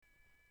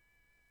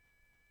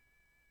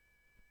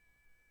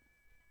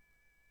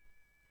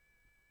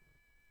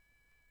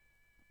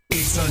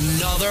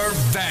It's another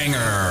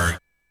banger.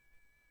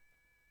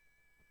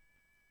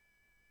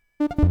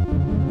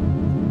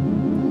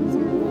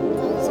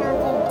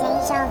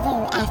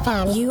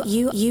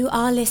 FM. You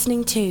are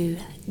listening to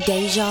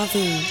Deja Vu.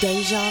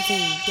 Deja Vu.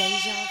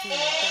 Deja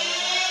Vu.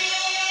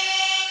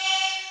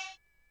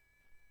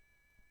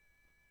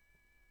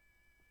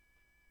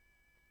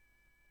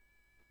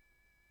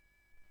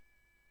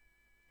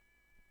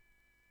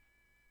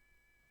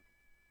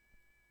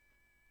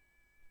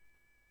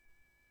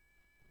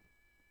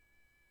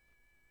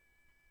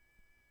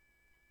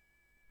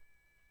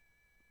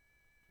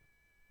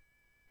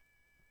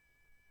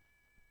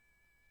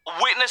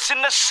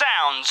 Witnessing the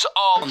sounds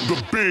of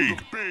the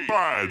big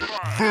bad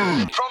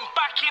Vu. From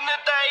back in the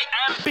day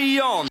and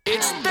beyond.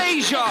 It's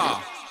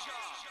Deja.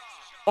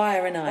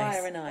 Fire and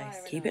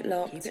ice. Keep it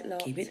locked.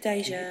 Keep it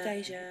Deja.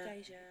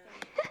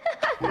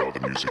 We are the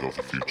music of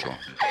the future.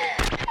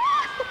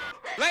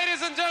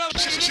 Ladies and gentlemen,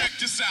 check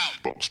this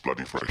out. Box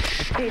bloody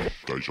fresh.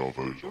 Deja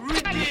Vu.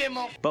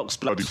 Box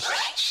bloody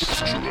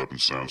True urban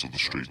sounds of the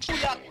streets.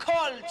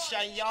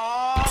 Culture,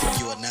 y'all.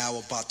 You are now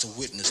about to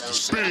witness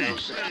the Big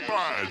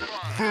bad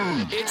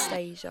Vu. It's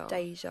Deja.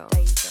 Deja.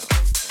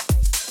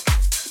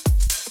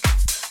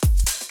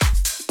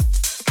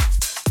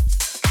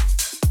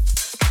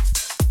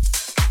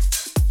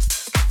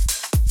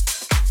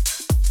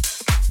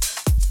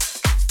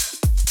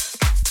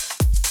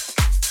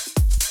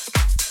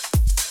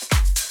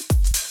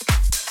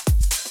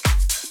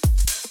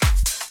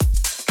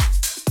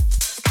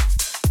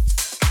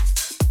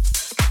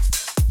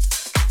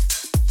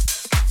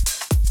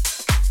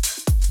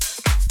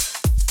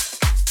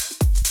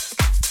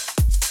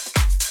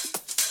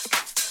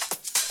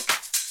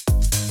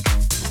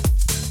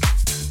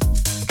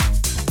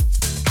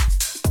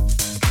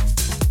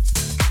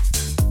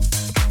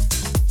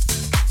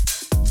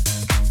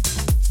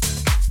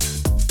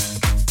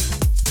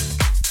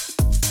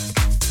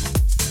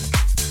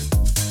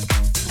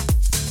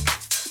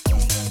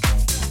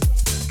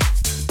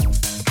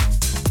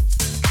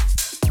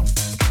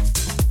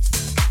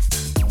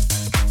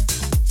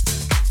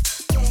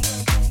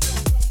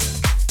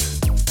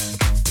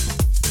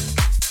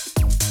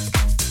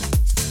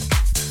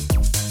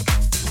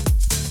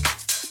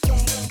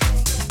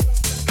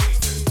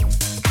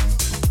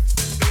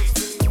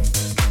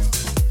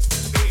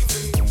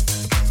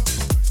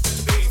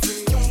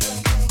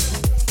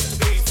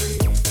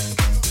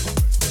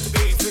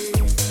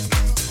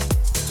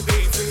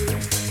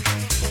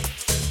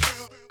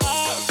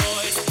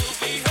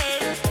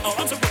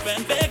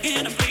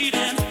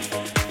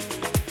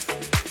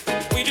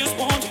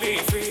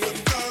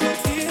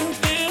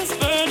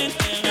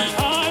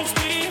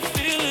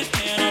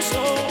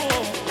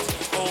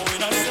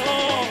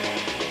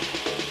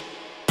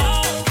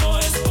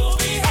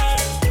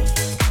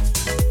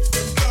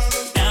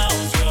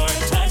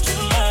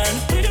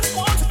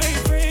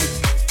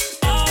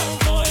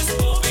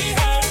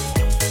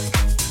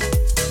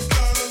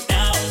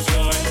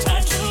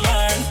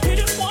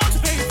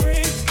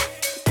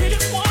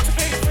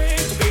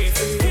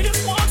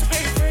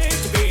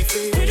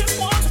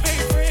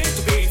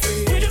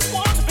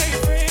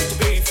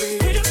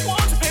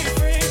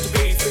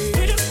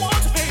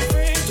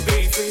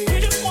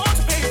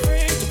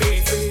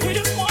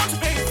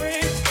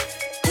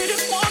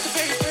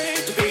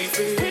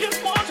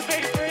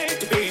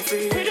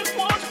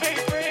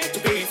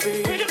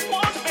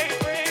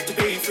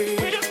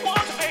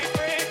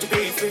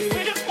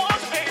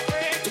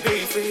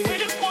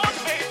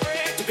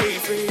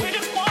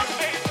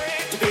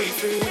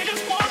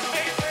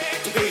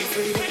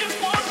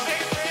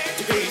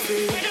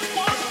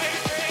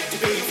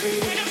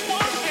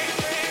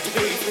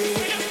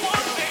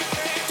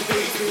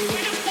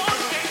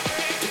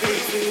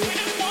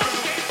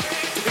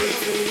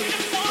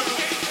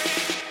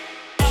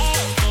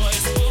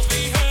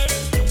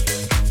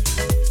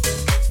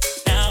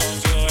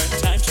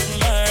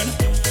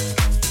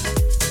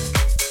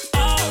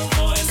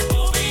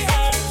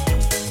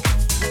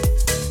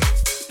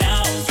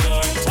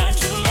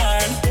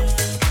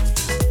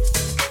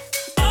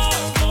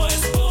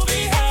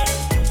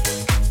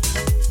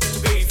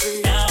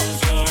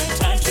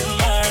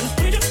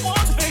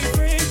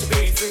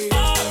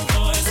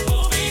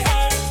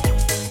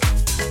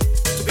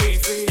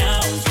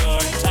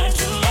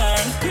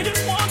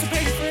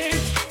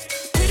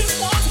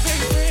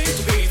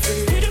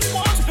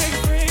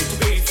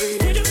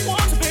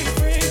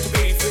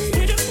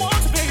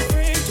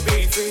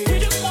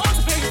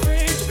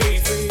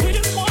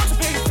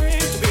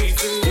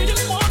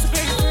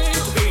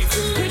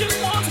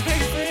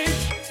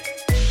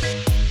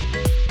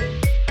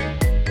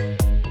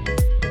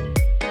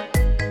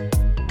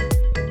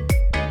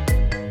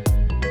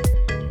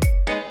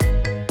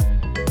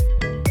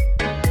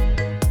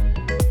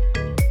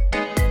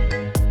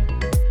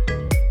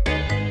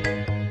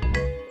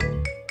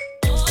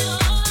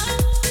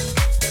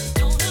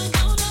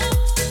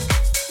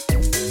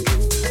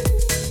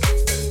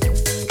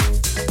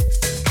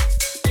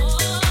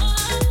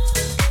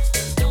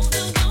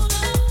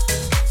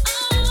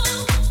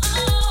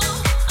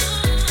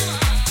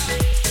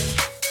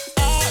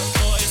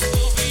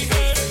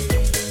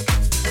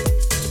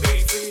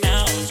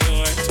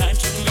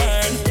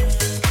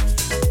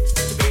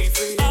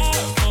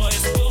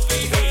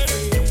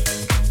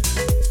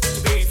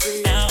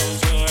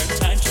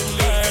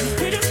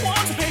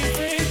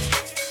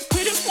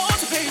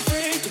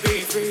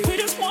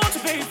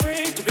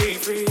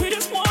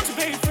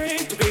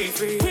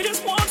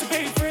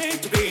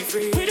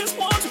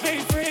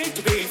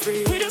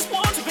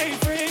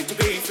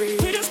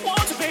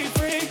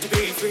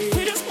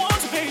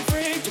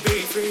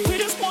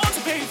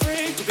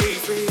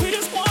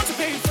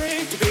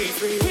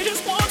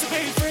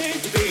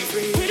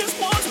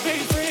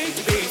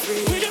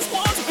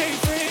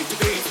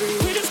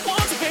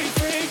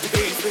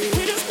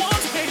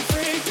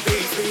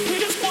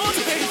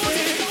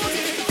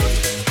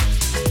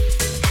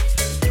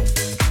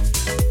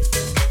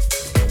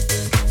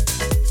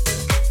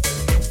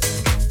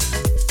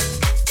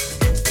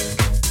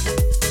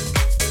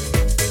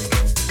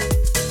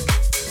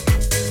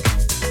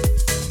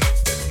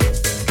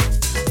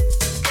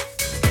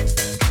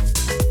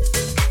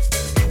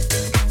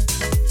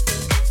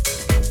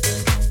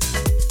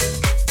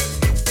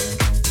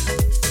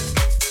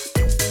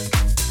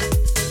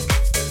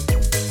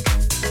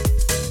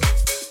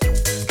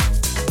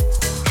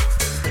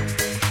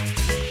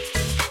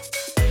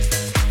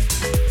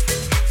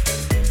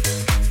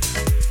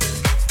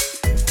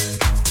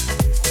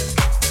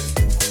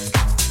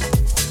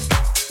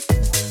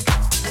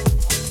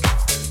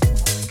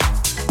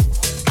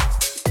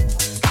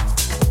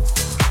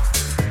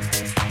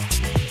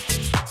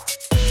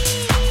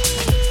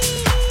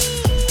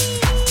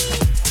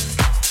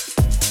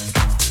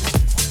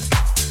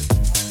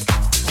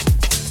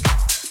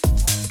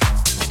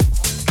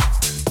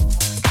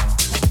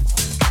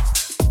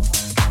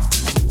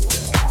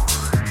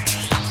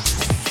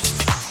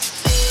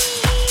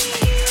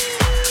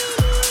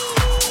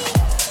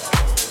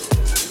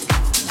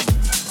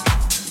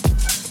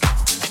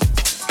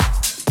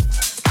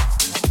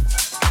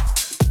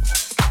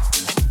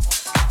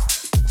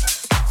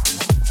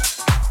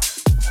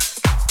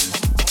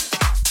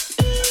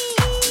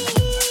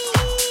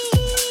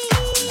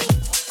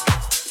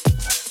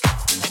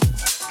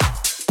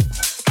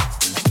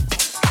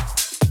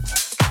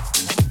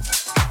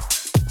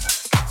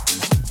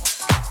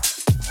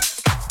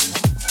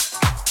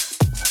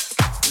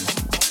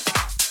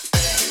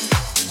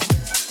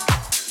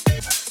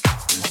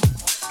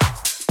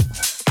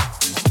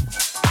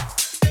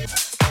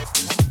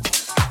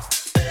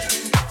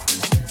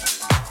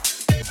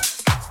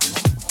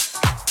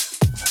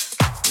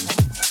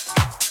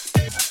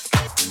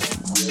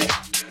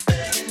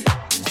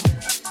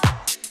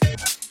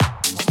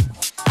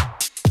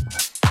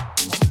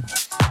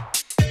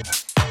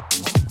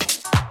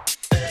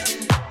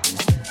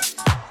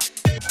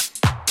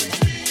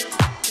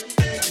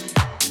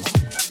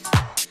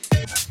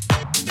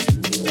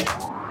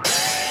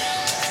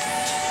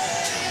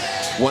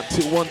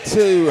 1, 2, 1,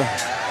 2.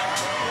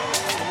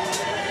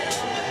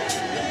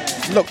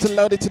 Locked and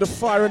loaded to the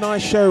Fire and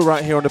Ice show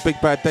right here on the Big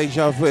Bad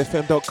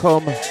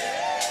DejaVuFM.com.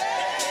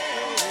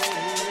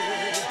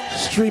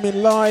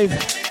 Streaming live.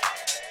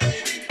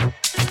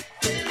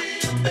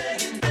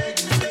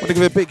 Want to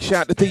give a big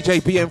shout to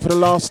DJ BM for the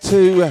last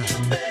 2.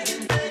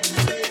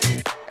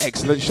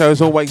 Excellent show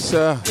as always,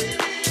 sir.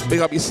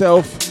 Big up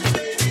yourself.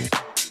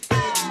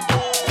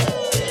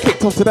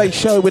 Kicked off today's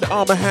show with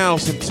Armour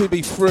House and To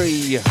Be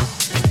Free.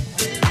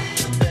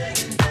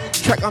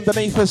 Track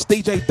underneath us,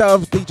 DJ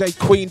Dove, DJ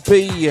Queen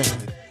B,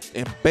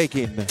 and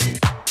Begging.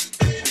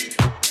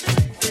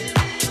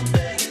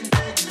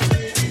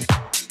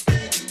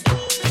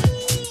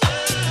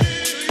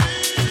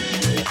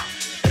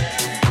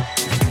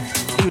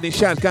 Evening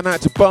shouts going out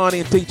to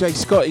Barney and DJ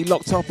Scotty,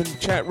 locked up in the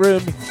chat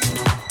room.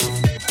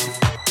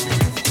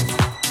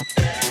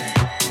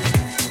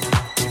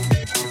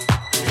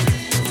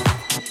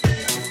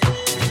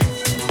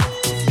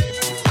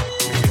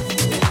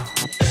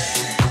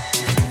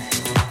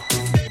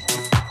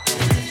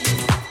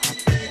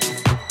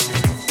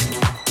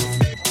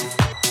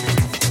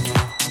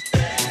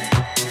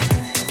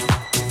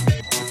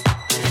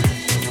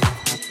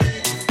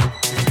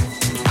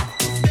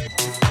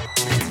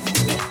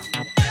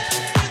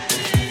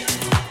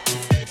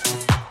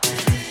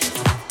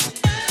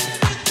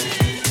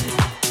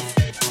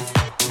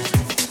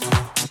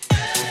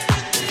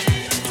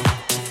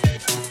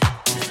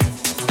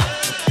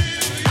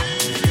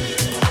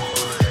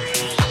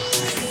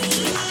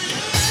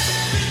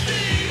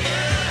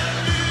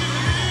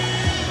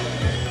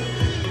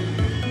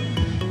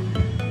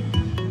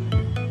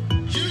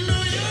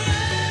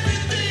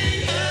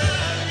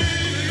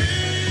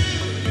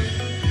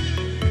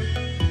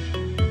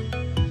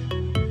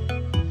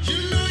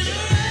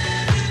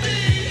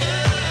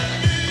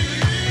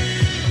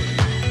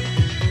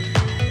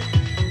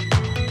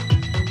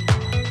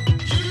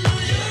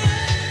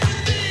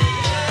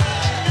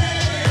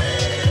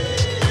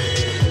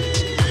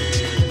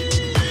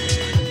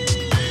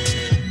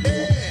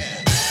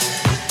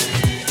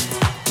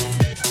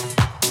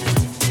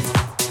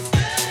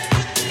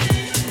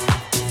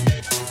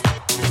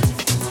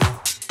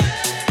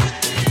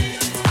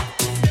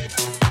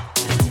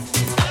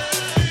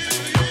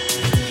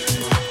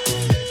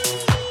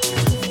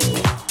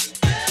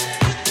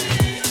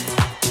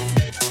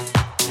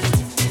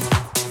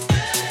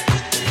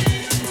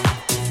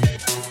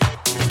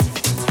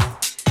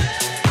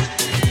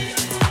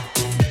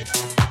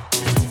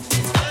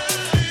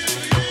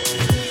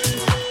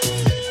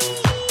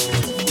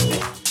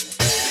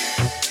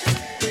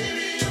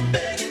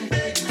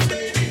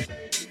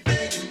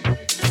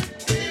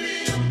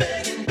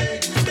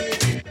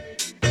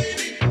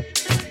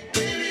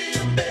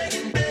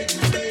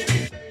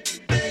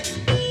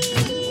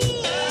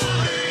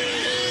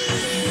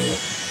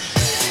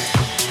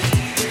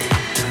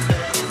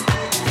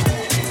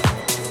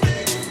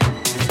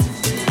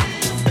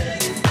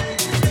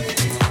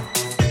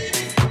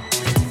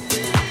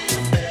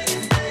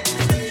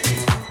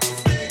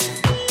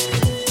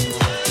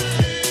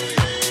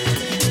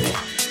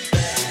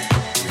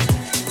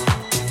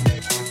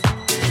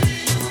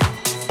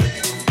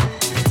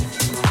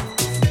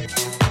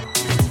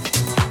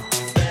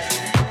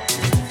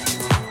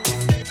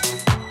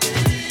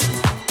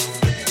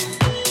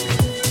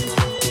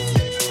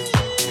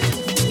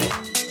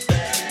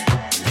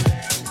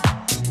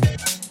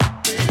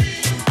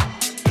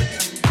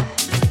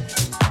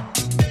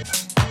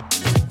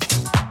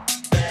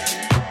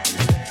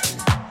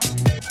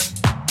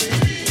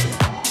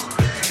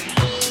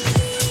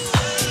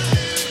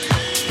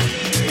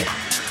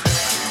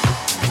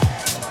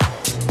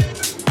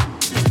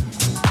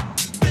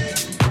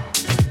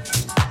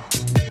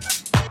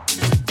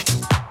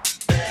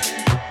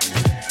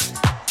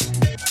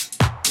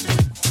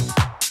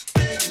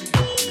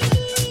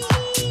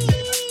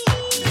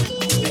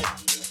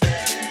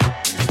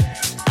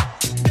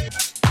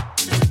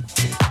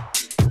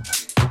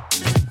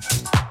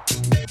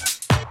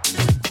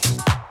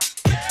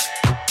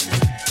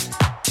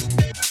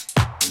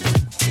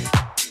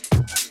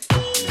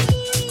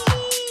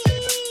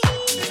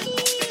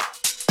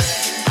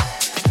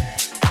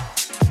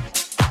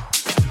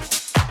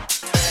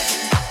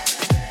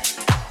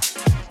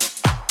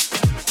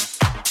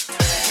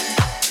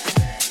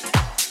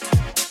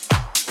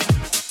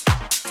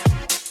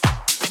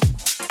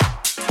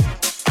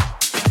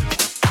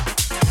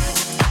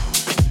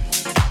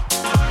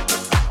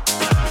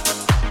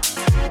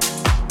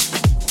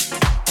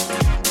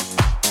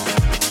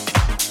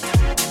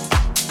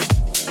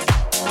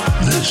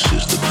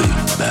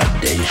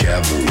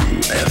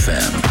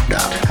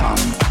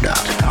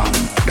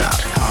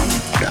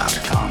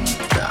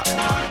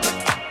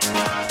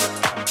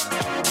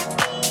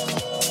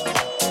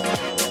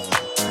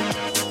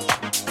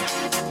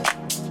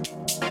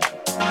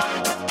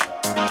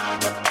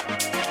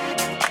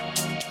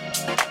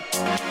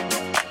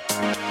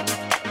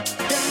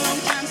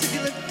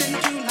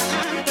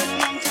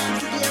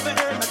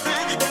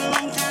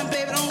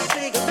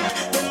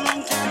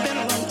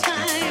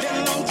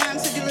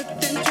 Since you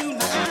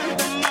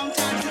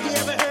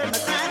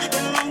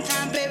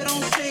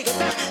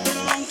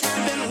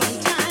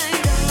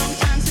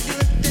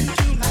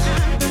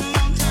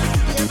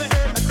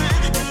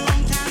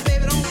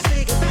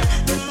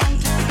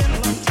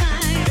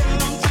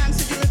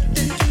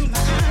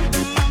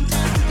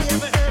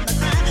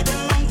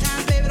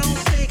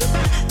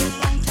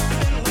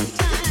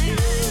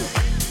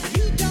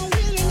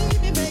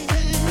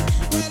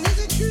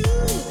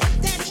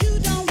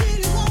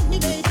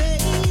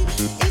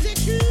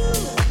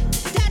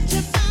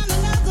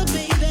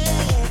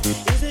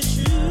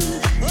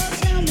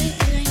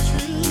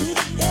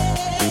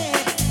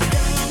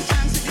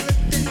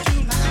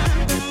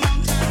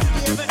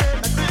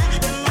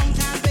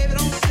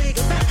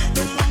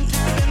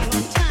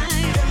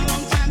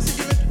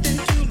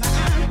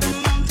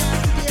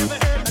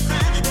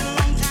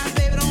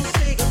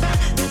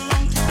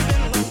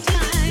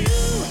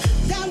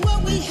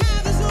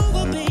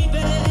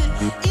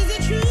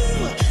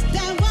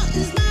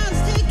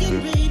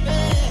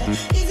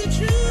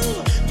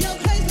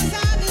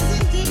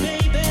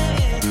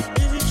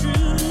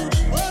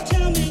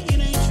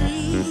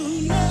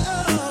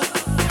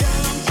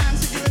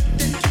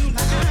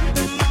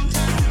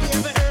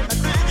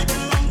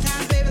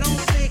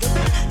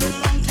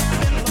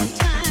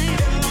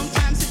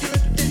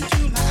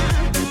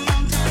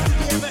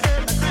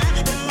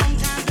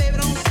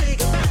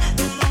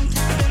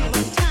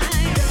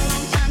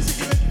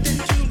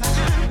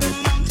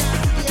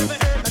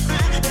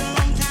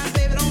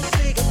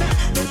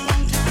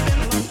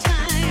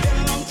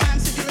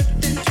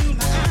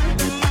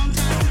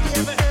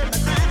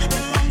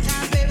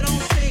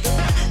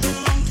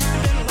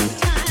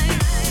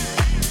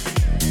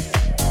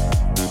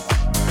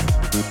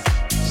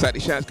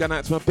shouts going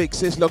out to my big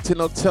sis, locked in,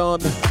 locked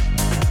on.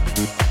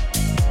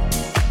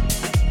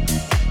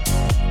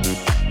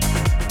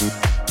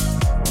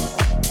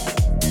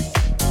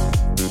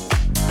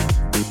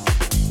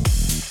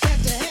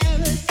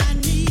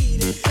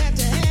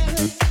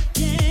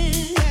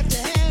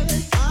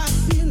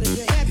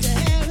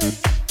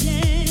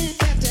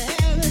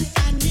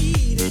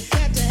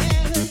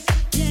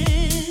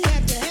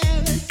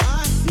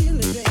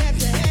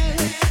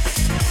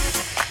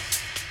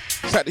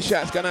 The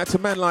shouts going out to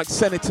man like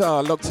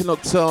Senator, locked in,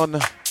 locked on.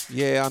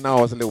 Yeah, I know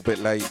I was a little bit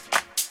late.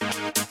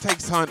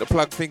 Takes time to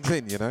plug things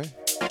in, you know.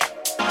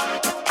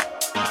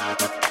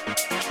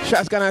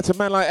 Shouts going out to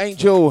man like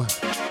Angel,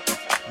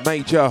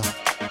 Major.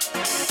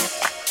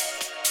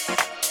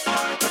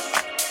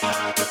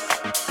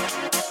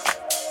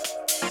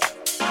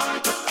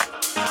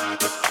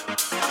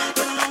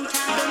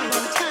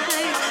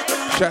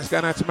 Shouts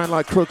going out to man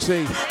like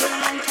Crooksy.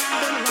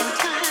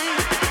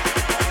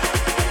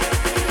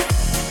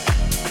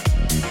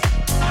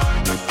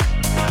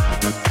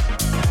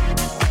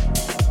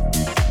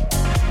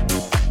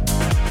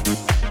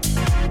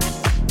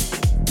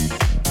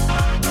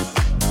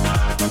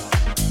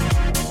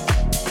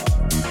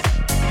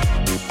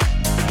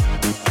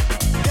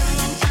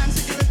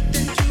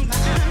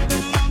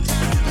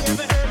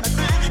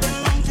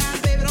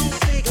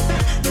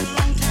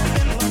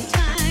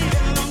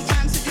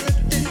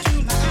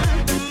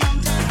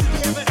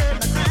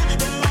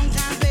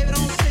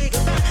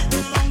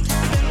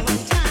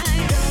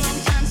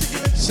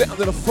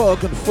 Under the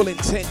fog and full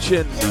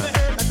intention.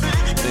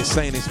 They're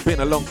saying it's been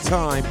a long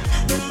time.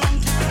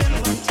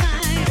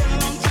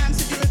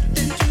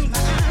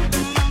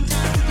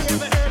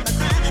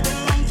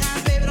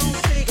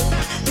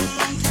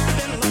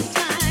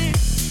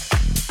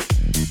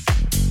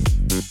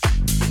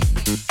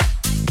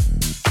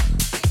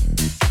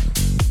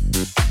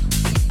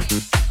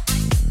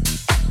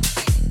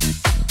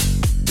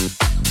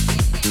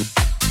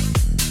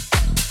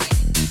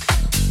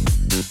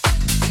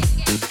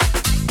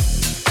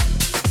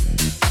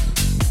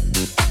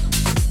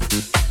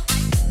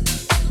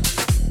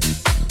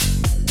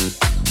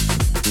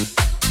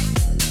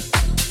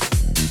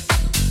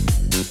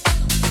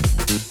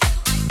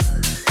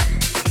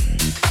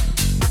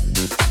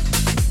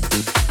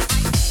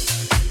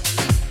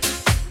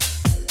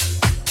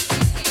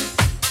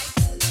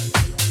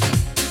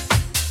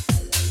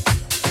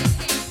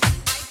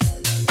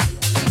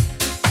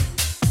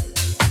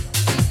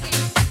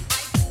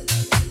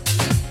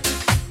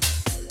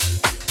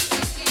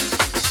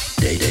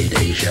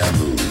 Deja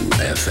Vu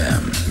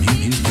FM.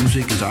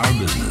 Music is our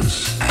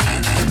business,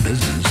 and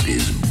business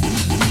is boom,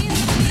 boom, boom.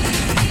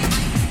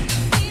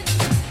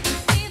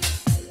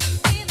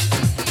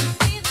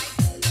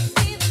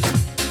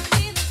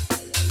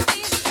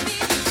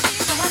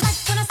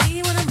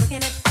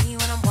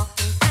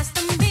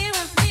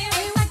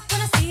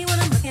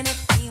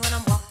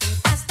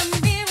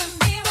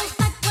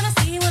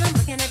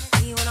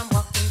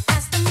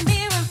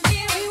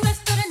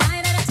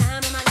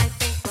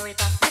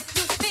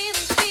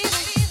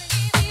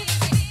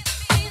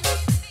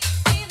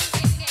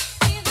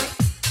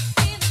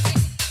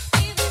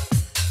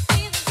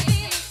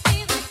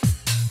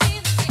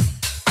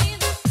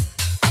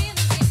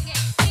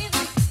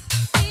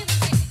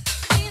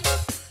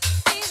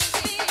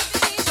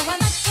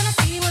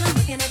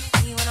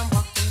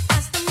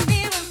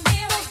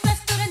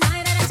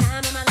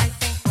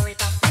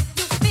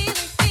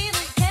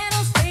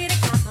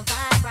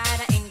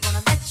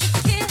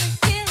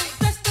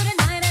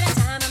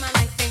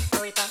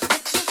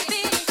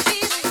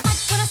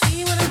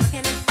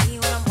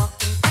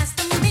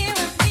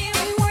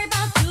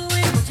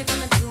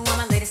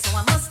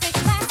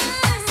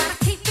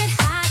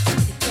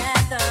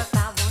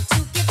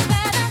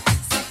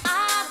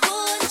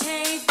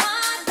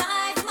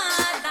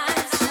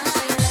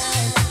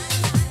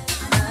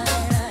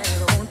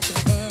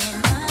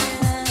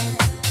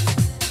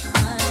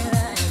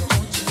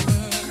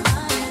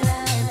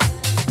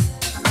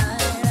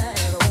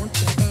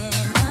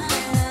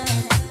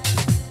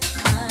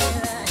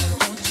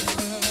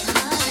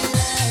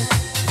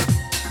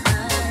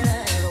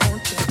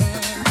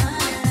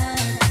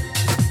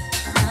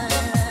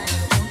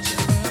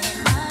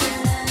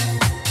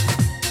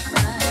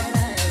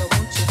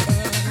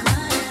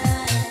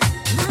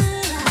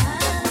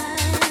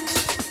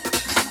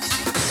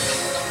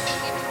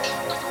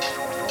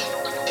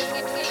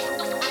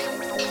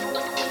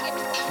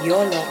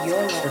 You're locked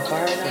to the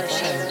Fire and Ice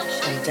Show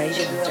on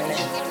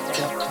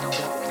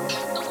DejaVuFM.com.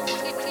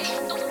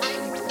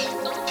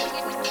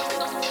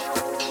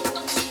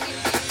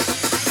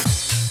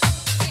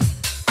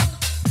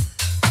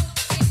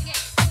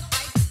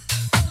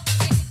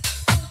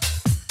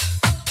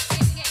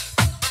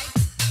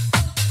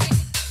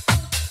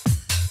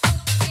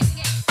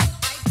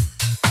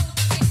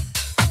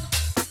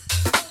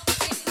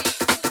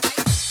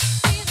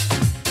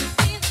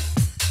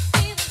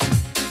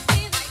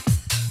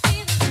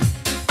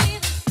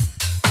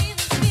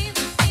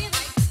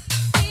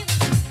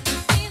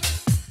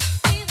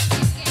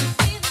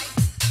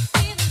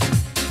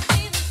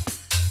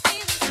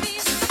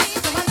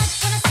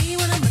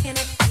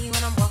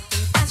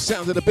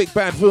 Sounds of the big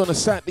band Vu on a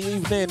Saturday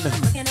evening.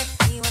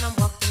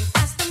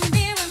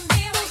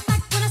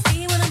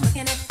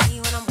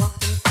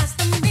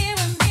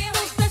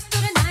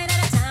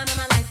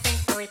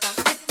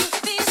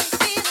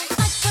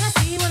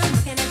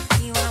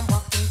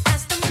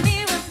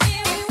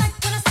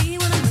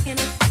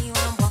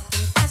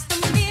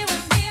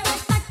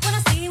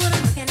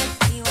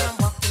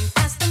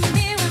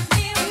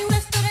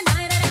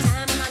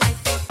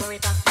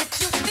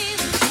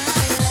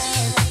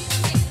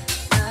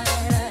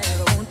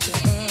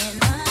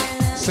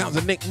 Sounds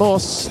of Nick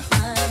Moss.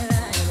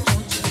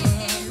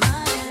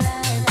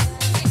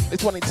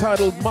 This one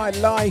entitled My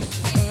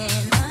Life.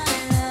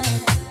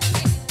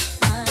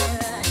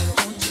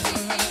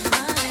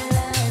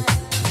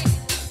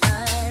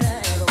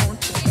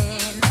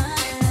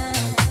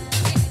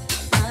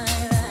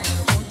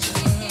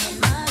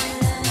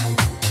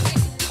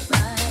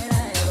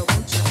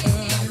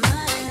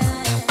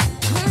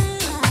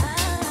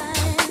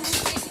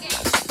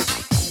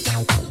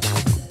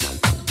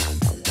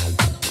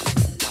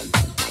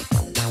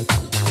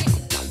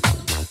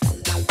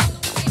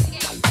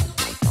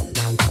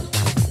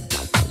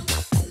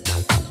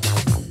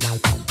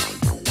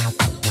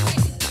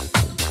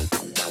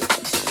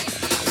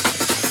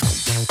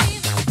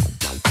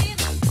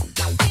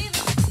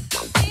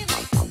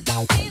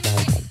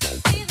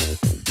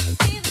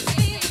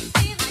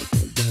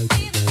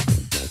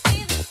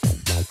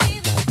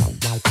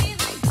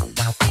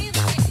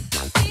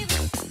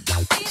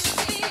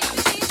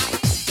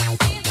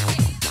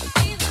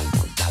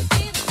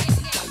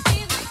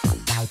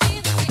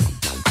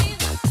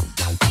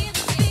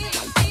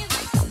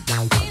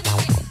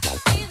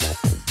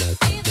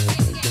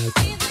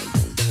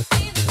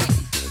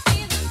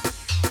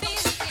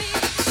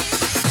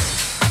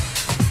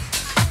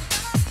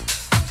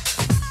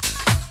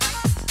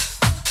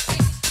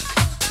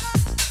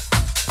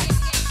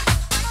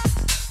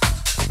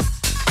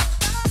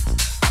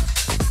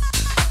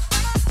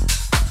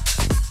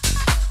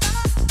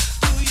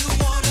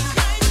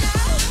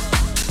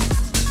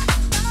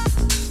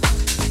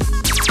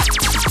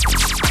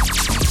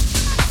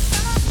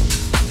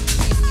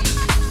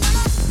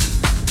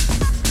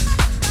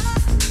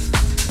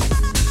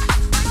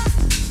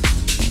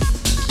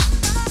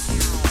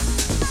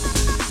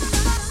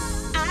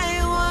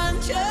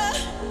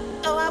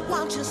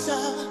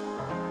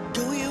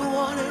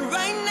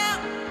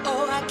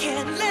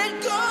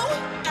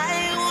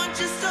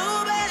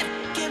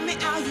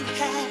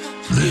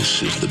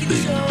 This is the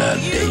Big Bad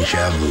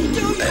Deja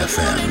Vu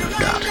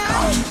FM.com.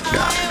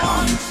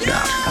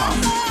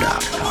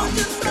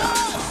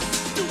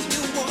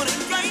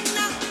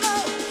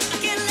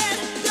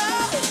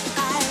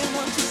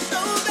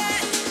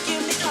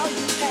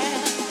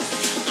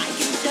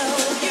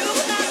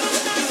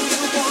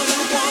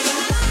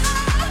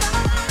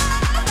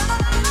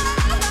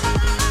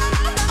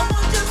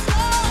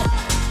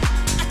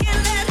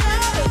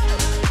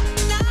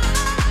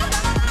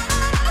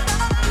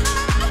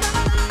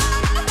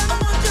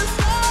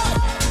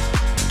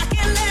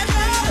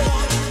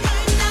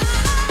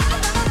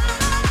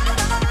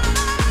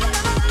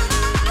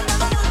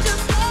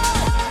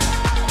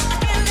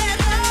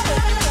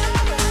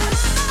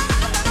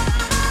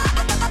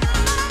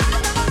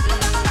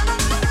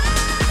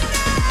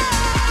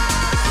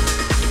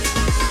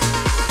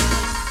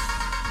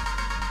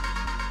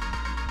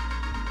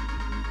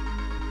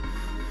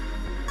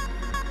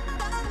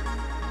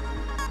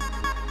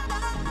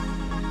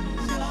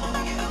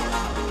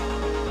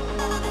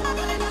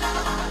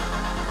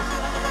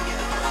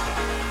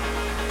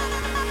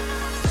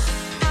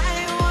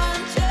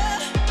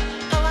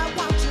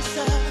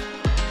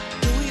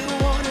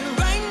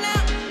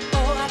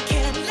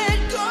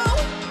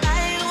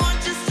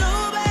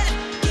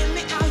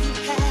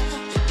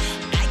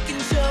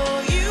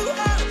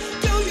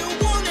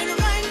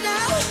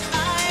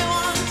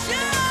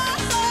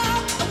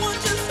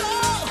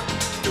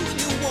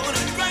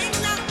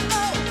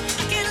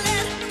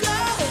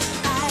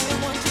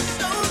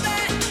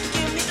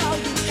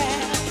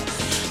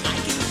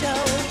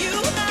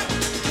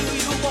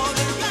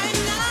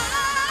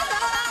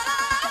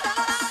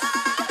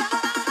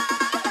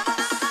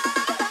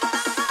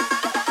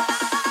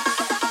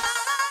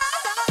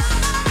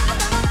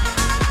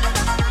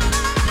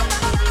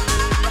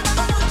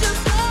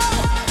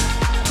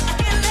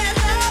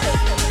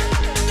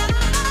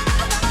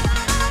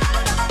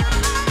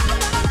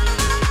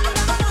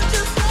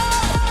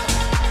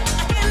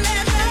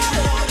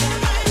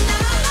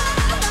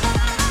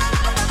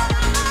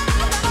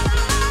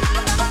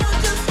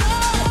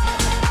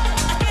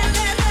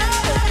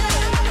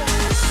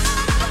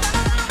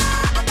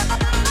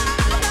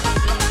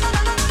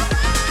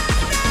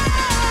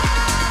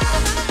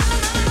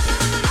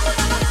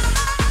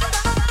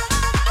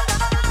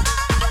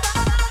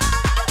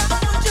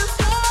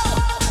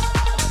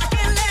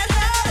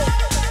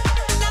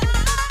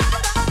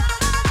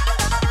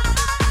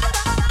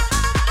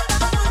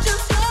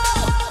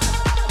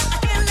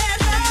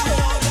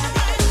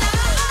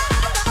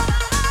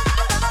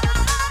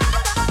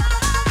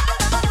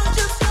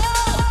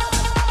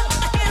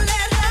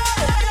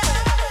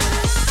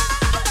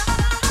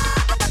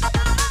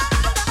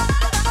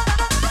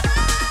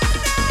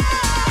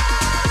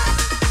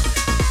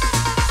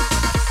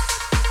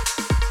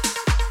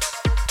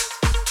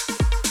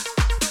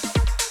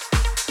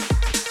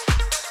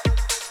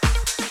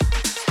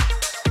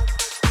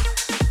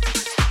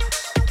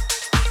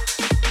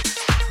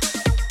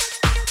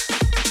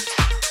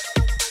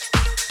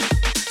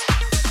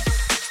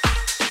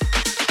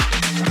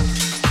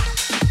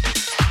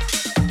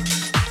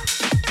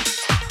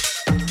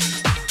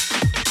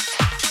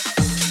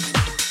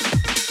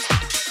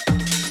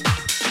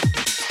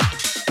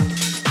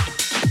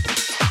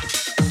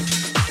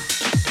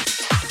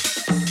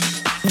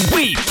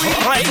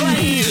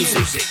 Play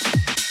music.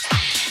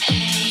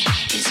 Hey,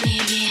 it's me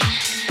again,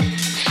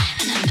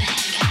 and I'm back.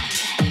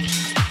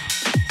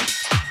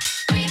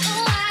 Creep,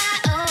 oh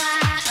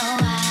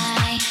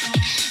why,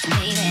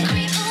 baby.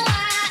 Creep, oh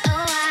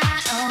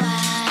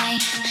why,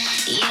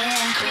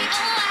 yeah. Creep,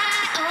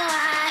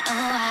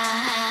 oh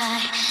why,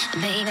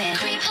 baby.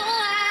 Creep,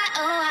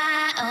 oh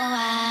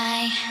why,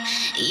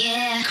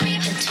 yeah.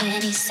 Creep, a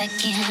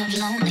 20-second of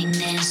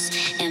loneliness,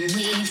 and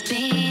we've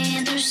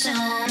been through so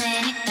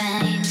many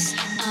things.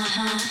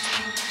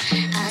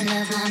 I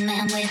love my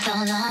man with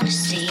all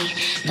honesty,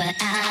 but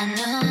I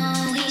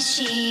know he's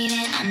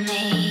cheating on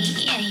me,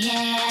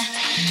 yeah.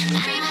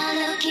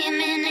 I look him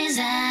in his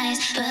eyes,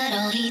 but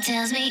all he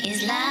tells me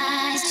is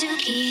lies to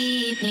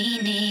keep me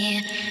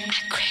near.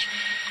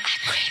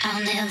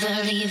 I'll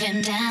never leave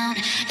him down,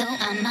 though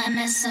I might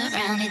mess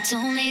around. It's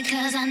only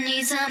 'cause I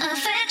need some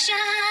affection,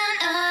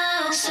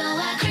 oh. So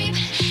I creep,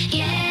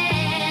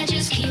 yeah,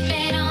 just keep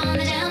it on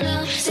the down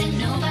low. Said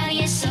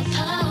nobody is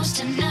supposed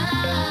to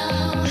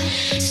know.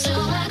 So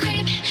I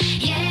creep,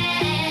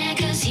 yeah,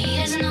 'cause he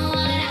doesn't know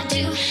what I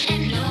do,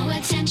 and no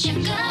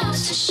attention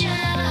goes to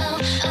show,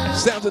 oh.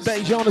 Sounds of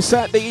Deja on a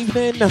Saturday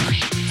evening.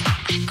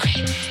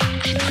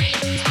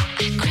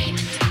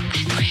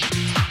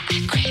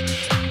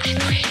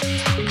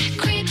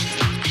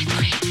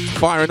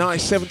 Fire and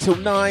Ice, 7 till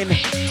 9.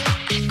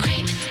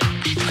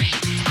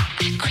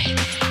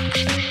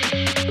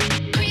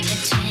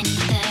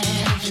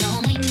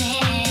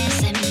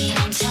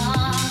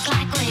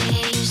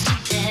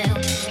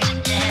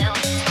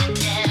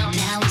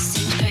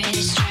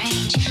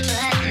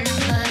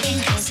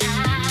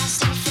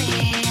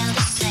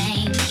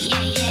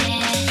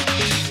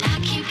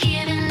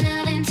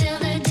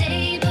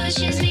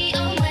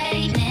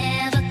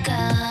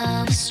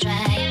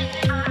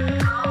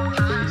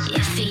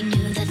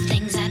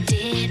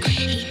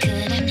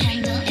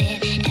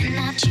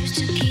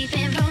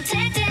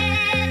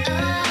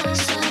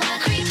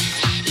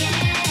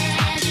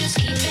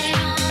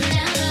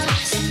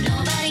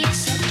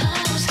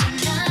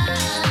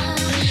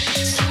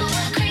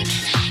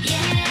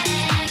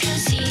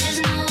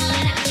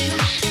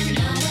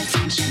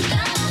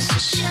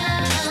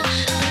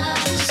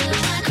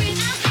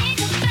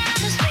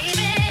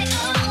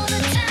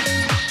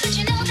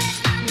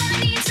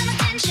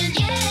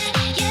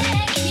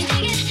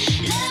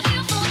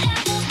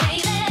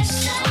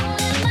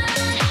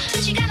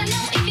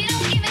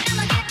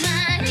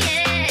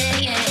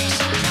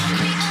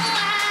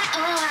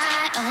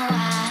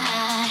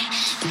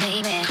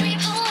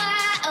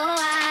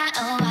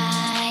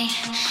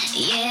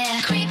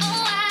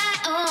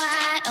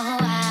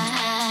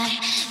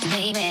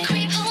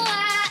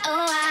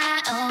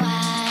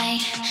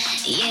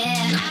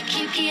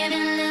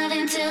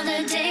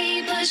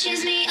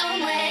 pushes me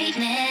away,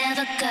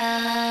 never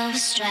go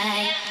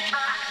astray.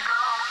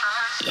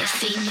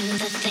 If he knew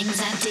the things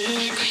I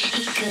did,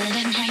 he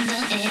couldn't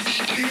handle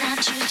it, and I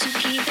choose to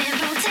keep it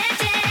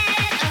protected.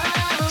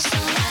 Oh, so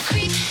I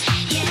creep,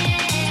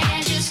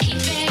 yeah, just keep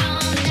it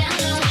on the down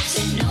low.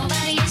 Said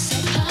nobody is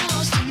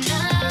supposed to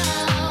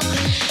know.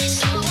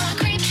 So I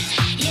creep,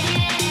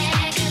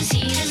 yeah, 'cause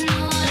he doesn't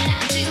know what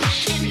I do,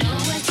 and no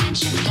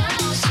attention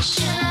goes to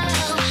show.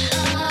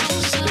 Oh,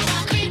 so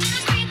I creep,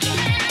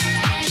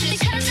 yeah,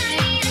 just 'cause I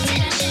need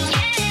attention,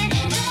 yeah.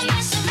 Don't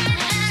mess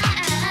around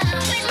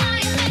with my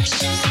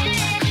affection.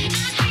 I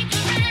creep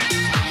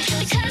around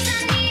because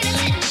I need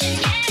attention,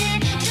 yeah.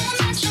 Don't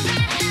mess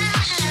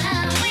around.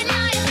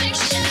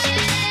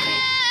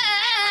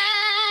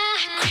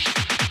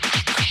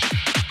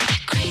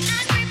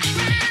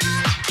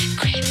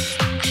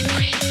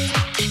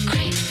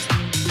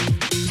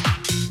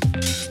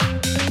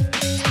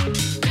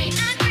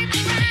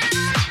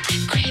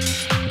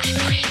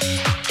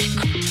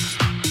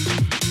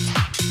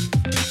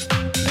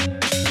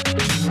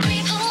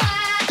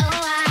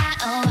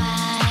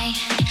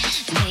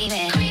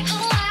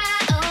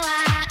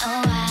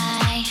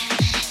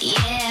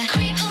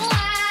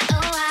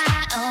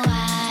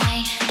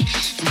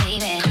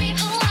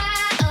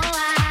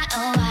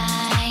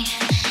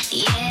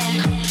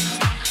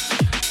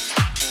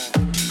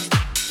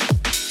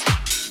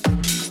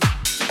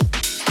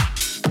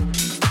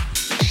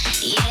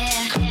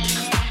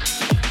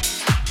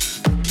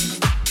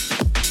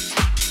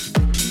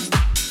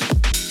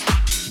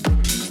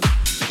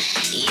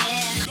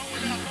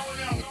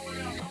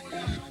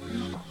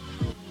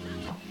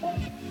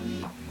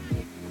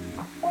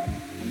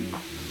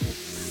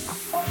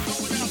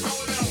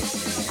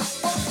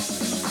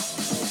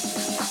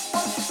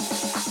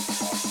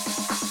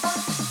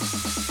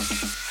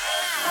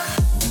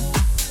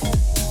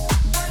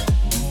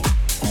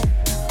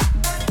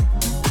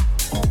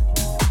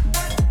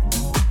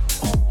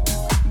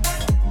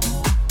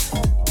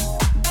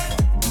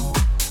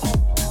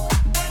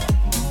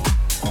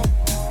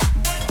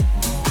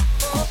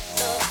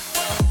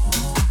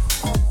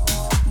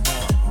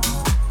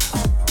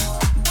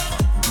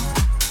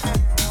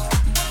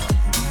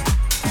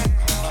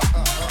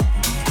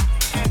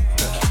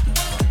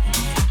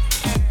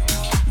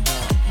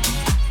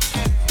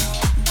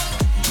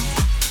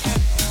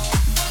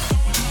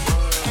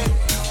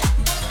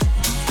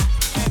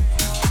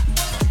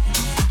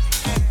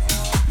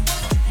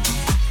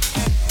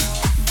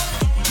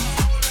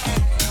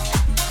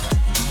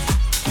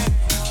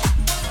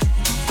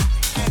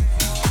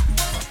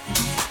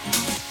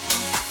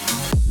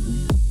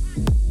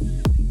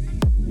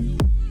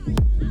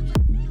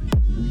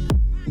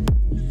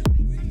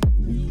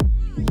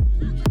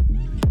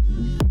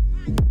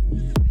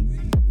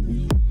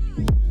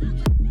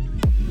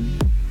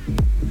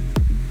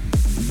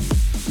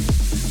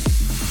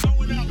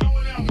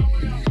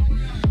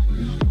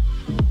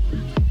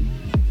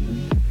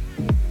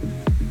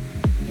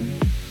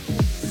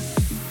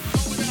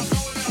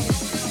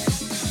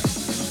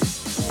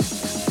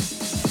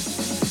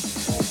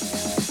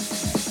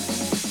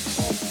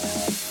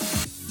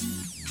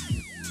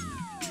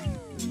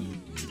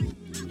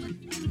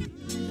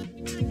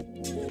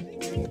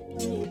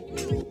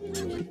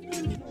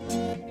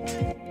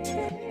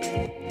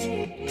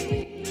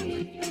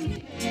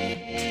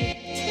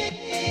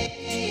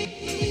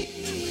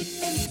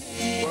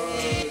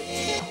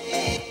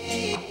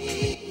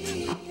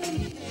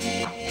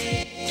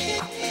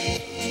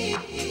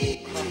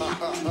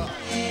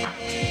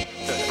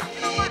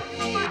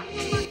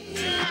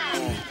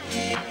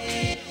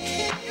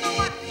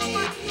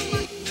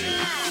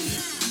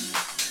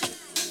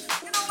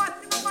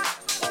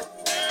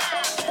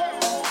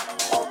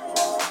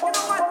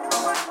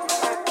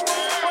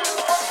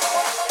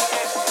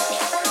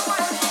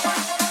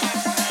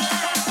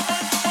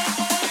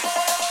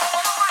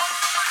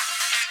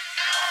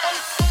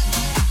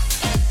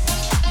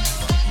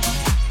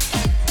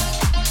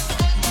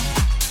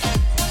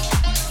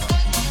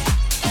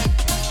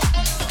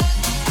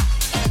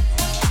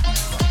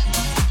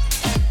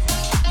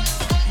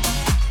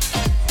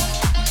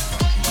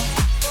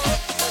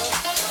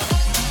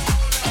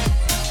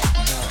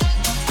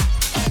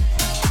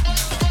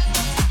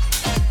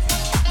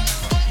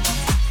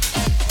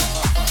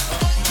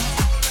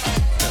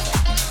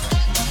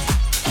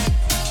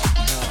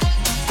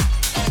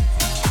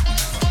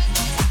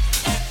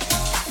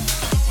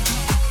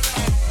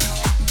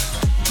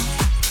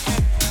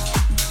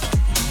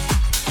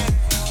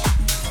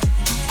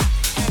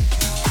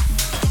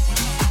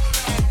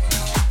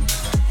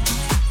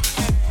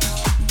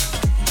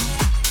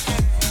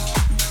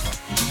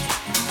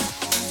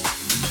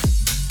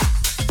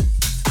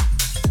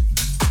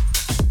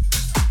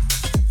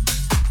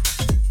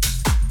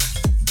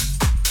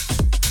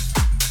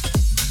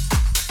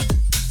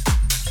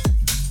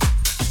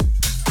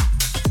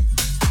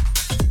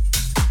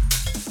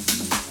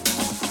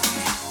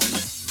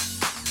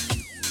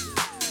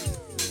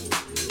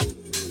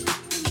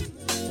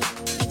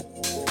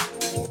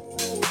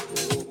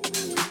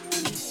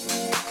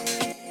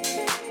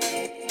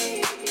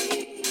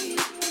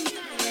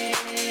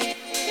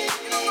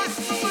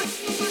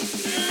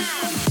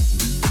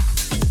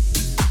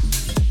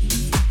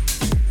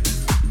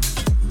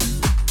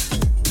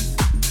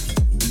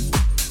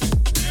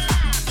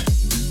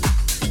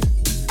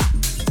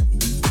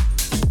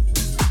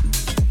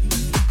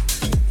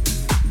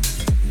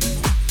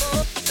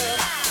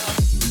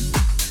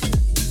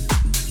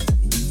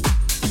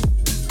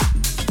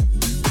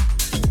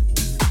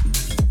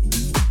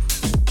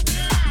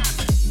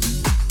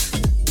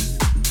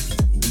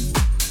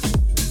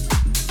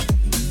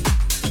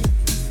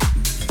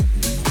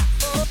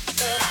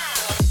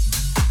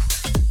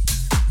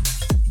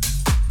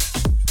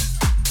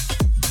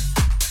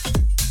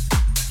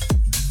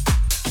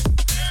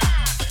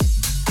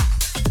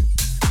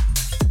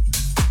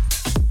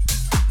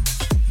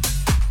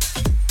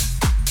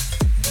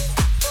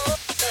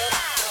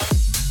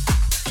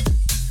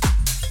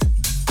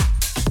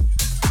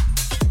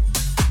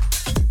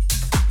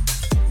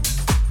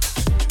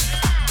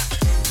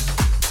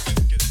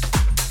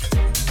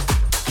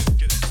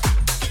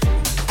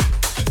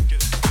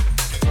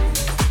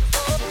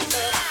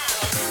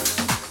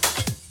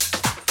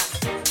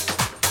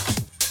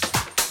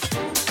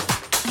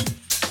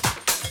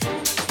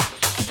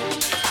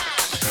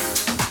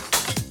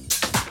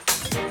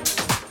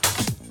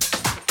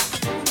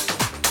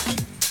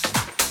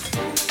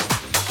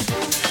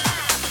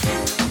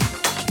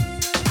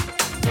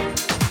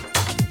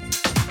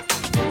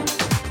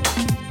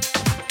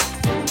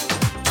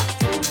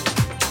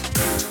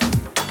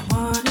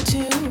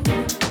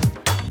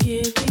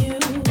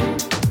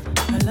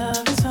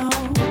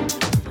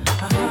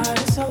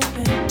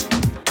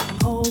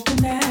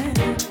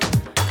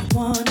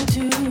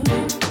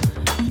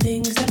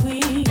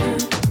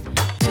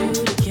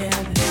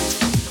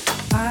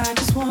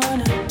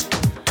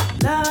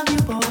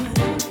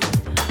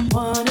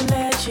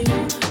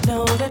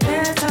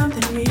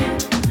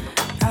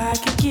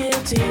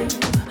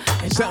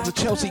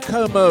 to Chelsea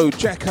Como,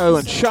 Jacko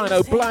and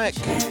Shino Black.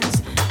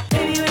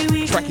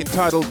 Track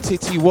entitled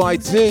Titty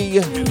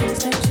YD.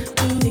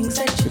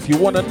 If you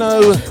want to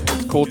know,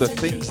 it's called The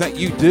Things That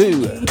You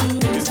Do.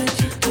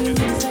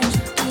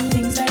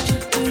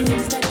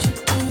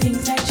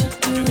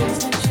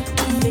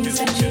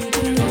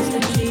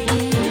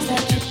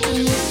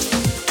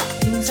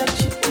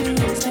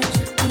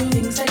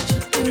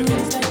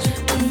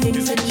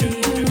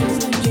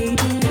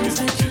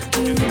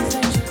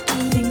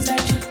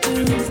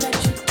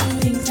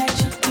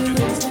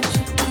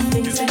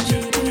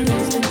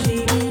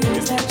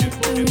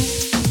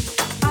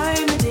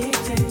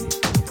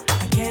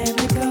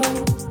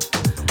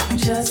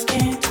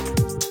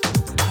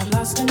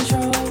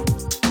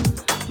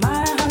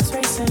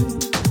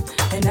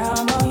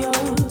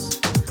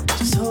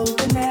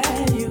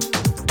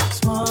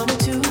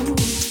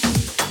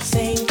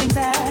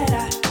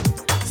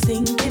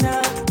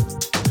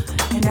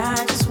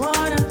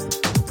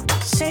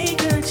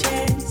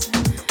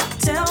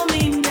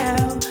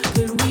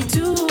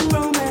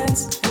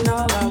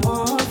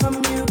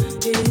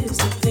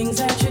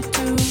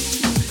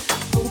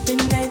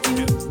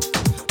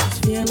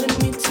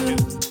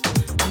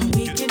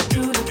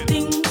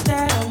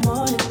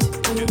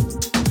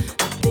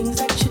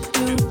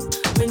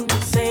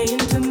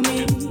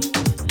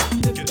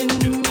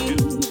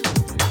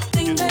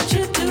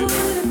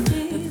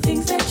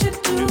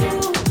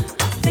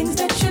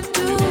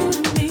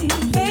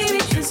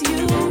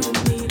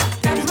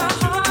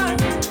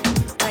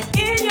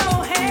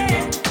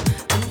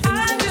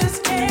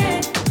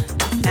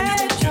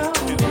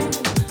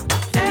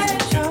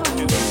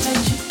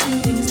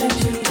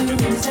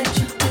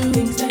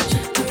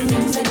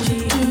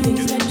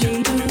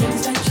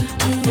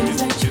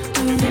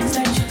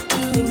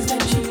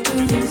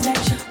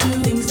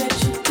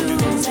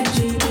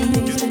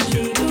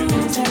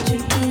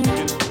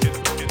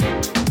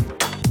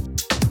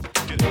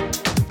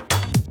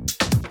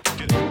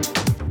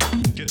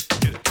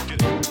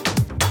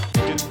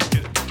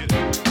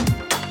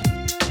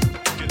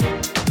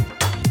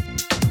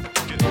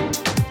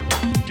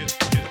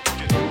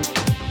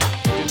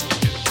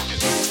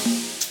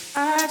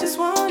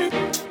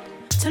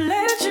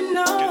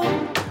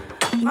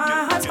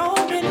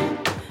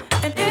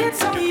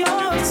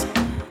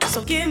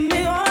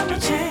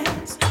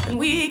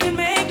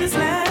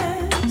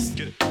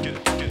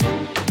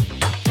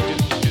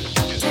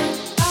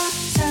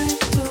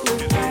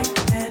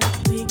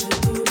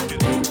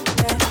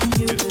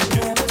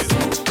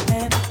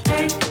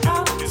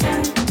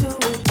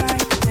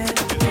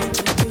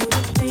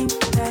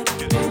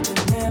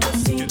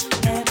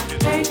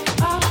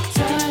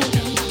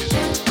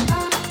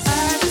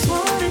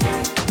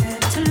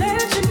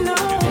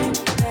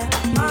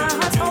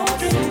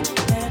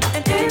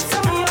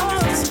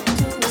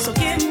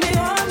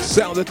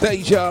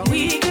 Deja.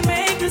 We can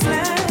make this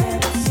last.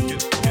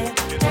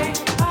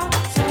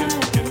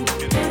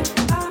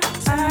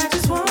 I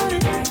just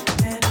wanted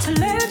to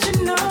let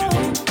you know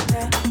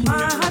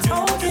my heart's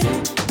open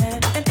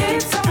and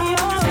it's all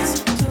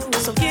yours.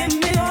 So give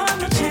me one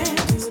more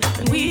chance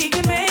and we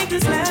can make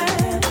this last.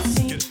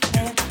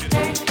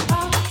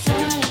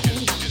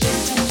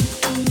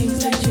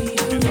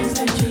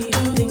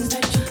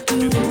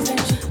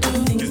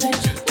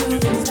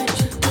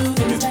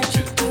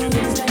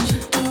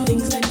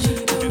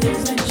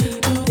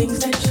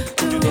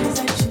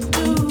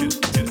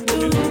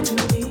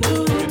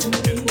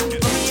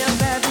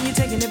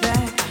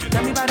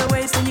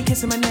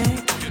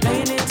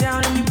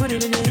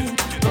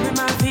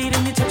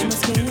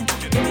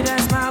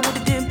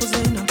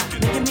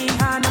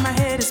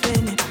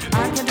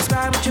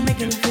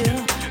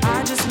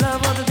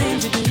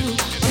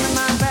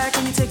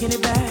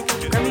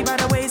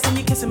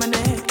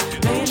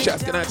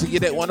 To you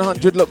that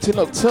 100 locked in,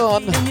 locked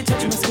on. I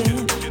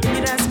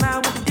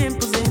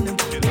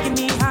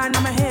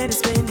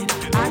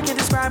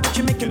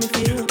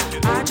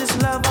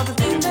just love all the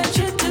things that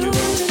you do,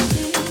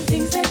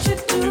 things that you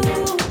do,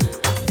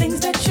 things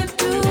that you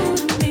do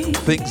to me.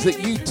 Things that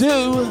you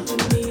do.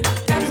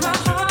 That's my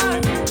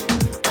heart,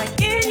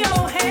 like in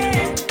your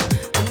hand,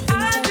 and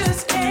I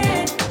just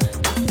can't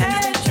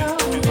let go,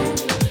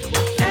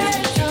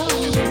 let go.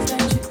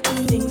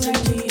 Things that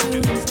you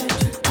do, things that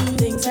you do,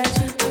 things that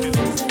you do,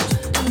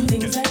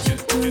 things that you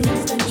do, things that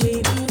you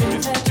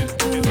do,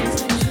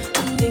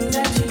 things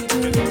that you do, things that you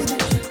do,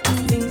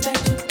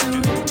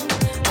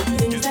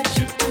 things that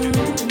you do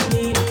to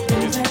me,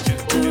 things that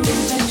you do, things that you do, things that you do,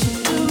 things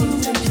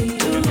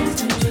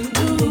that you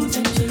do, things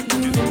that you do,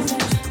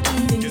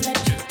 things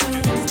that you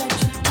do.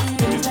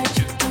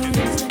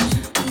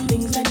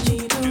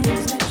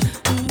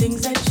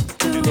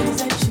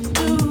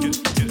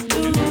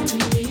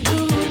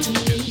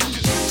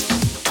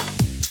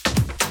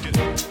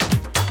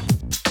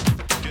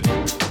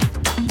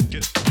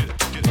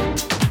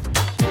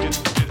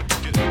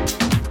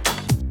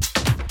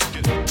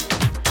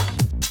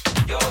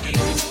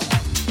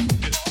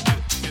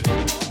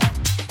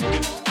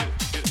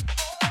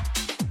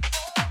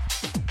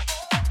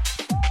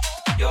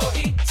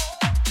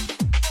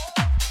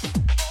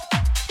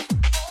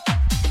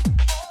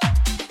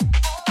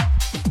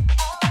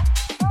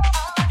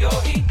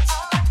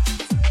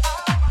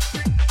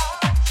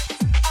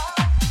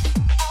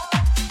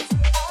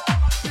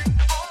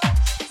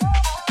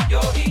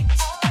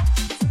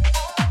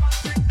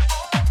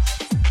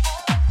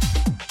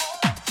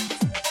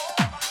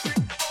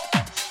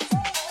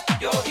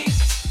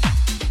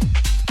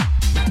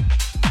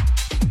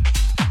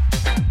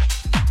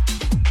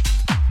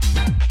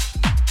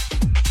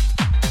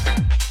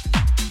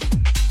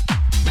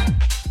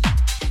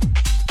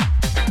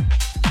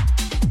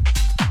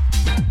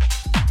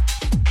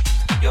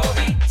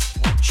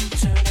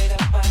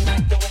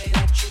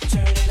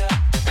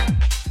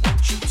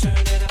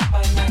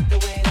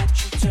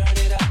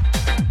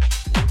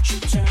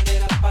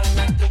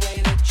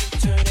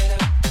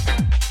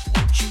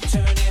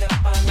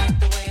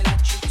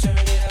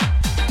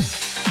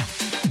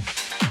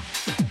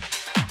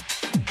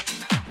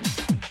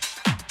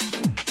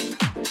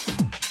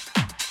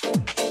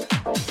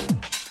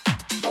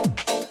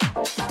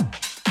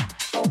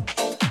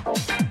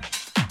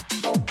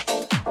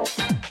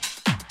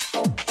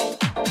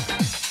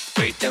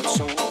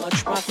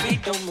 my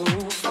feet don't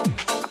move.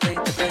 I played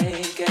the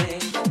blame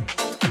game,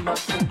 and my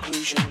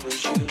conclusion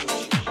was you.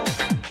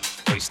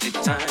 Wasted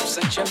time,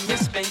 such a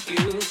misspent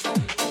youth.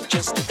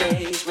 Just a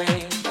day's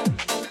rain,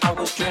 I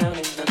was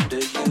drowning under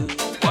you.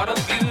 What a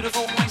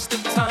beautiful waste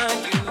of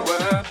time you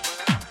were.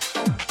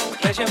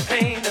 Pleasure,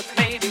 pain that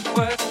made it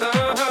worth the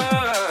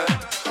hurt.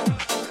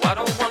 What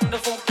a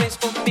wonderful place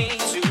for me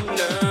to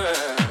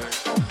learn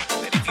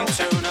that if you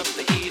turn up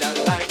the heat, I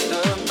like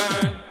the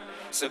burn.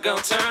 So go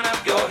turn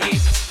up your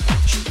heat.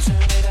 Won't you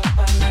turn it up?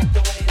 I like the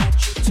way that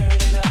you turn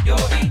it up. Your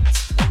heat.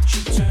 Won't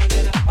you turn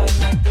it up? I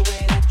like the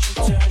way that you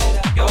turn it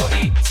up. Your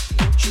heat.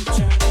 Won't you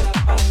turn it up?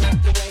 I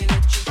like the way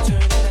that you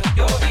turn it up.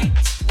 Your heat.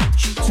 Won't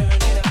you turn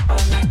it up? I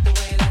like the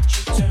way that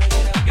you turn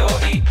it up. Your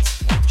heat.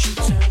 Won't you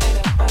turn it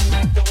up? I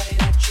like the way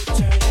that you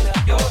turn it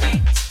up. Your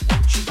heat.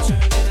 Won't you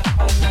turn it up?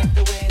 I like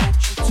the way that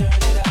you turn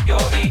it up.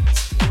 Your heat.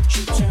 Won't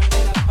you turn it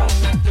up? I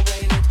like the way that you turn it up. Your heat. Won't you turn it up? I like the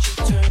way that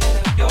you turn it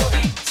up. Your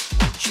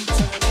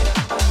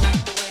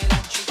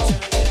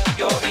heat.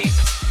 Your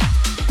heat.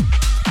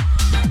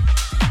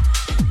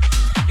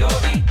 Your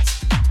heat.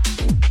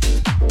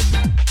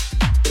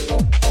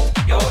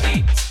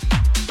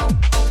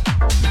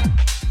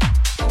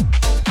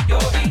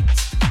 Your heat.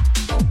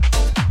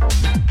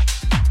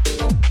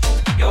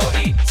 Your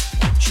heat.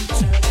 Won't you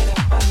turn it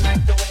up? I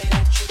like the way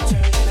that you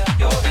turn it up.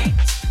 Your heat.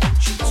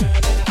 Won't you turn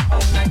it up? I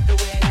like the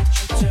way that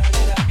you turn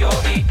it up. Your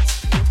heat.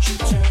 Won't you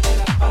turn it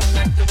up? I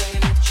like the way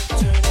that you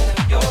turn it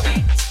up. Your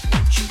heat.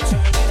 Won't you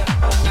turn it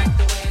up? I like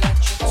the way that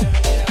you turn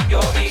it up.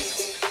 Your heat.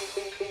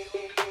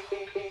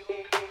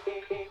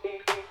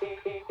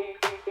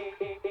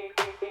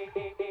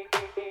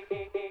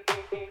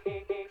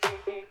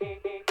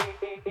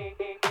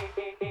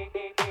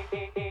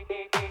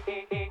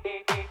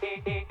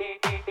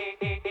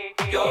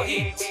 Your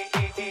heat.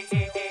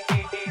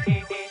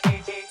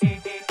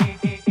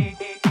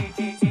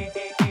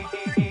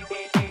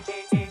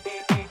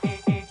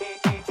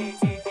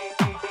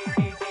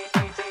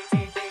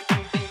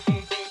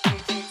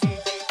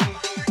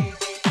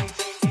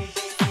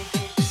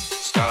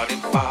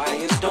 Starting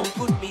fires don't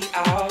put me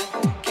out.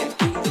 Can't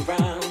breathe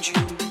around you,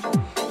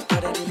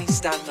 but at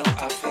least I know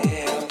I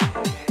feel.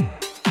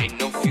 Ain't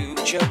no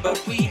future,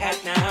 but we had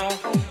now.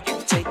 You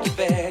can take your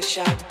best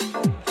shot.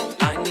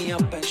 Line me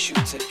up and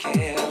shoot to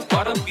kill.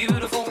 What a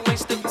beautiful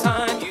waste of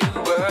time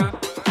you were.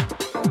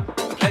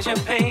 Pleasure,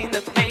 pain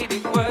that made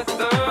it worth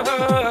the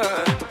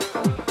hurt.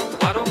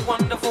 What a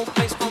wonderful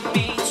place for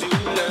me to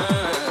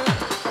learn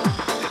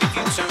that if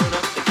you turn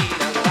up the heat,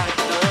 I like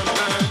the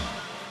burn.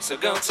 So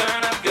go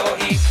turn up your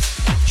heat.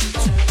 Won't you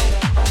turn it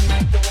up? I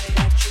like the way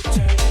that you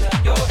turn it up.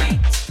 Your heat.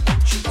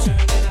 Won't you turn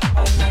it up?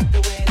 I like the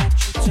way that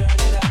you turn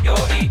it up.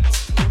 Your heat.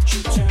 Won't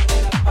you turn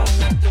it up? I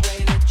like the way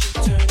that you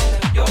turn it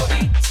up. Your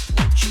heat.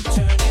 Won't you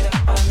turn it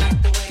up? I like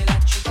the way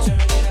that you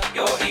turn it up.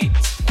 Your heat.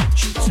 Won't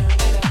you turn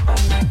it up? I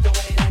like the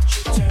way that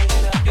you turn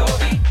it up.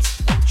 Your heat.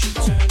 Won't you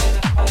turn it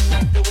up? I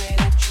like the way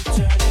that you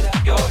turn it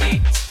up. Your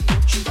heat.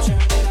 Won't you turn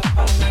it up?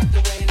 I like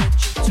the way that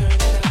you turn it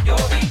up.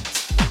 Your heat.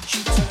 Won't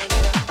you turn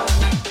it up? I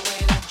like the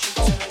way that you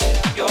turn it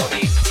up. Your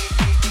heat.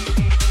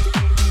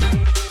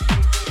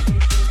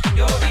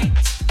 Your heat.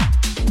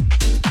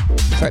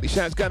 Sadly,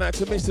 shouts going out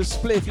to Mr.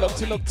 Spliff,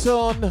 locked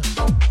on.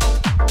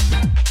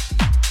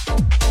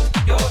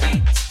 Your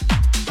heat.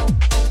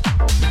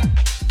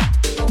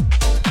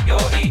 Your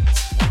heat.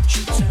 Won't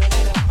you turn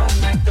it up? I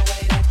like the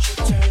way that you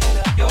turn it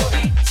up. Your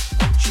heat.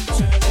 Won't you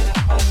turn it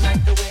up? I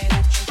like the way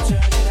that you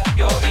turn it up.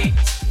 Your heat.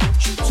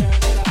 Won't you turn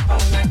it up? I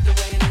like the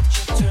way that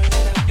you turn it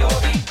up. Your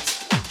heat.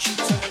 Won't you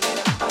turn it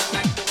up? I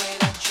like the way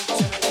that you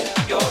turn it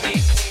up. Your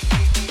heat.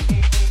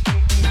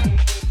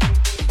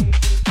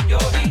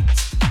 Your heat.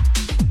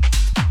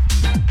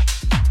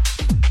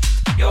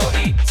 Your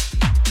heat.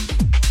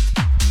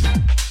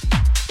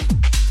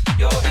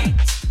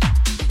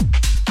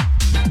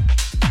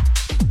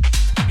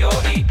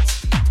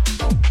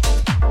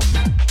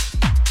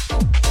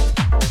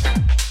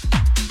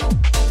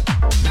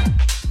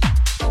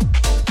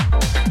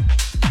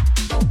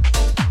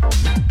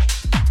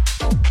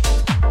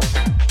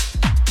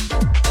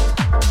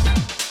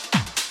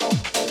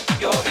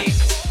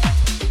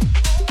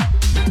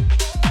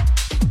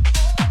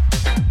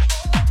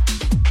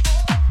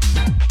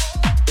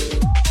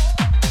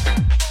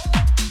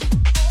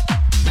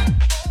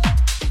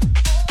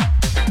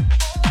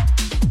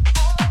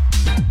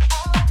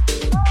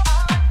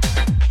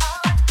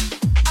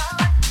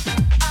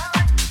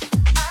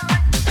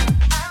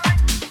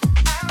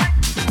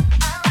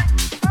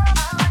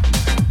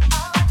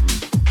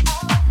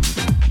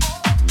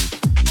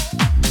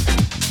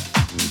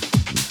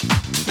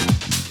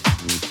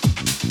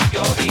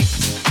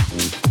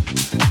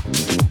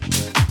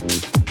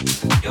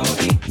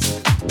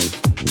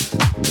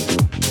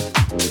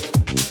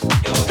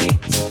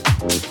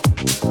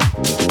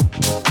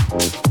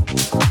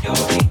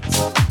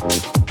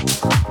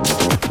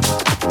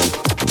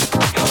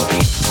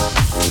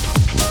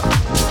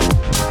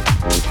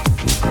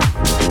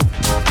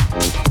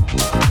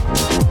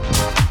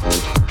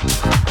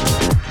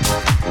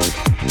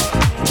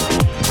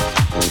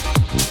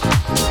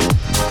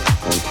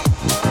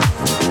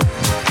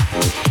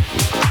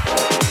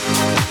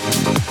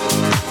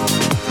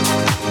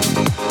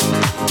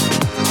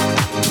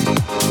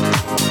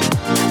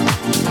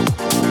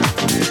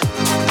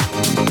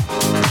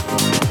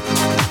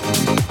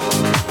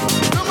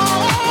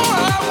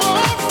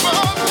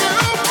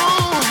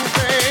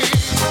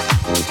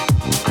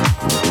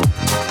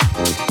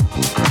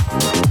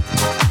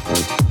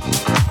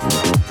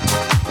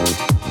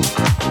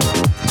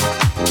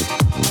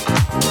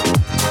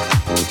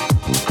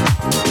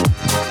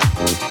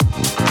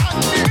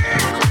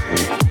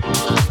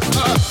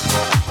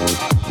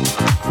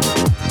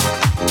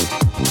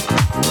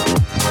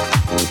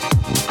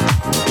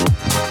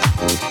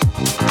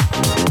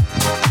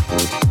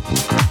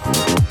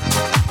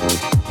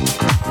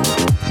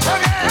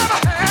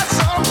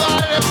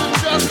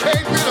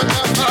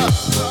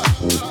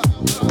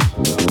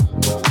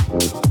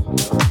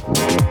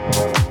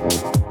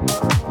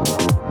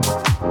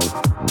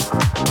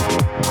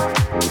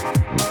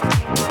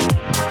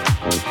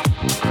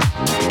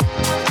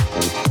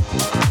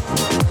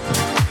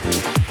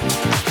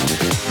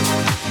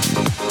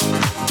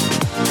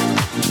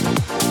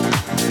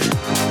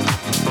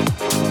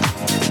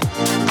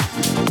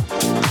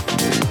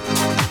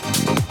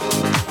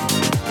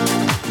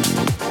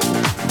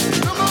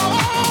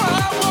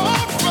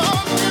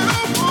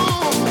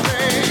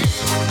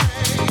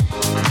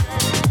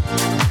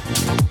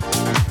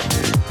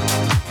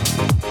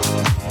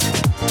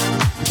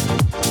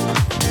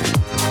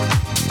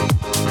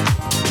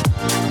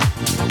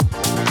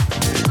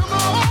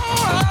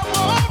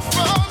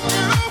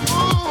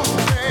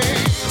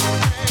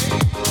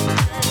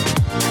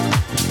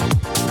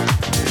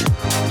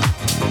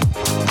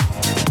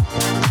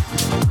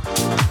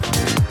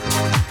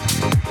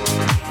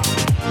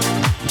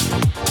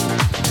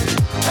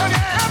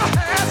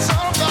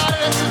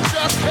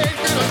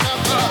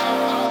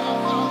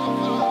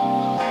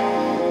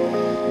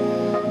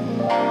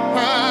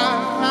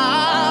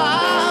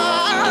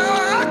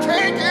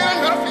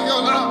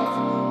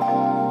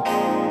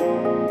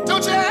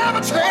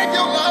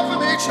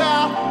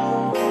 child.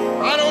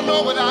 I don't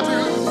know what I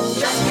do.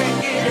 Just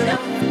can't get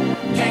enough,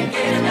 can't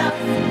get enough.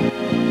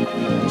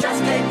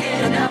 Just can't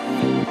get enough,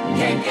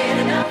 can't get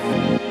enough.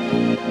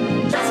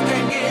 Just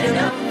can't get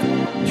enough,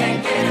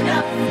 can't get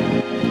enough.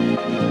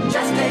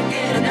 Just can't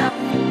get enough,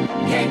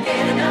 can't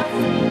get enough.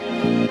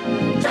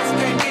 Just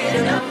can't get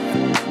enough,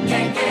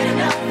 can't get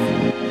enough.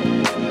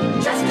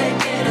 Just can't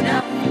get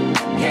enough,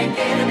 can't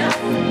get enough.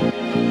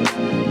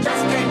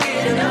 Just can't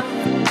get enough,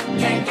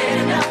 can't get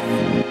enough.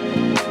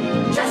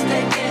 Just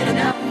can't get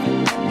enough,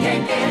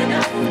 can't get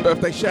enough.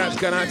 Birthday shouts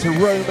going out to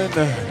Roman.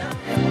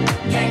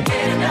 Can't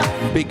get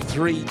enough. Big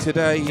 3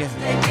 today.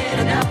 Can't get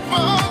enough,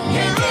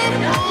 can't get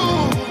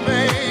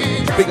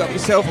enough. Big up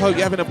yourself. Hope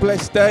you're having a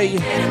blessed day.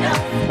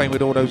 Playing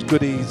with all those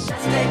goodies.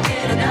 Just can't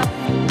get enough,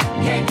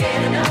 can't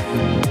get enough.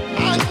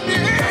 Just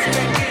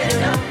can't get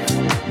enough,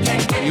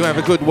 can't get You have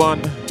a good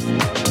one.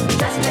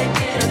 Just can't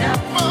get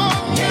enough,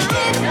 can't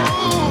get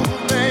enough.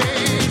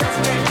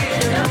 Just can't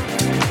get enough,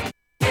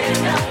 get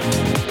enough.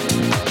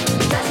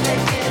 Just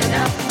can't get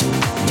enough,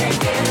 can't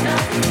get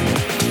enough.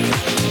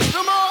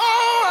 The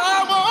more I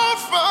want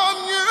from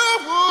you,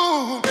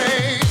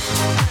 babe.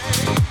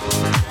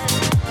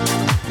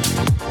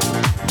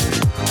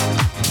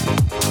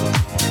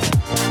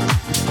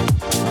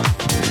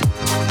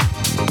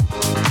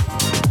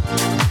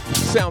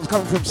 Sounds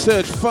coming from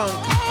Serge Funk.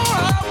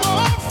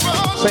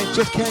 Saying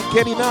just can't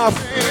get enough.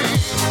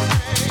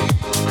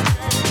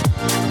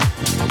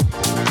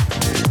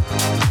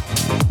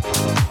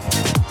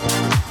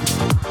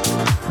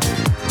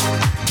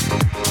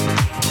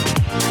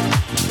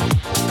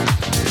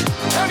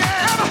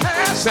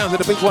 Sounds of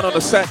the big one on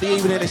a Saturday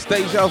evening. It's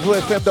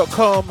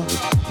DejaVuFM.com.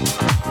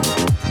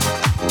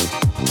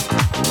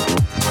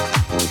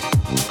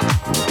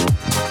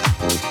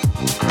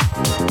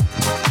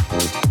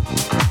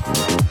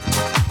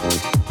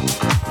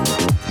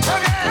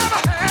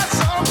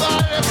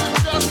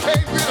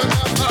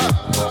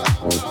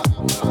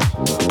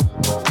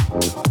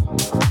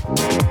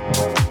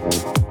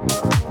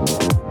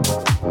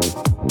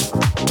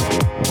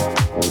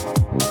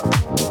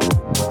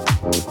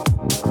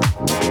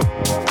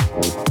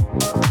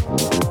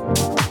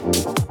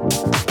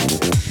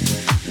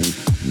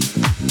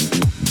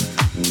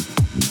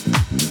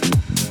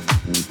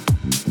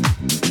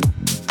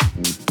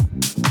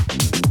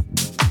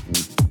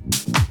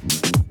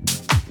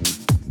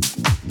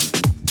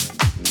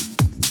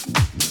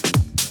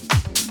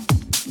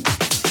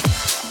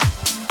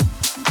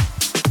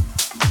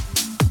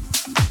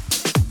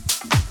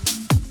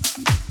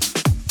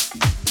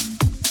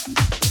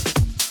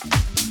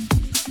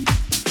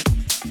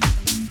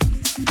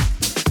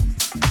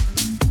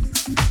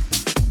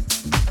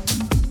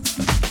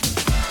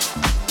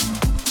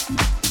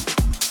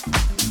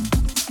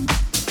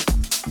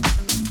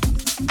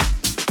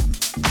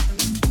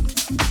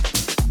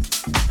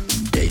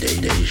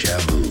 Deja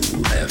Vu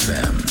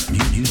FM.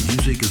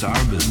 Music is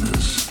our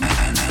business,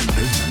 and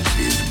business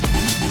is boom.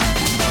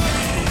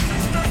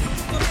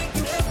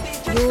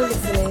 You're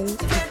listening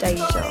to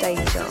Deja.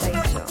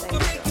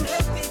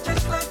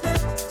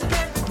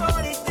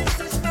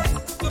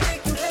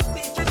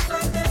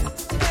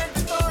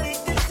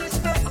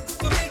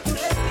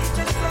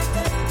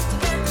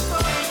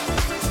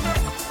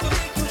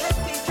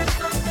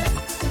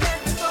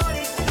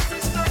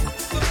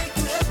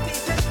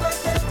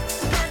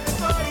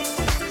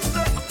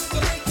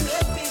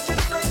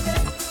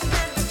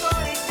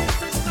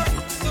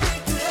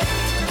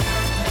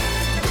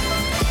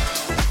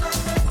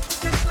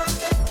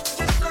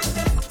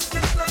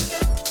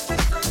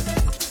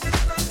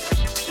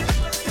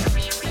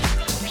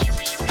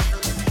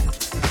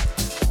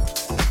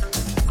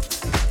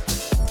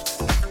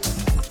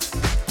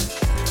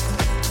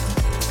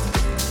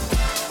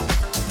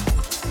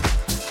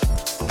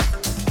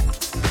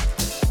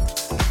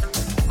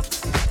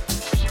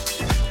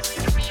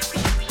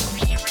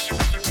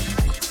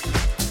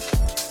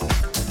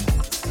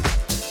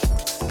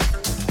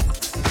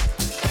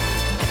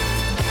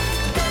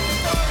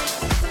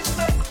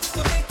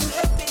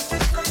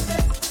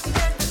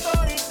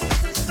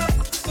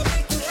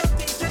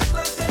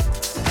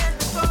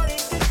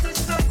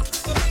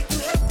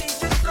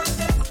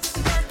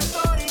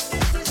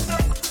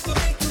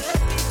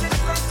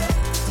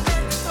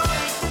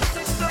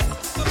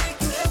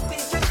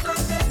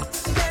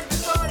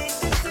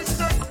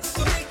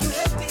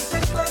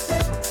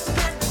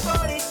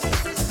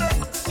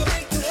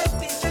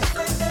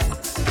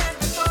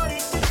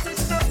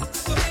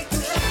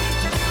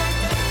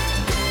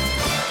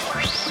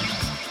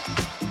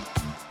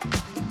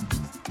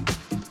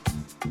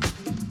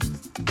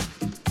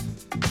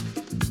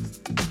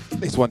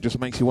 This one just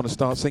makes you want to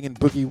start singing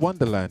Boogie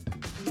Wonderland.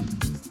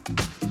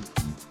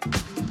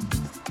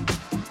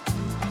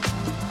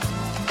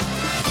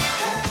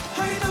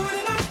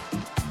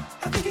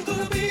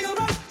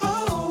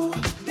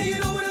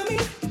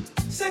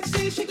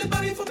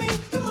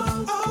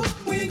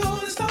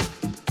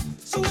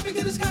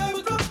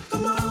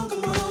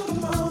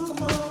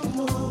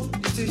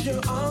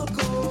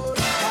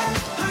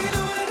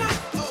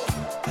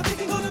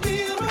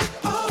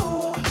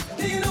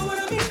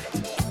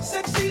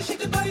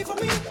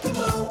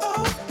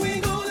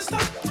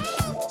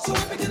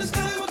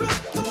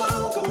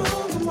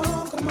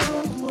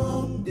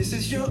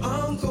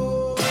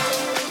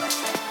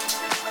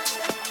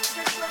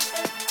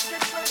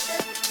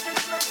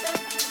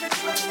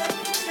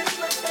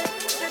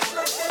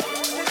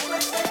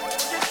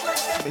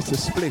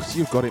 Mr. Spliffs,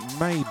 you've got it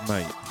made,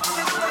 mate.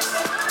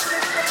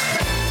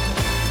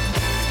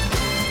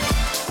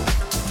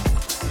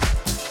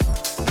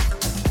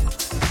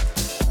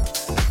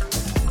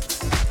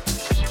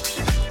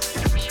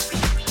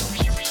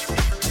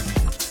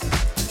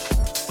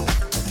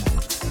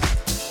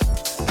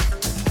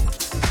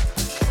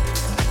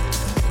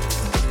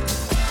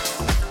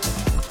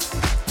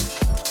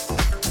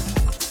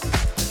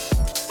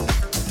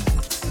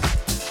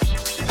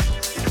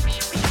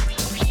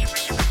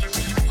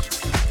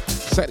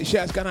 Certainly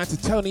shouts going out to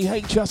Tony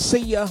H. I see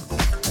ya.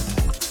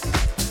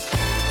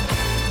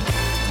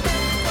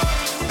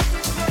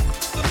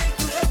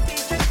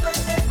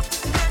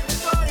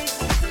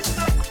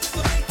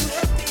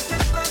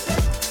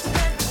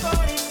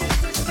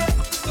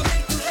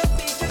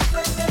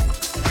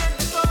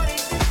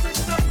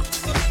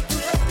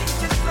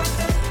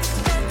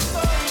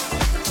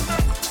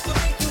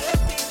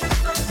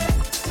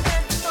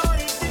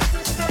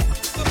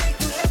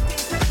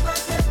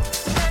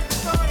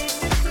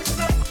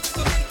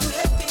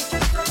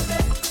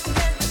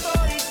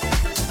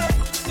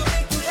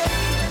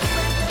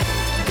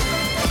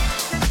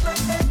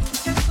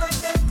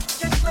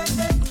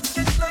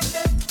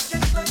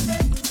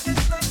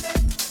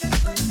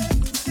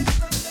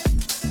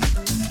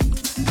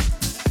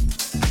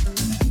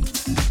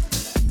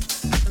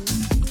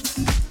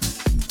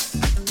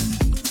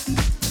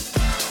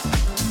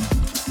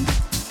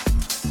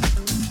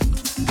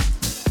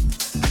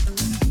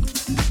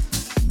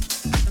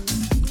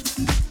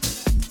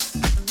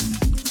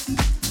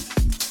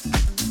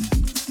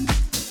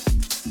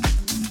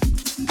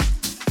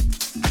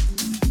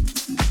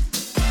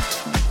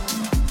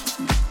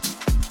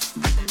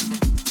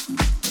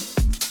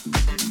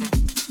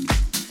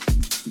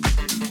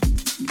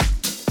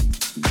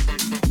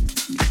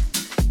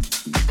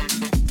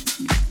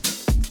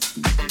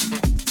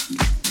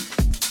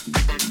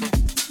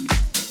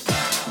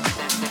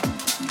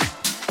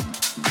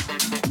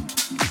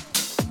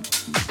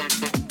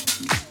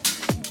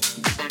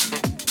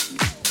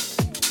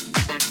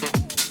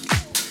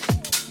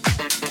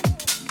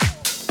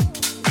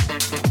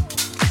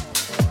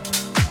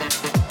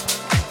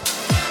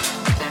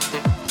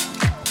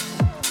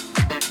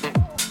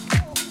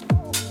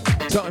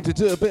 Time to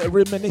do a bit of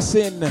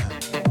reminiscing.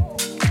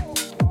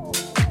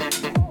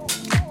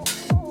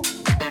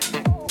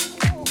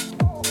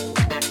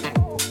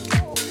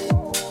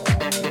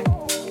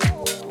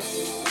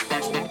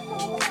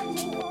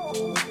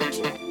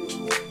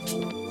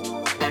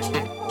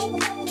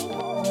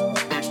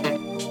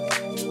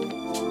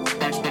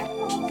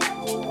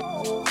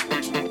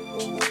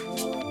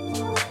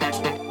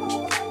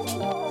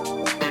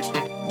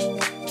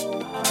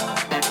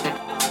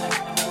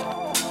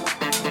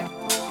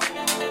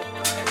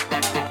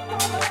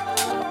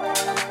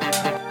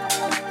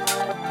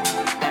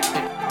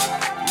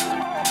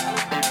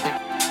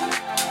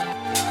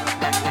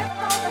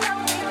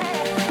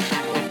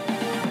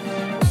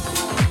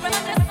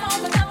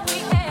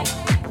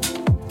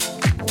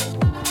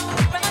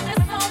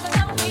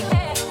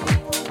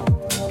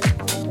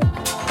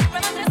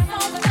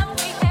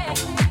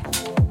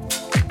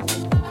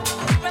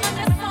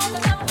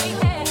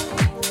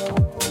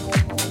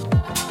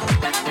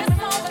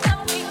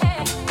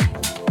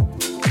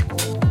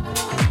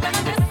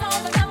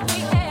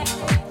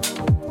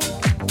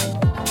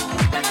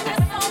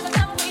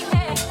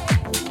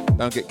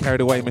 Don't get carried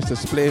away, Mr.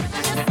 Spliff.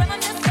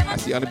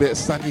 That's the only bit of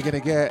sun you're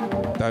gonna get.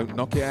 Don't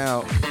knock it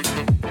out.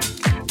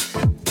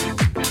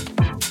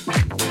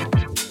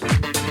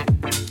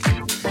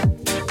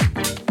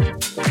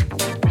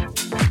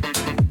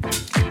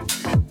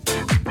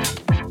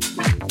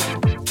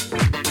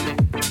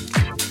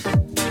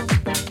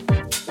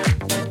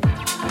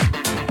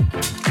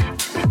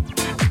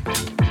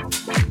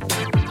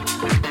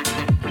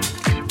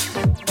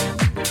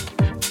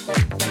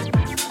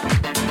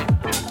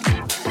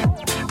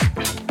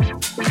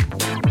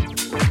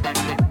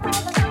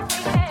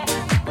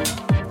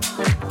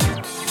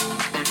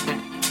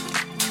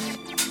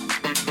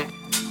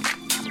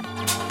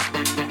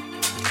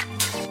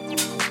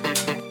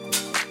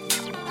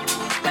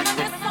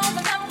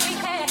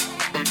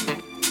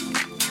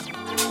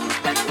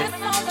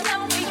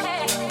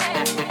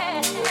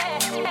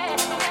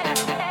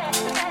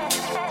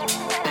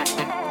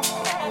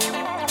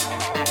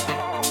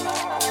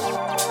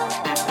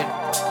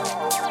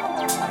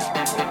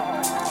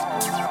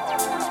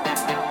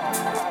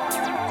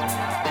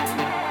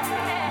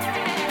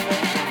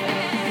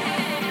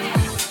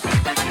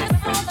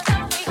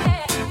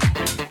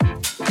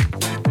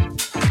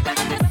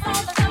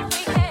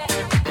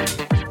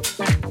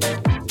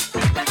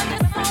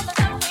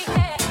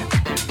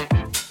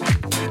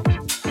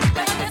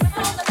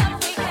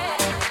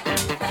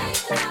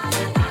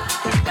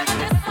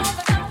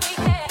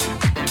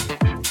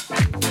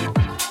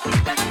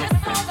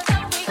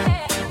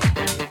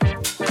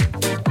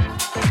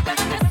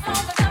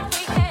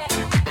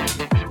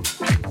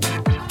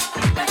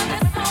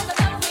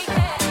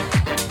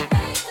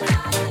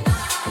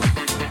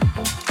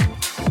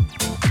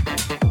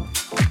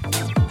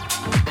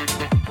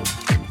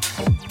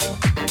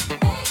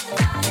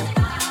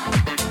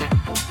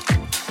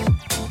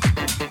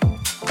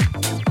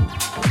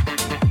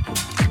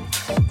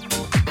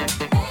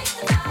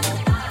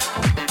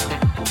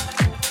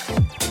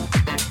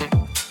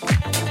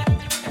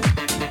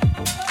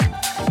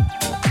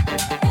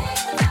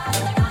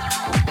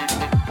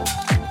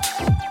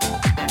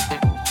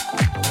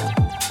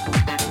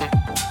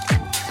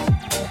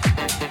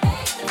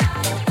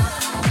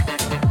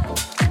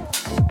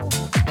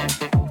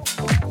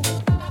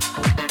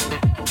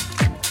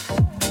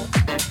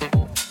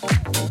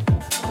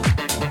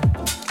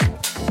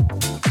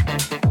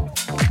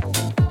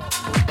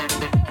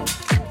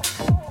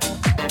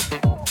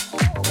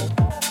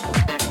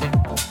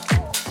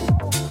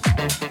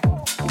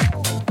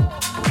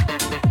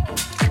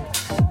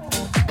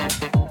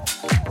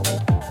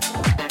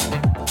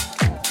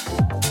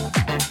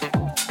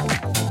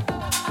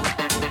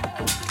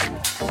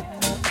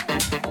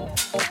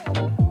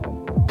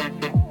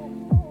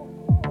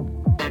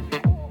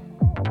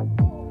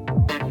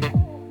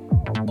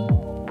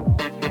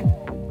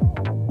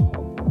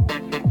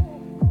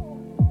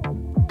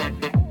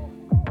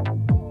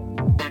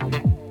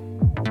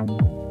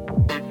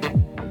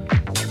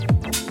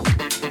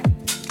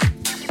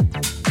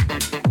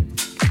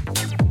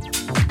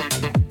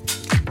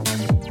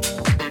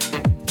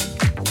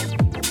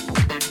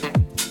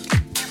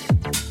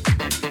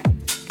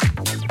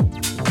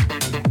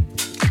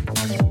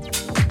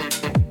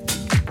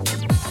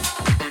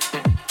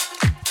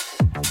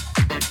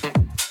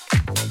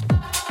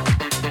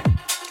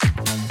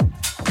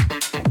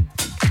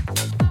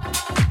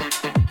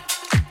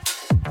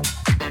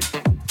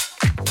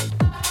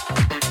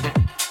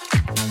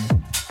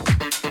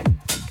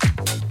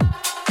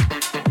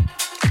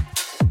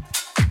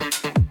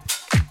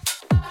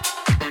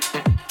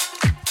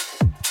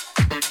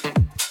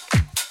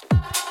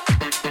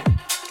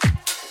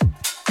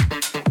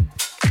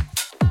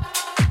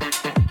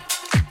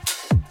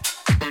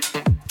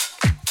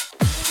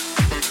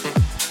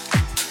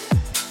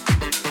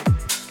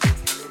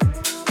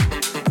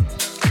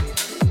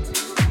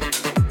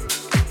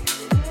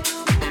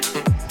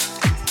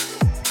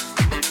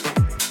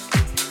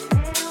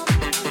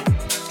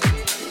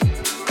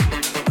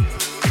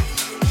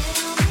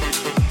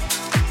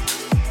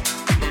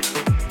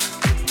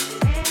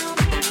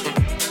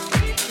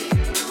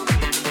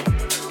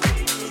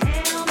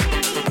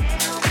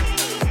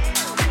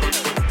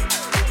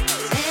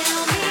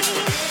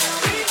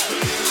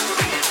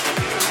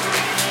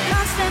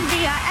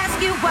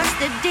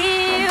 the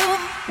deal,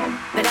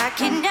 but I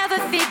can never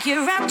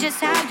figure out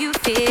just how you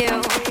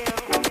feel.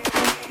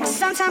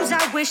 Sometimes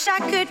I wish I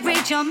could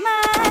read your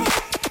mind.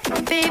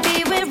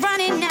 Baby, we're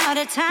running out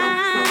of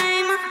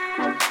time.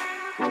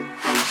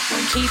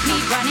 Keep me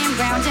running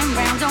round and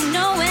round, don't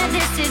know where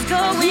this is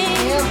going.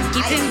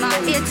 Keeping my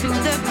ear to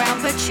the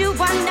ground, but you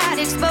are not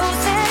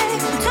exposing.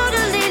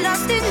 Totally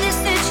lost in this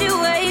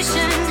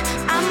situation,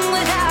 I'm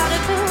without a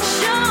clue.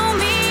 Show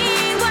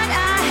me what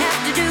I have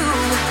to do.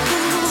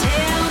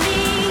 Tell me.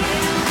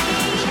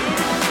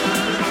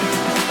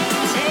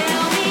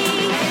 Tell me.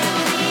 Tell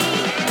me.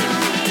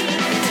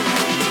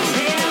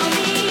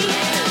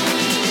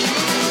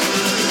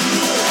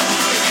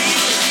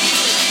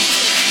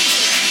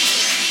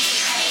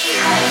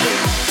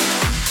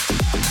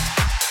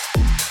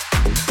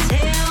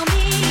 Tell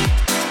me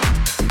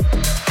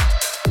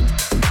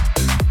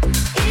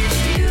if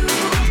you.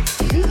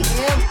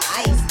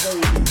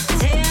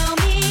 Tell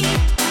me.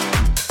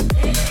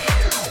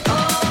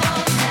 Oh,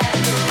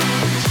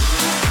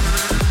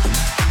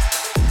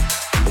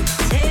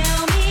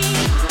 tell me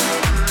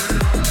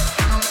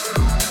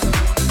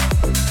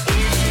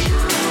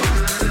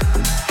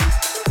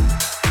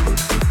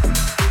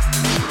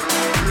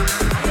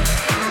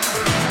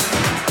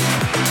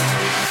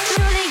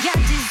truly I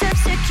deserve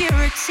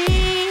security.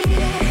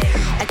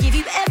 I give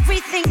you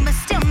everything, but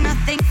still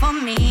nothing for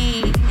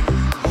me.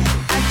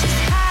 I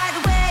just hide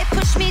away,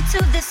 push me to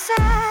the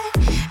side.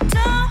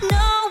 Don't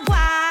know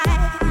why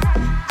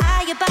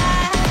I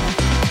abide.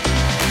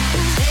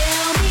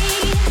 Tell me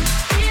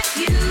if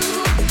you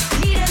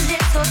need a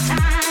little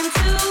time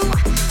to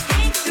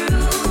think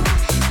through.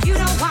 You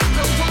know I'm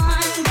the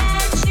one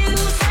that you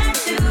turn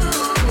to.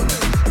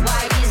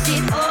 Why is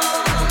it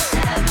all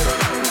taboo?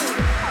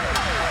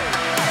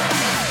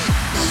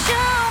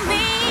 Show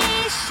me,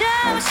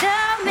 show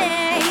me,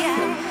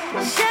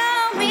 show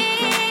me,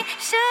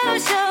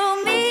 show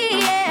me,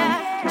 yeah.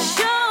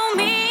 Show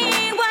me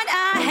what I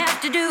have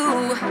to do.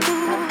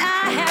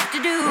 I have to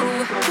do.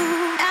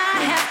 I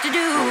have to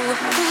do.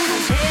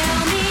 Tell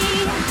me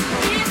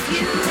if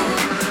you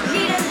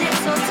need a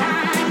little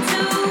time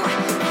to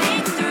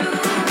think through.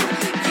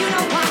 You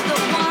know I'm the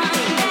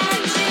one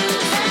that you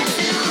turn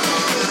to.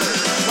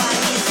 Why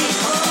is it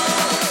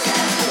all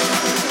taboo?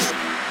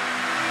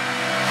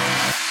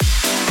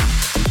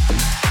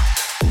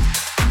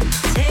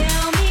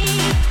 Tell me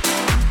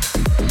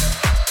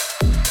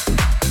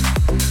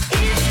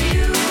if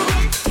you.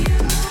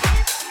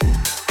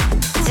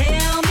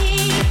 Tell me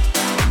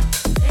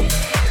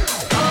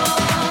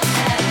all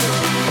taboo.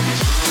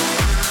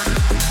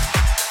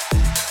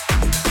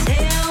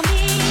 Tell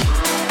me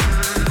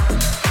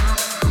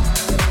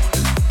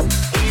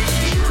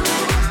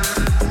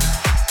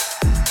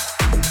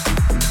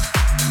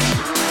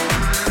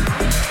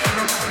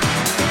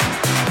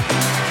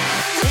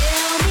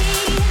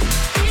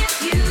if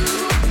you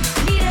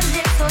need a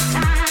little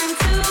time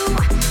to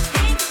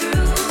think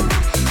through.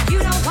 You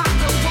know I'm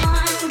the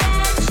one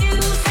that you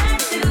turn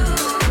to.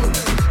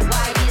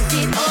 Why is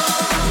it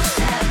all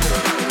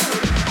taboo?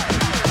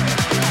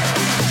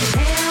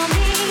 Tell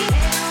me.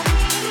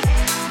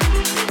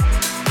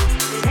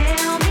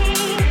 Tell me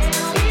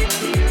if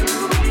you.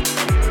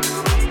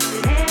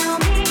 Tell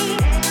me.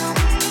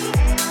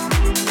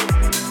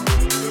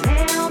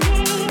 Tell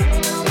me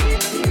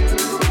if you.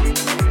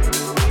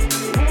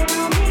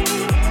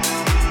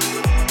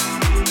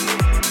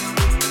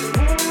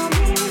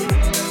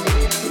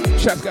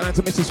 Shouts going out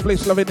to Mrs.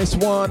 Bliss, loving this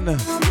one.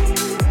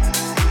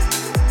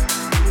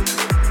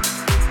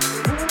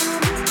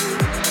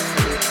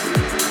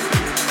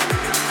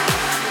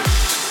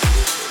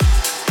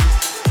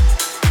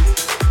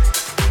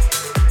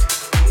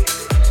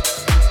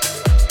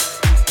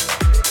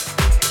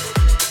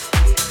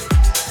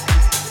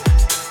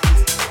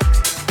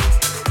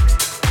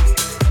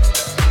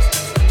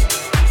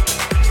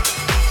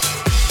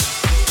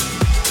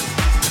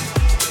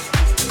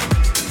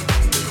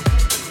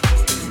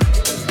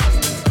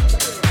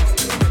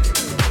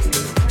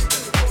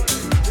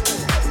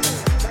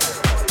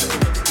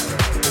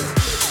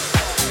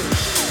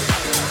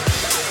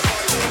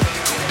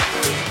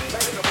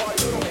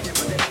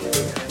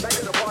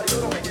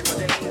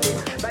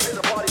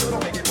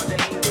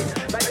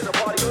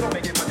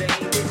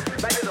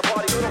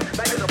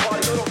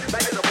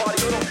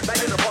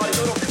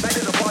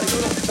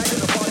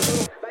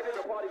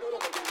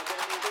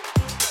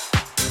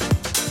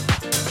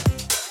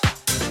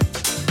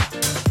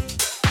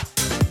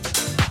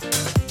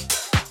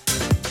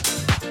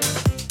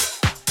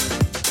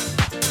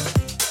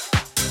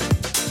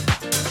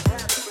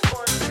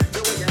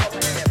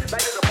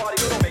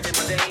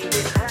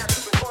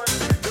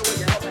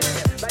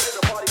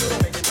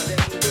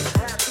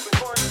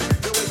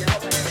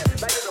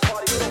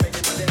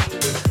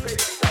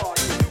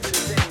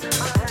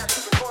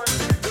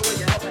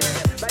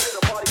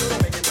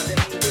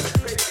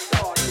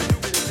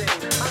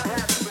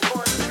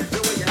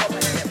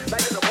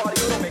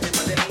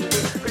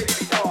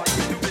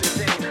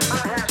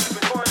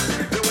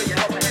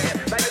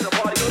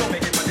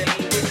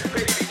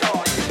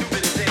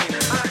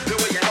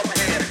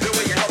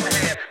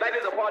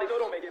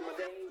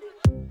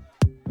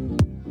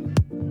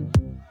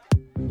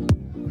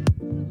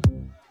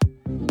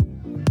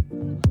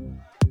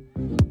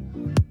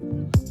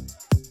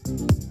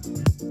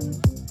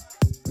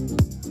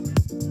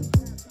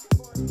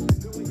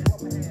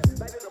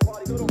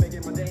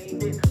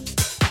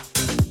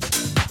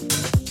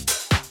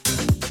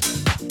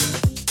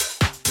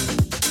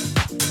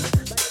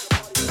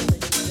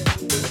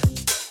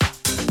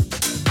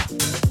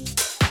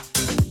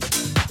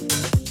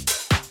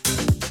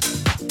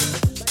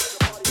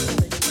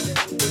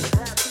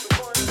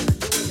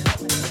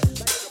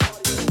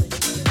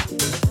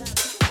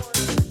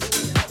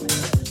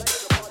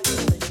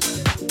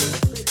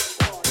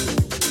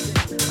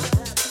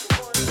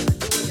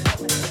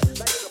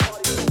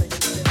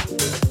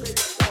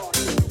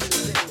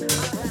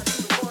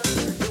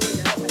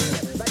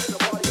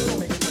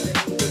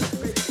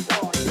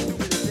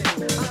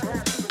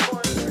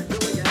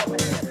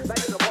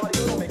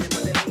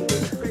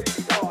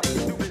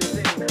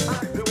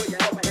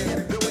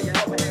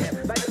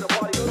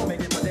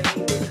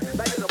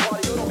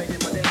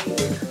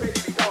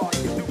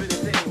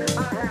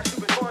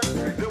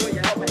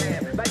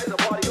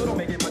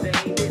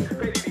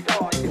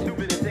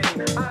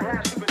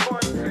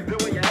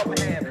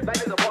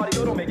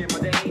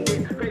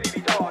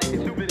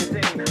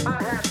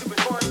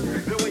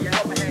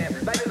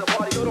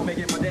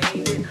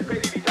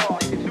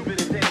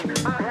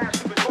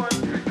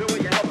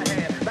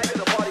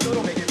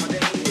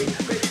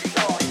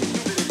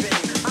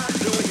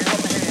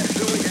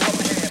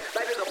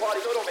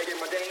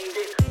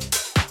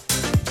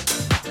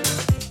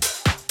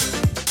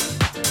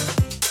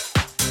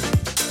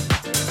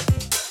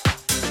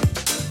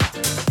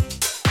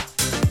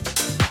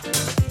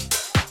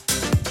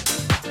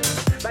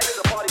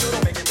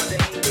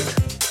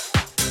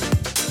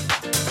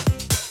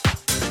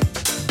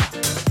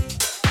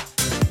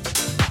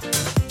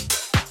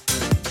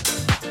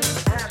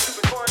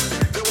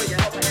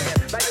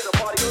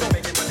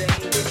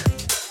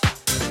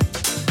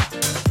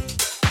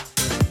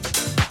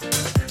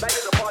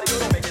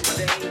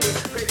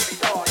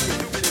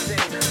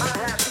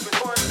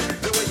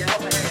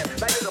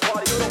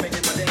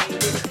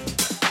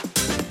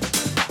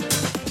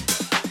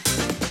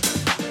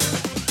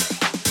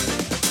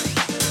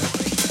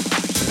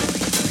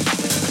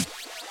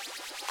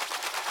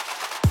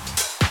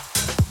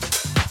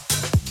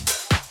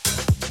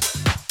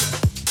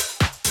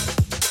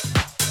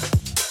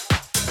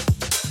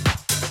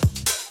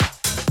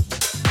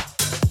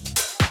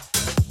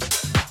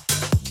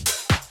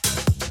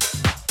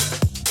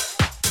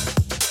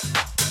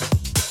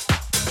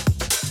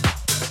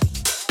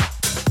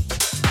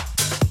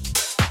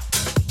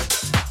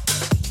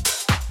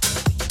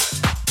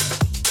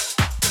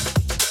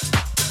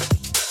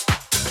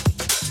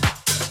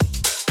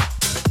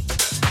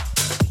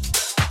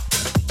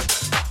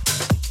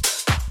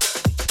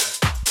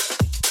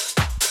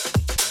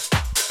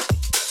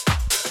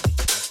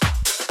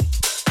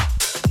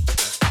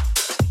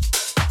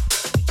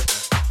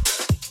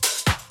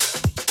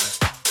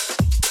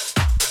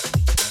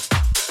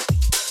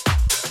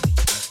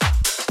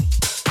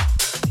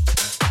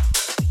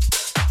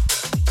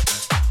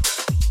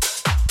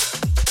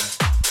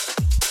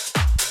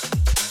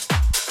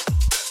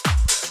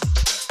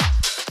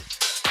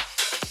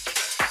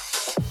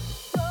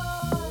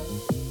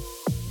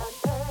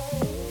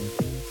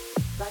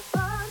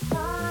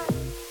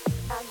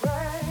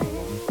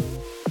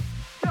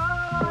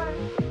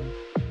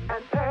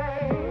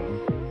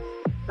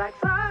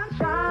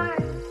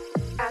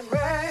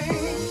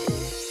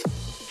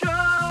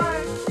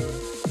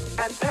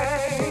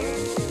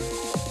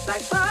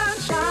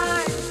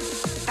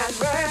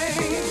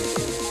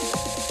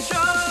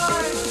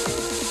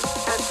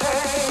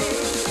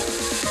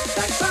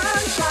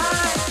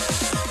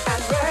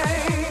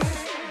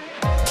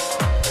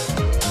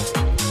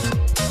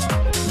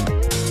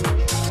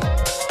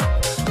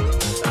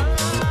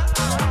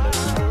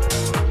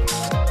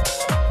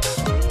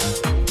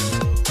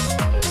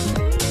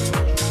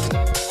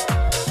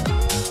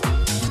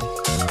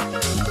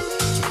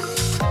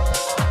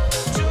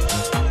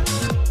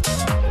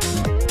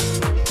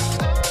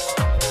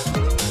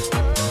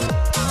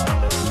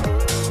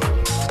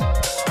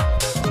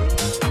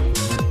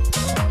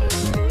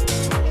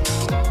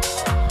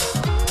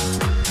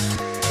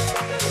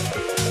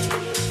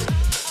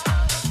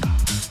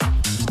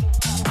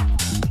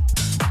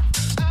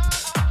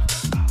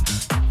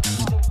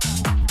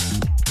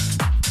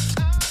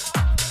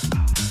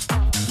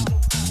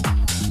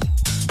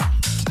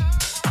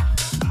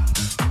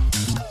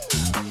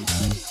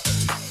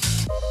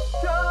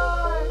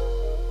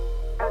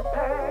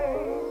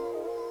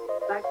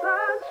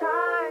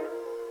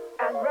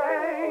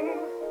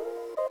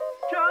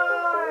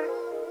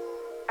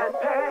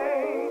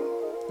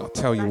 I'll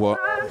tell you what,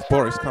 if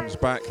Boris comes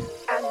back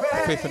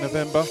 5th of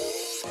November,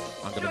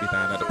 I'm going to be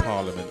down at the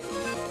Parliament.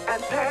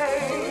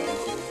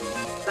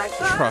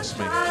 Trust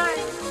me.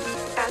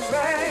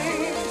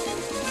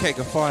 Keg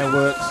of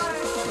fireworks.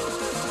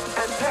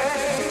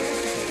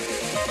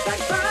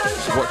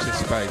 Watch this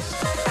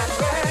space.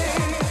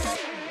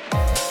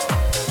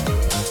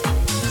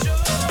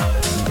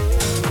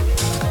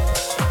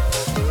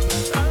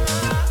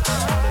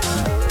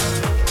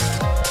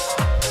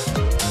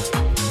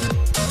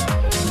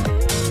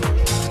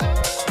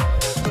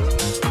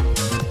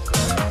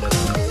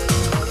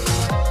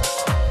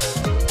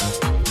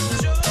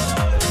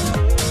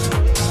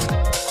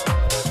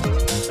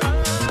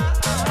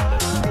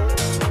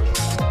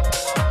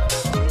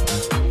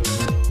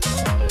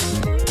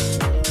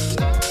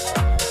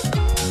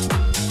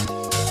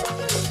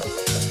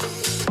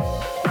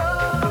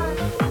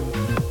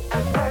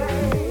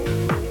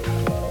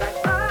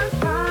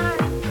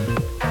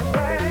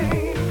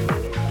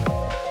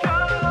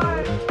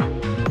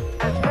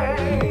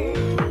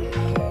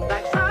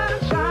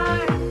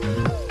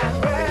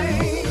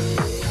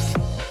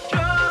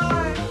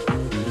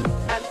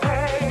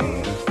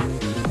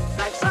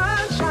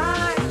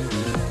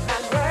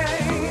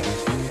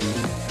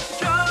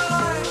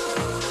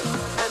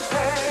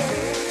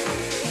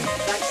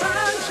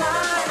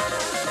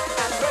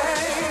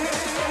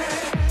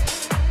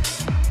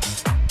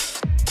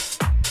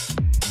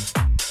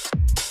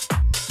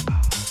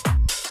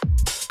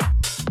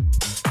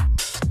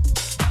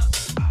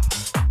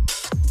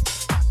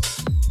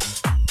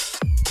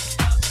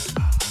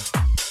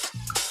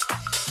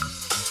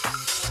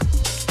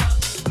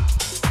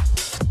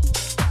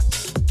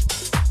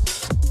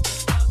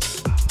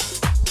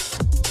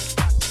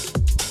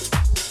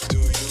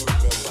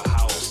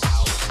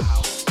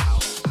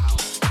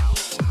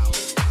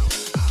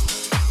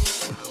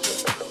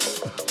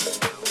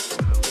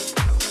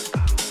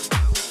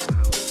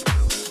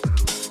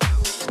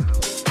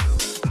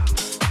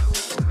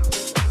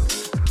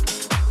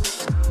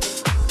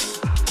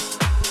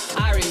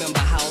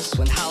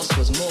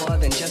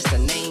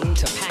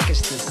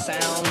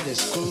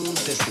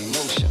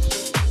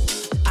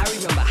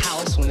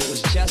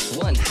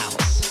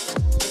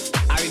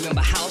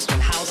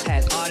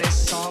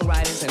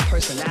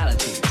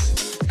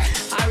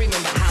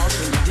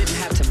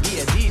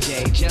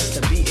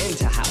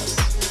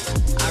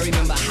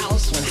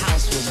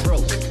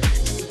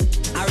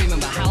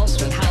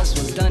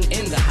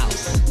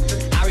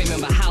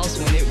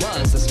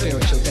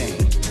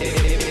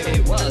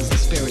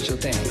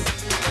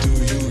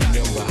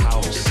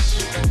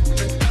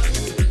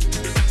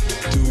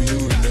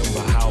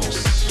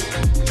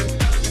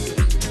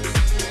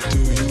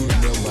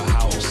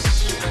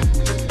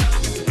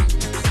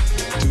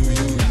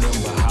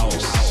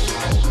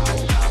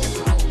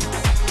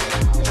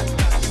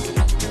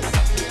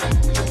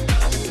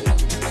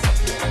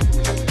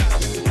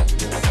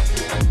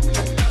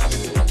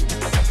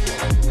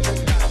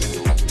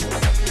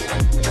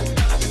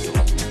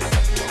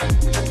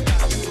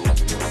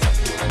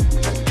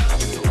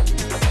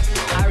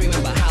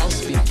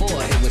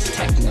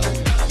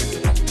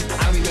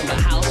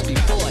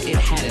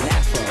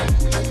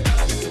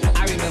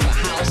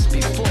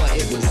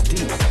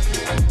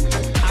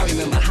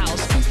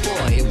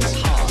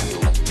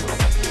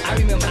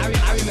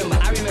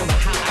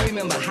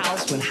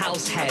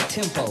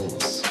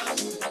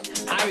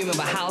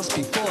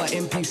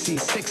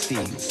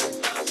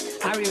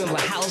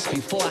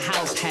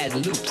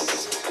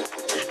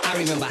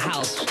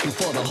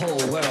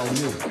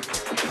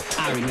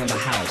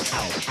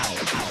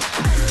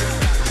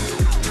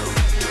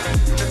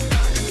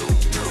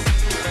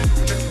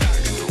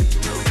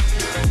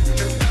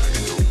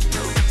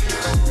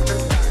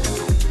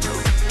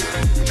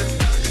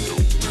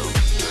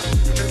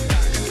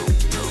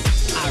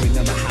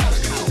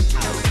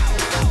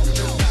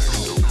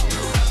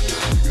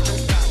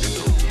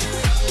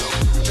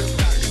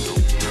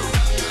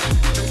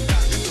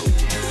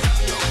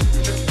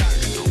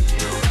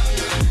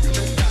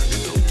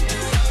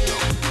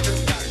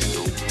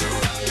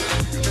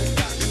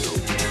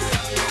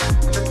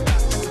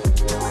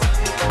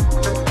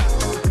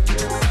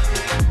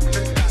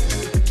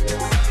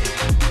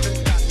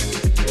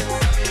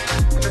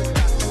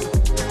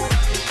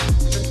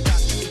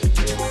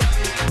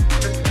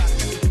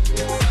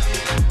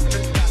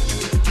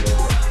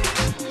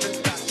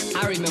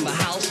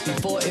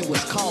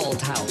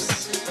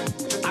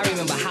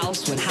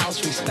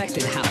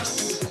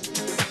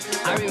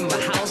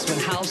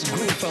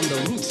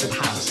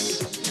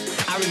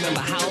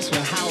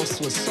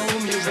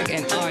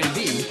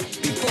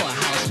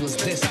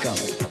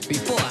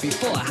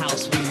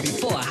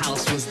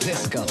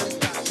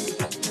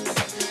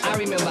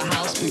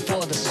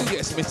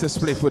 Mr.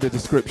 Spliff with a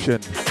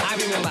description. I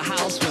remember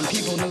house when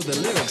people knew the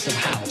lyrics of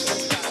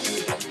house.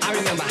 I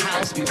remember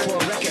house before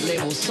record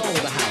labels sold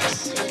the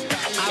house.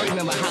 I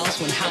remember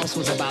house when house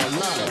was about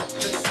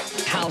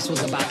love. House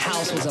was about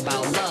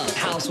love.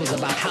 House was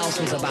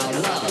about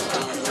love.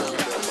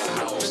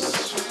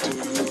 Do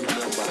you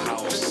remember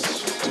house?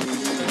 Do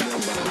you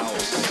remember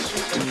house?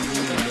 Do you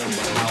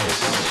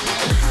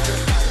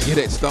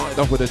Get it started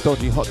off with a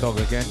dodgy hot dog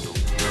again.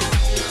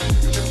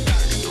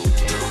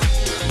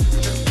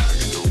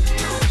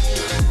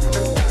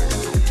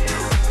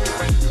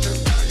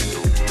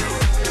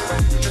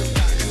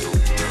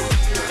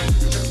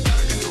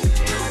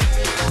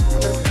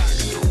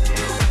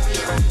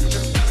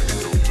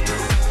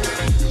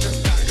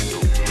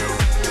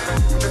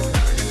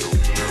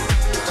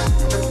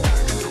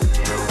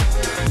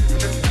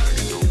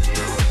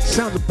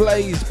 Sound of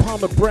Blaze,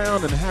 Palmer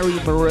Brown and Harry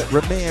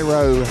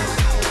Romero.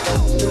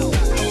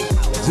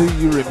 Do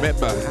you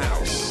remember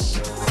House?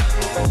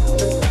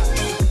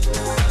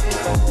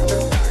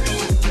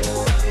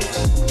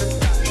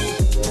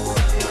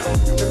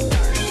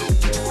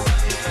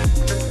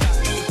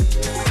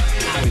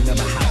 I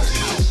remember House.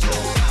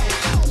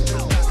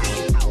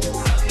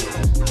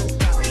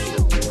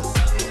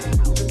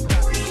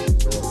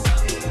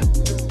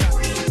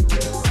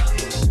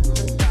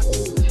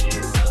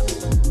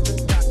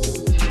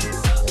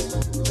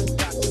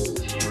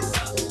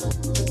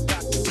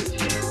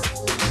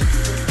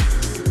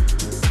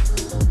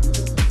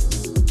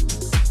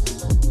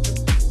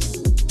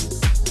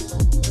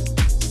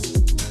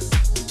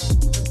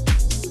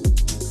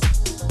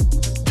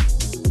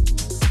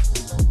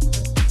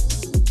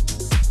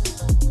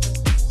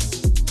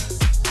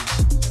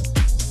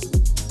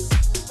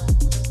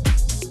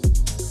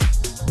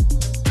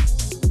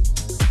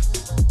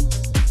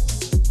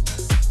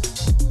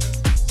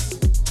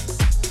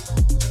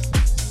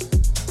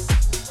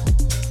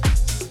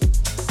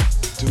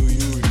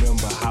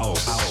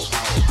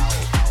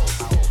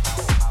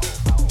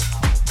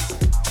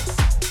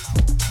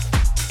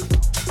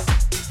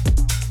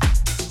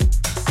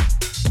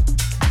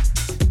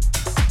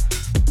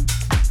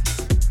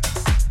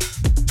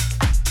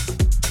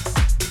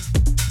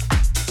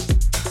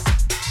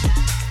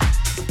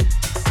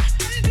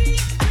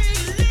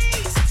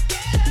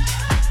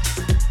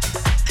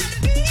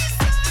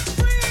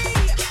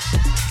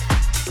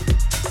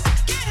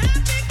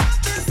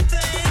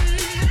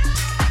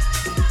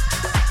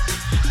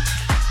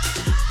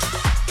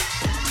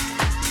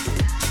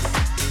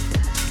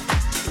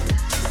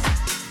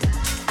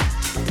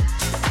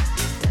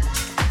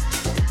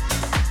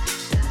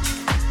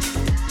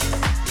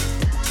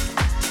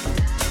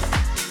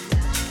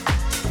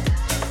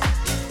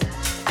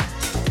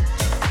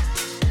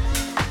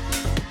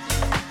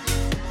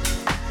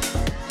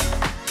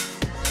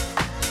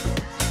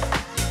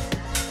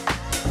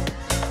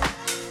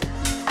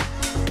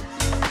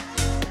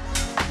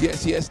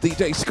 Yes,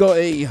 DJ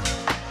Scotty.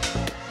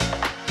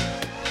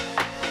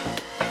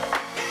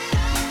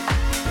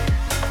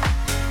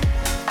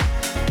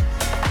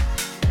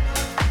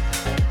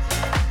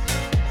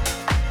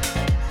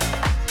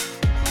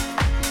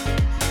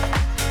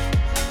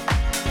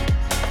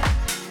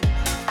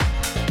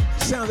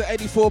 Sound of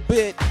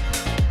 84-bit.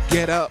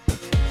 Get up.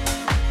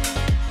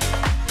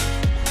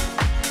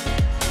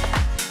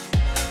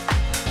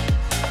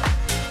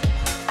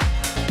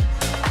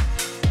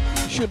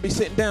 You shouldn't be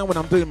sitting down when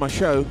I'm doing my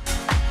show.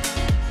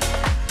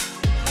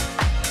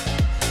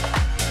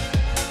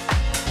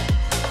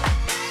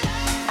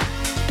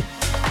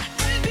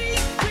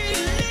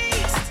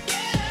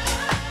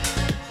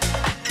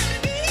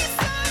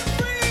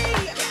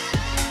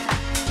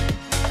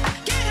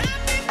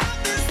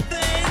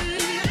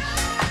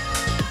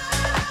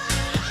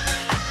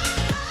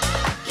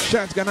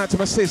 Shout's going out to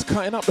my sis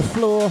cutting up the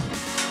floor.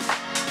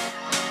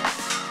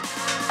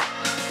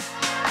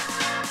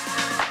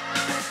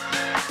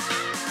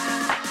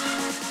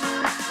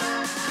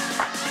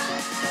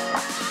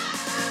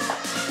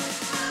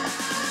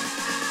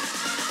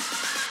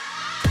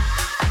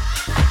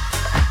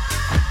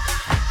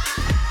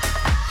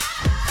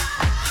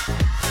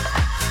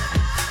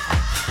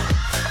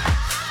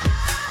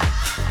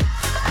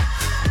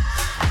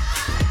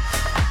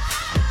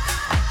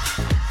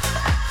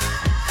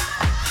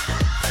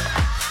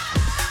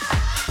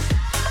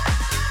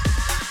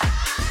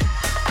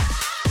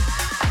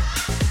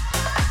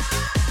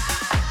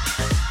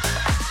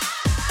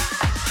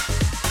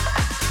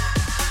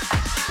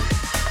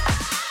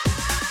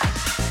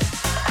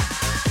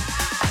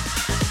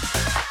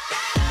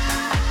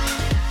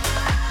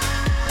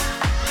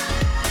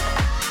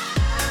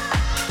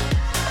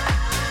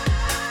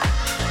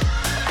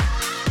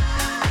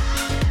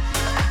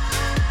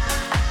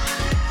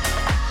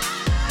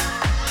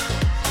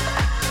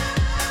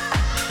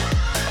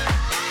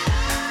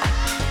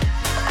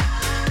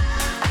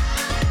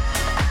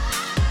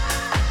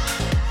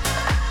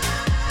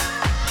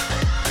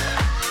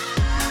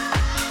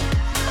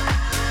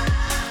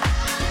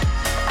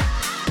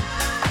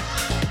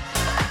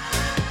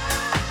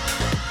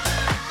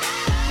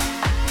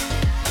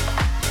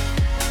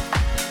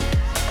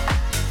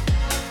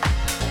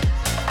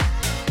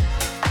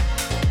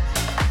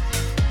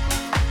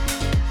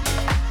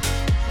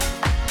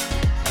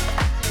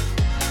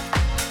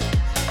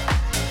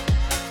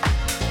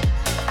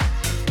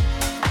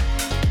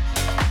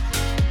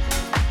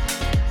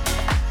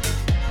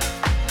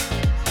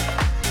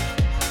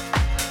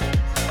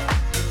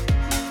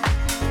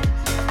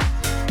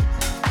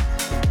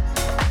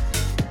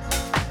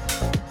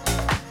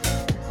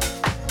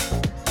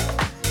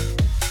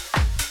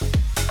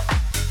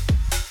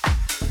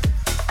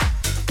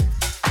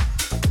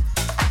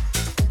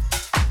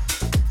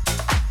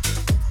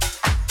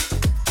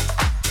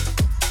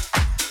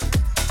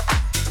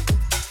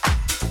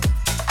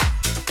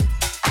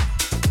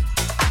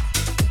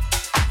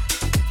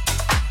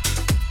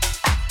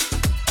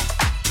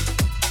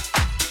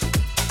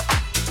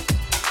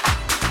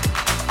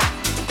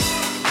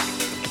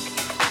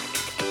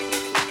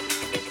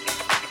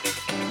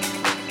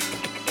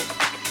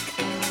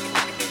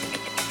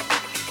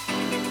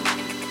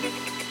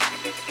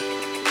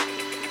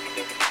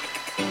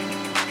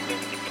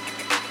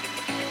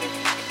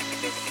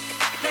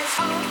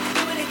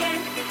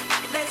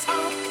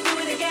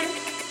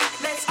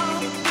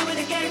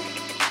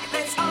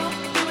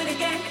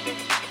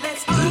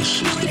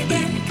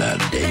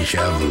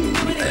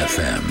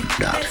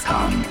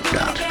 DejaVuFM.com.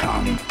 Let's go.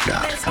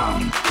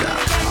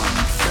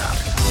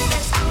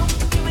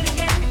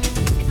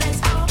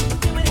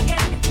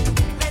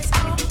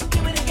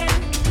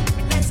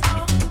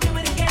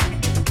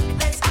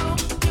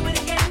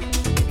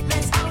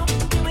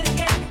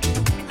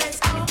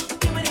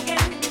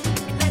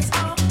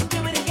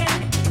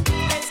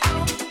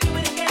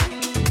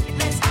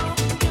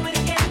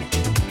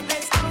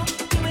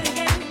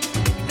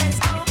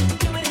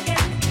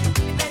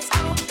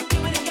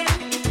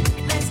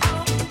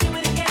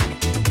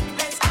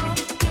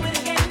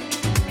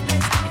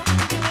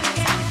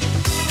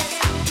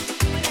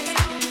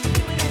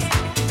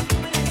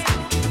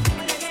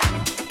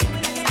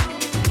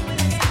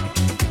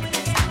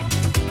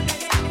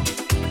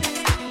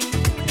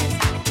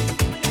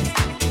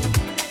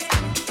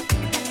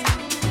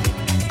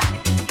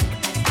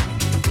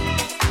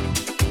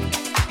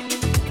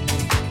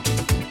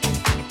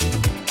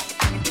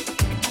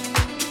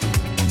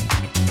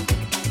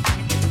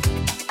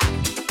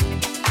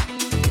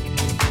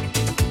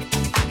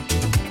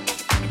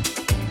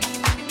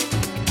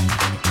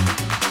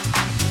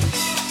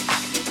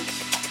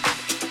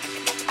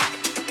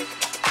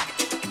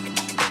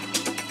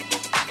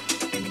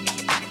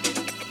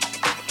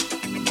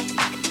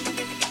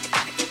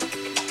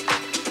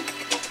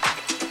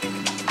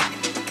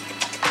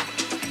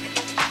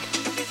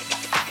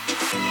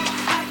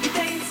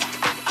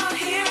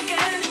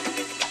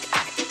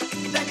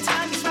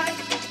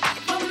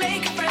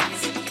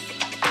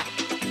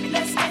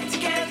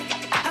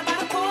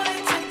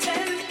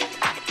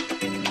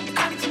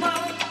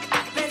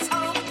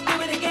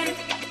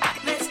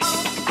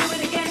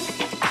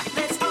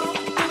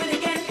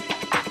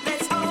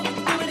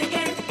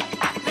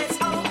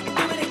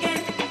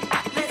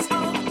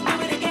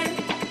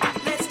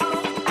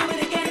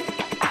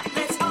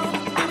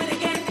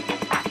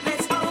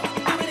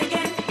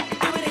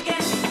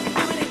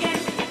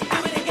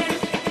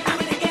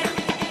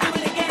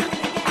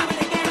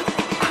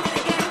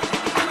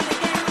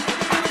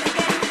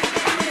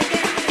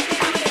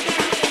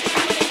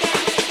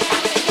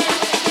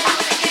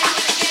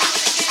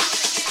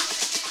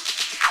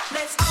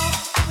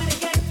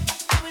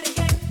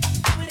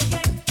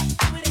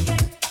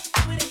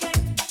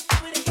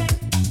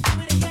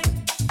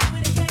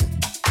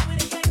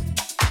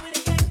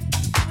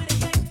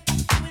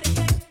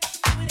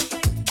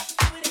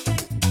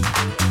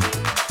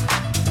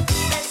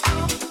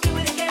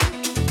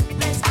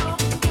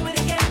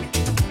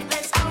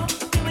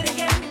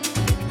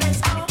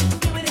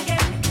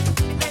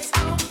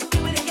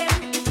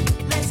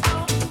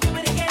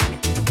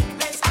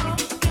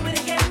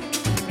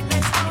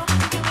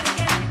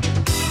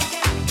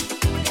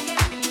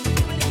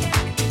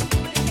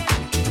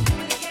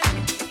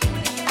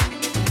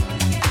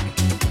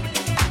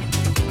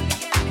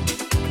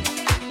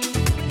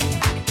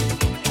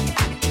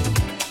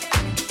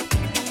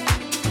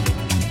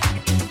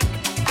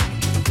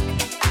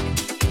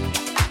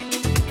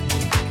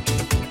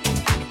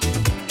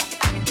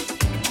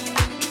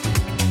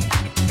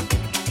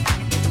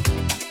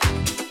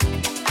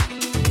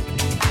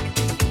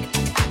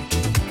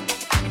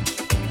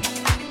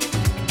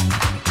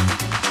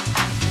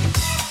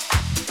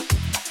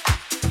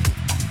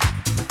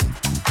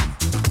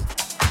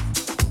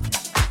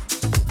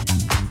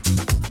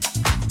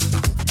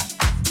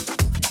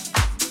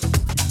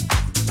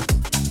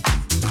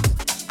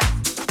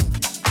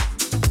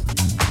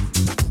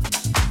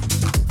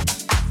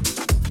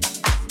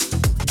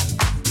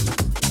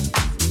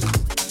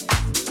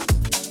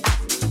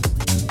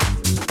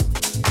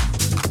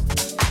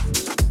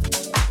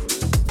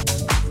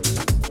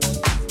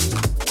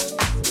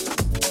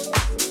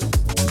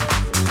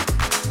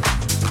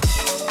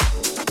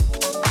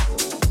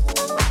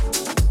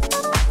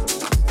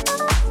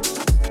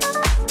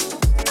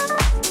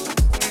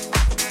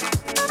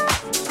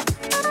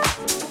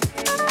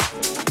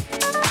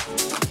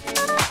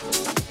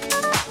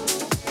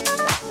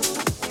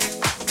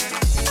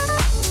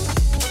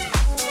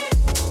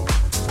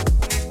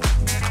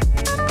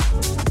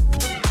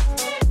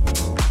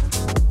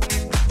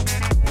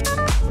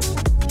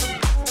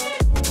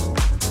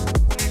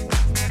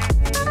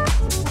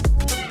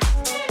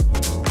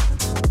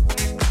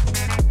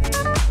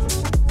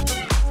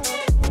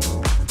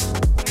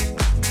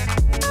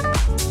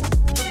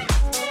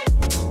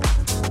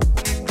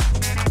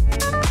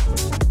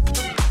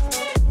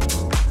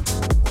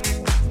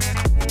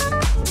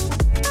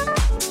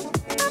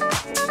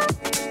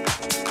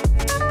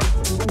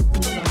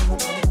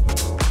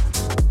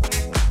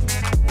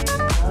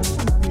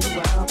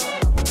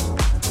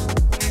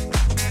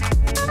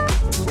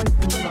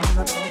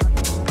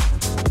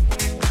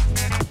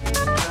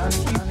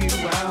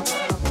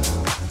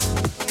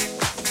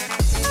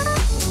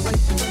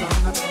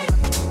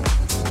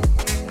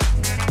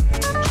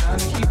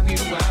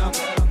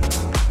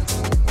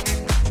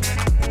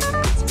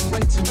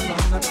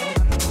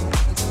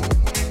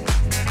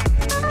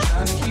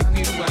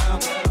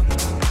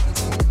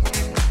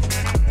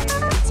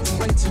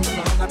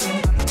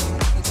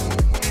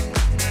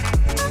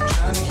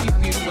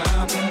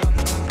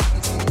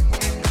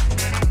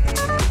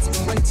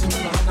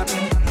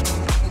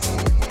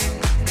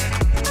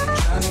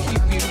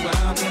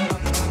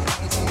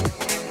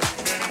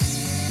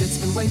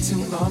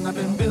 too long, I've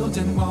been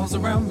building walls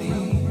around me.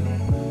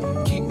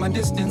 Keep my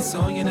distance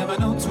so you never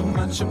know too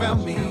much about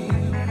me.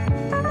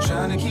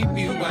 Trying to keep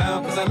you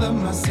out cause I love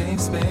my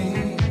safe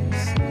space.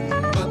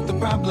 But the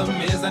problem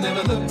is I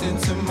never looked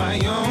into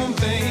my own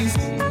face.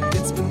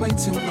 It's been way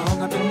too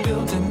long, I've been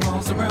building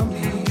walls around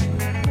me.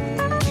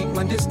 Keep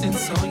my distance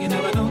so you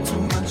never know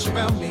too much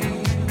about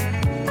me.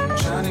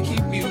 Trying to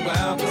keep you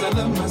out cause I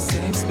love my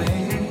safe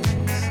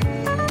space.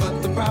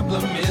 But the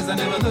problem is I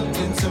never looked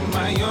into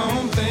my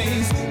own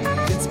face.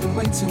 It's been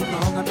way too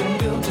long, I've been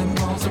building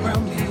walls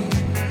around me.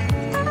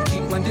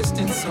 Keep my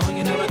distance so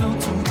you never know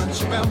too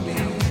much about me.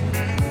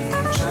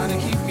 Trying to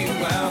keep you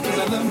out cause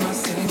I love my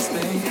safe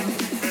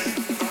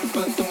space.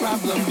 But the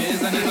problem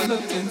is I never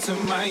looked into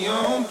my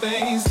own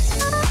face.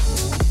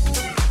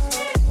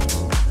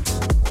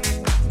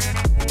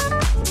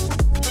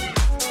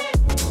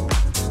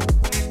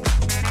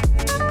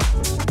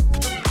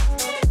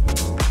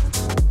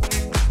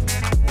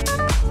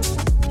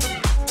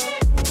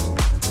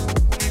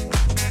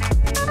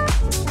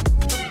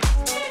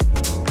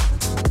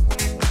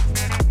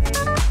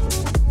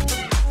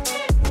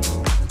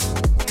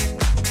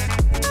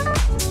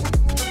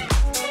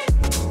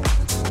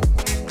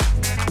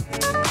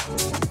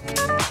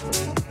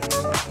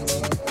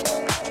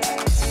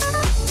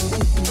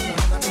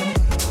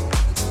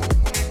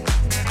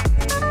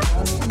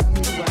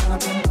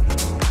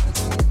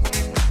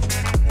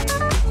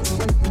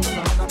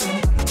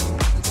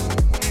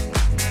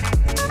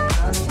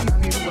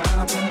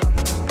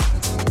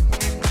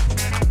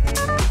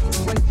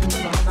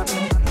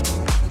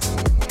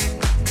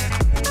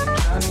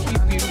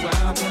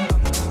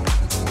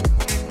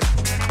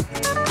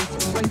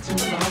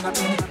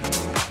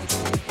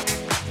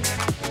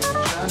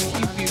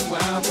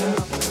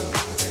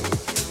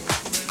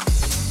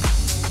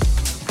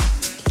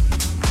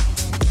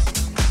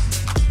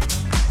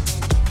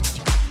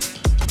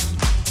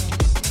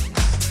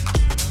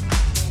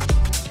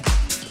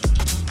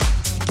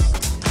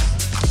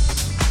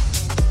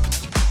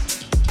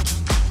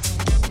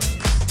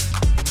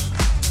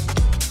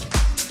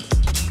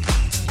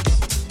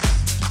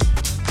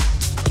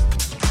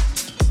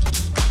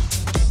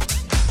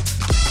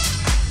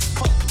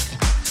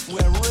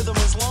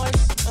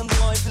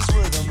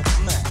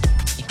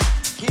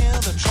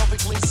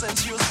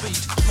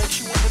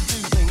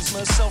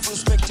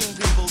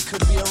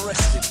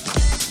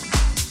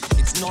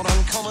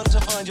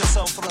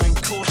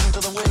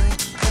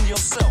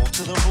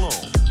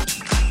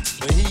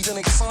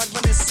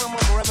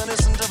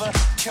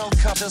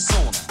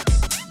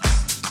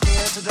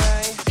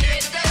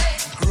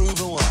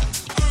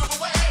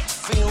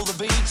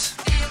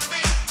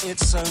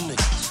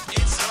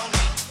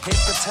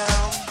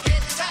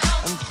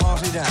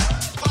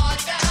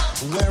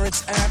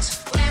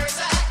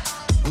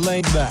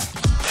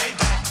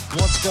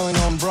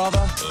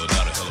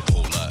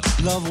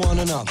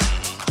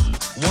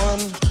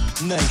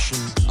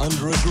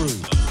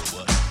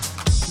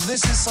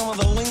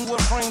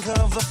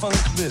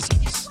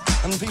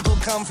 And people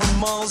come from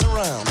miles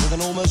around with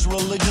an almost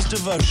religious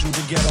devotion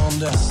to get on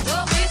down.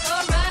 The beat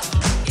for rap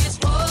is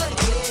what it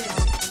is.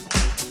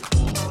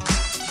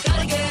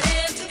 Gotta get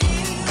into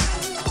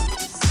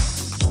views.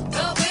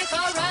 The beat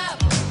for rap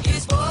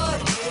is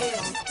what it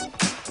is.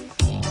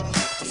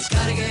 It's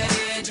gotta get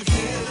into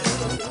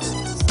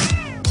views.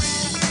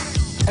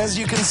 As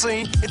you can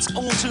see, it's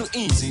all too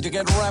easy to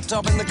get wrapped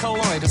up in the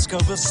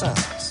kaleidoscope of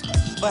sounds.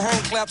 The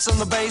hand claps and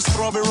the bass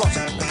throb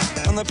erotic,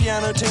 and the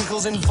piano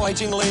tinkles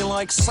invitingly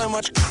like so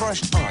much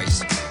crushed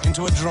ice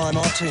into a dry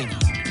martini.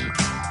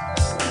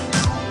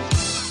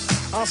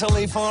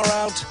 Utterly far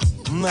out,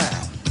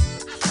 mad.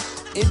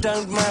 It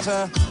don't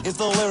matter if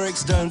the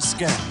lyrics don't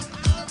scan.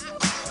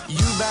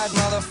 You bad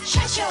mother,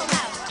 shut your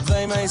mouth,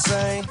 they may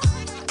say,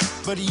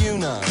 but you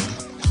know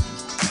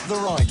the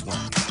right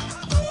one.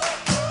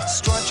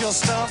 Strut your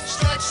stuff,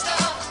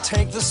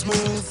 take the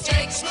smooth,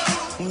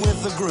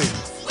 with the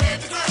groove.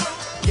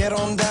 Get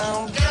on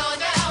down,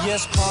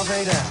 yes,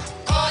 party down.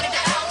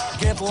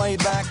 Get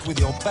laid back with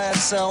your bad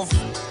self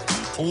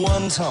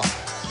one time.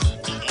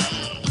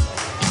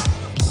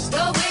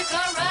 The beat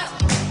for rap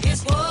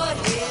is what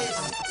it is.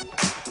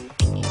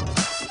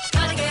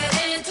 Gotta get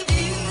into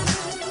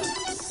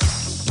views.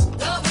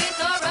 The beat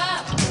for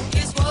rap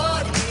is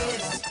what it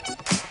is.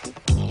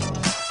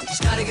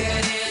 Just gotta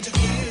get into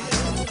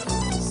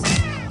views.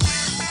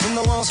 In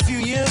the last few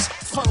years,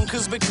 funk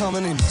has become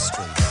an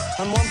industry.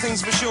 And one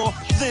thing's for sure,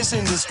 this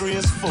industry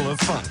is full of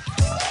fun.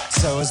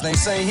 So as they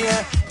say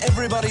here,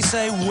 everybody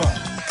say what?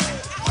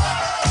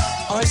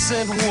 I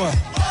said what?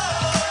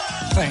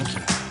 Thank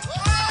you.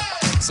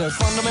 So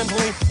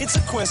fundamentally, it's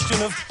a question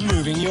of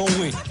moving your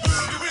wheels,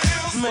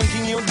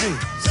 making your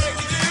deals.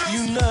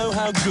 You know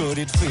how good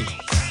it feels.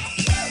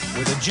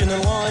 With a gin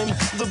and lime,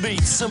 the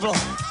beat's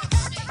sublime.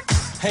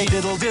 Hey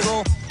diddle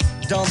diddle,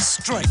 dance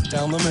straight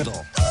down the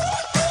middle.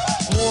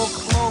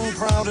 Walk long,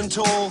 proud and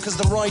tall, cause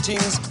the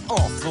writing's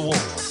off the wall.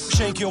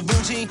 Shake your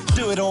booty,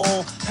 do it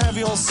all, have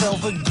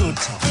yourself a good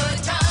time.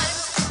 Good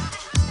times.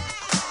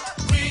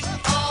 We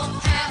all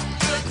have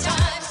good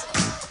times.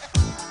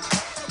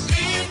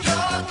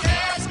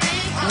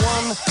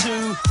 1,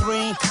 2,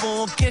 3,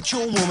 4, get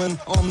your woman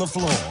on the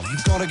floor.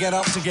 You've got to get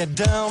up to get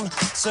down,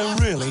 so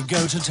really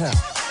go to town.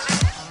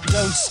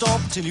 Don't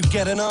stop till you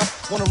get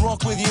enough. Wanna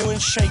rock with you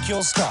and shake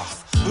your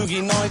stuff.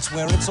 Boogie nights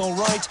where it's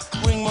alright.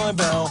 Ring my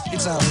bell,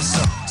 it's out of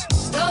sight.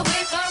 The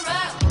week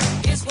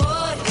around is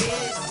what it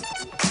is.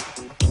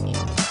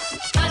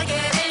 Gotta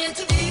get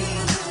into view.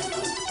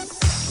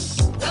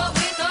 The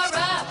week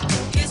around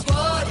is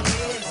what it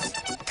is.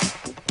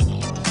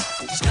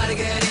 Just gotta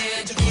get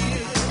into view.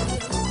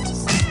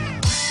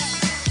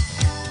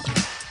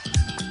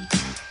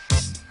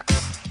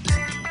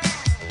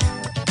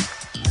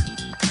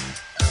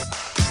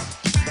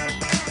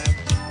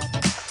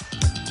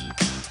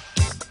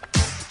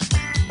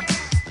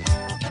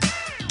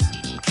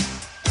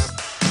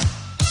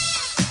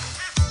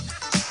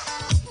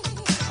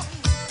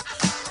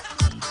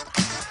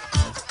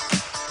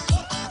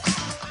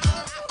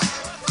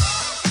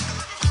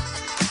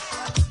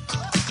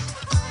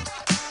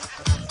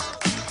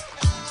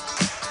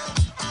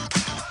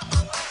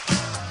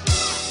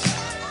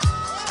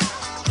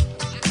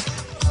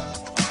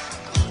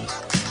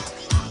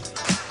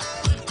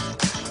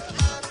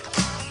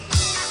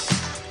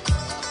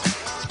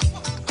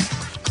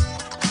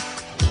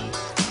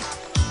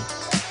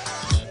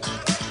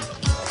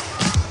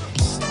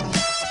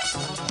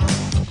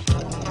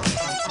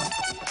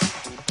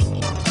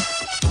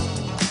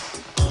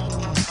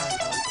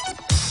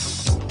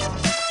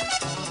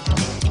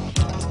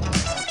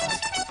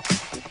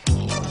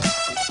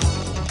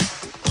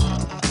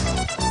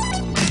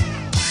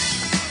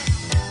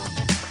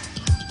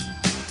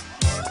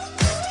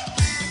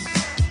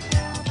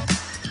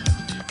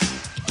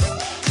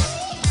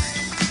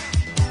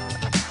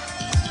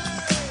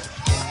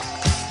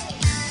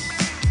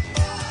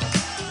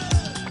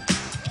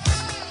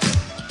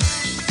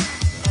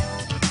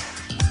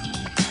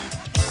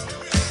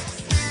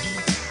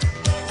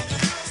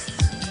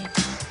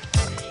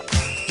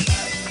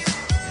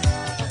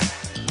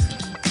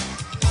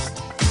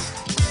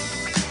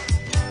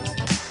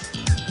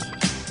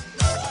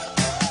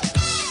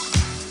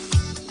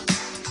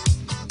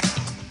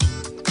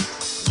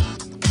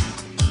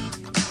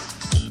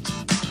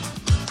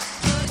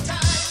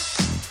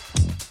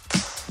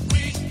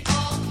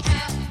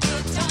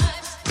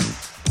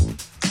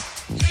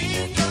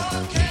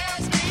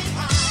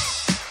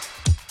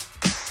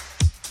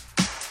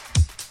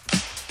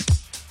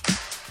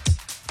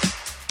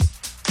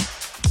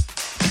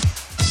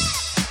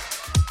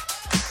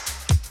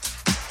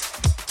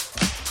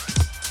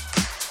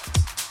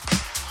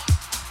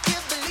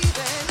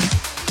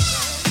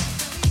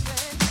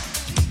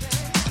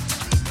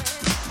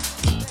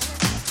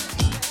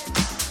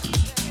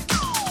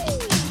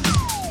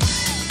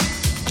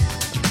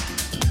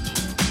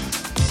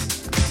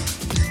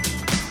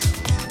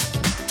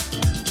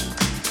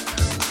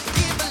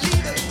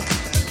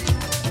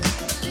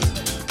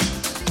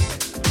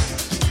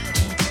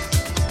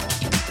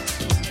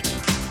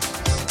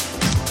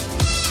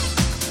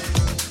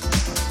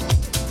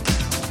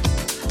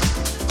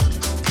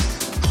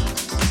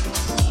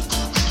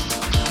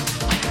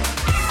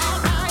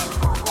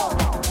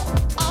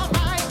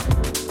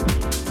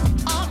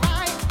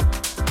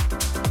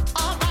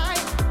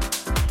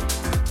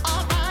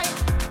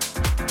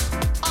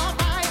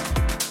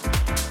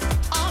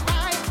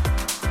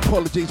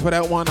 Apologies for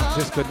that one, I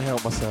just couldn't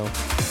help myself.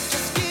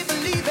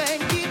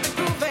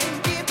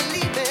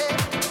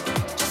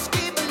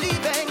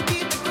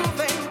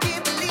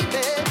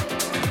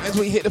 As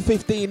we hit the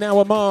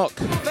 15-hour mark,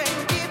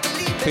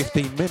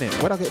 15 minutes,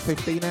 where'd I get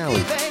 15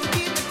 hours?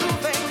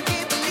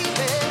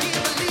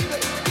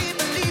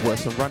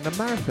 Worse than running a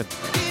marathon.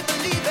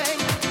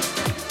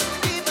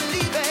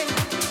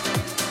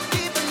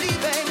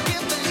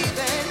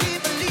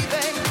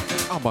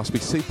 I must be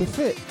super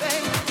fit.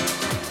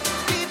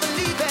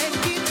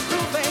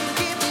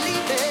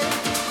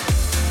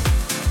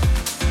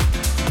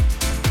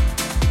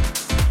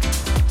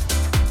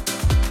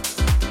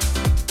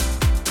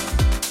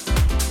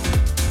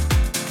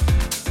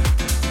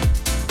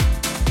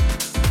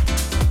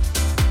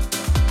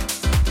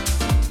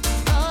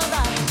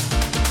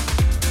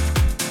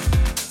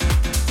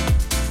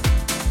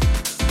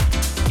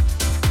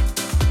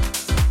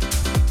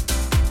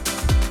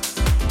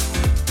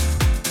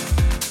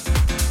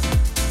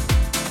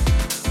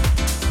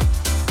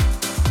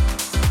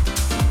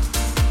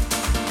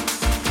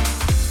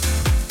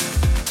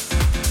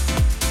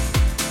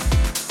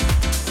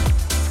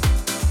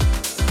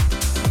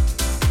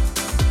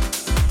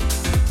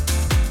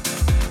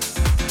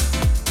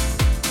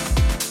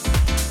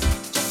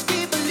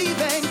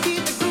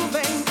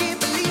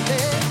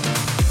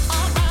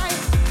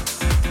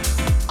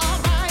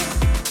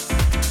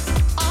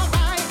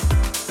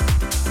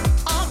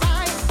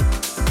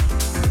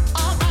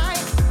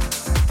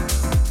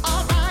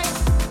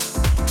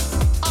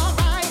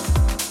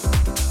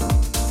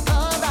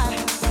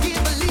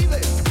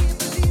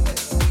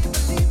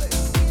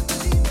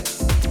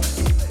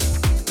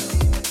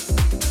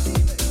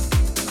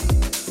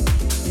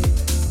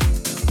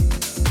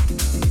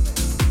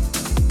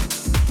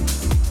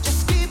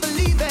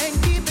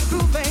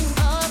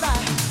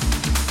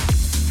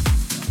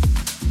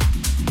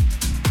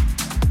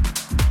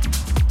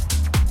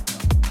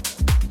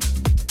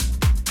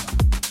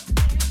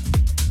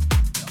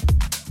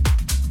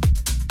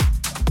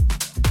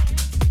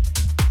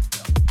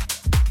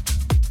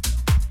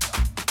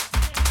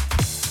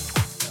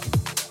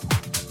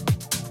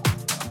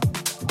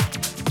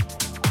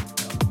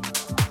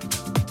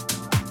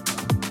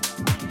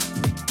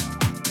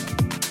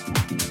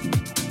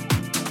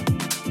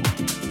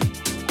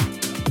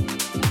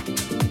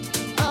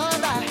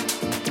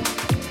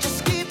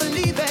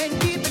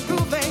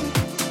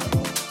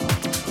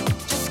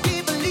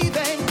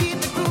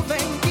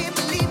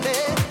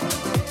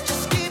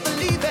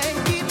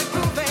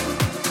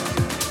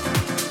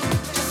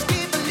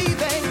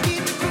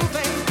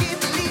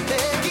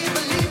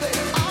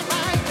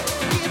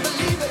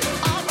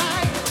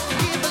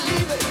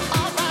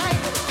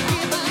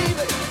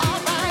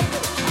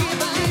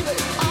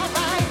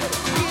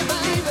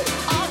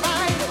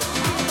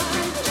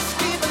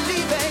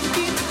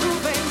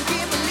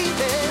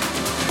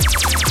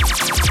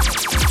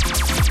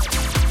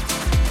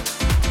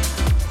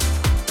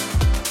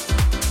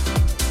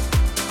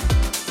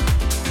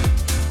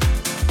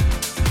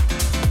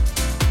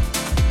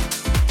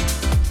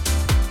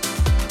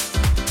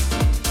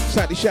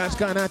 shouts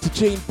going out to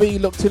Gene B,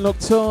 locked in,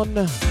 locked on.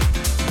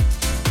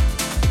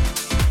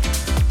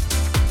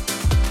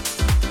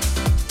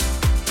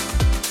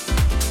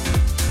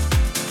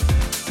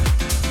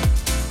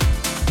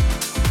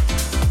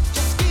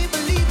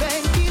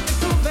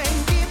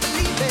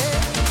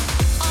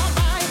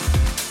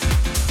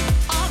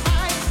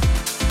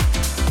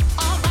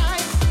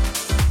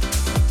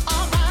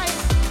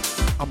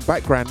 I'm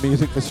background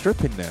music for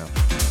stripping now.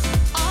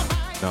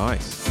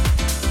 Nice.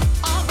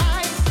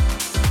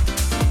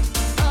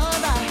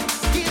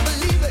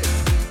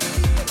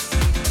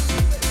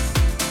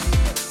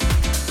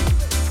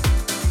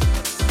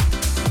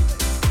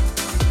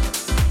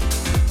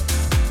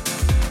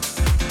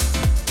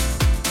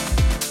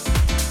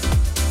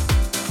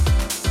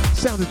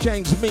 Sound of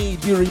James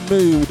Mead, Yuri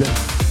Mood.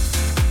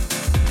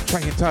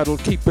 Track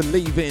entitled Keep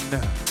Believing.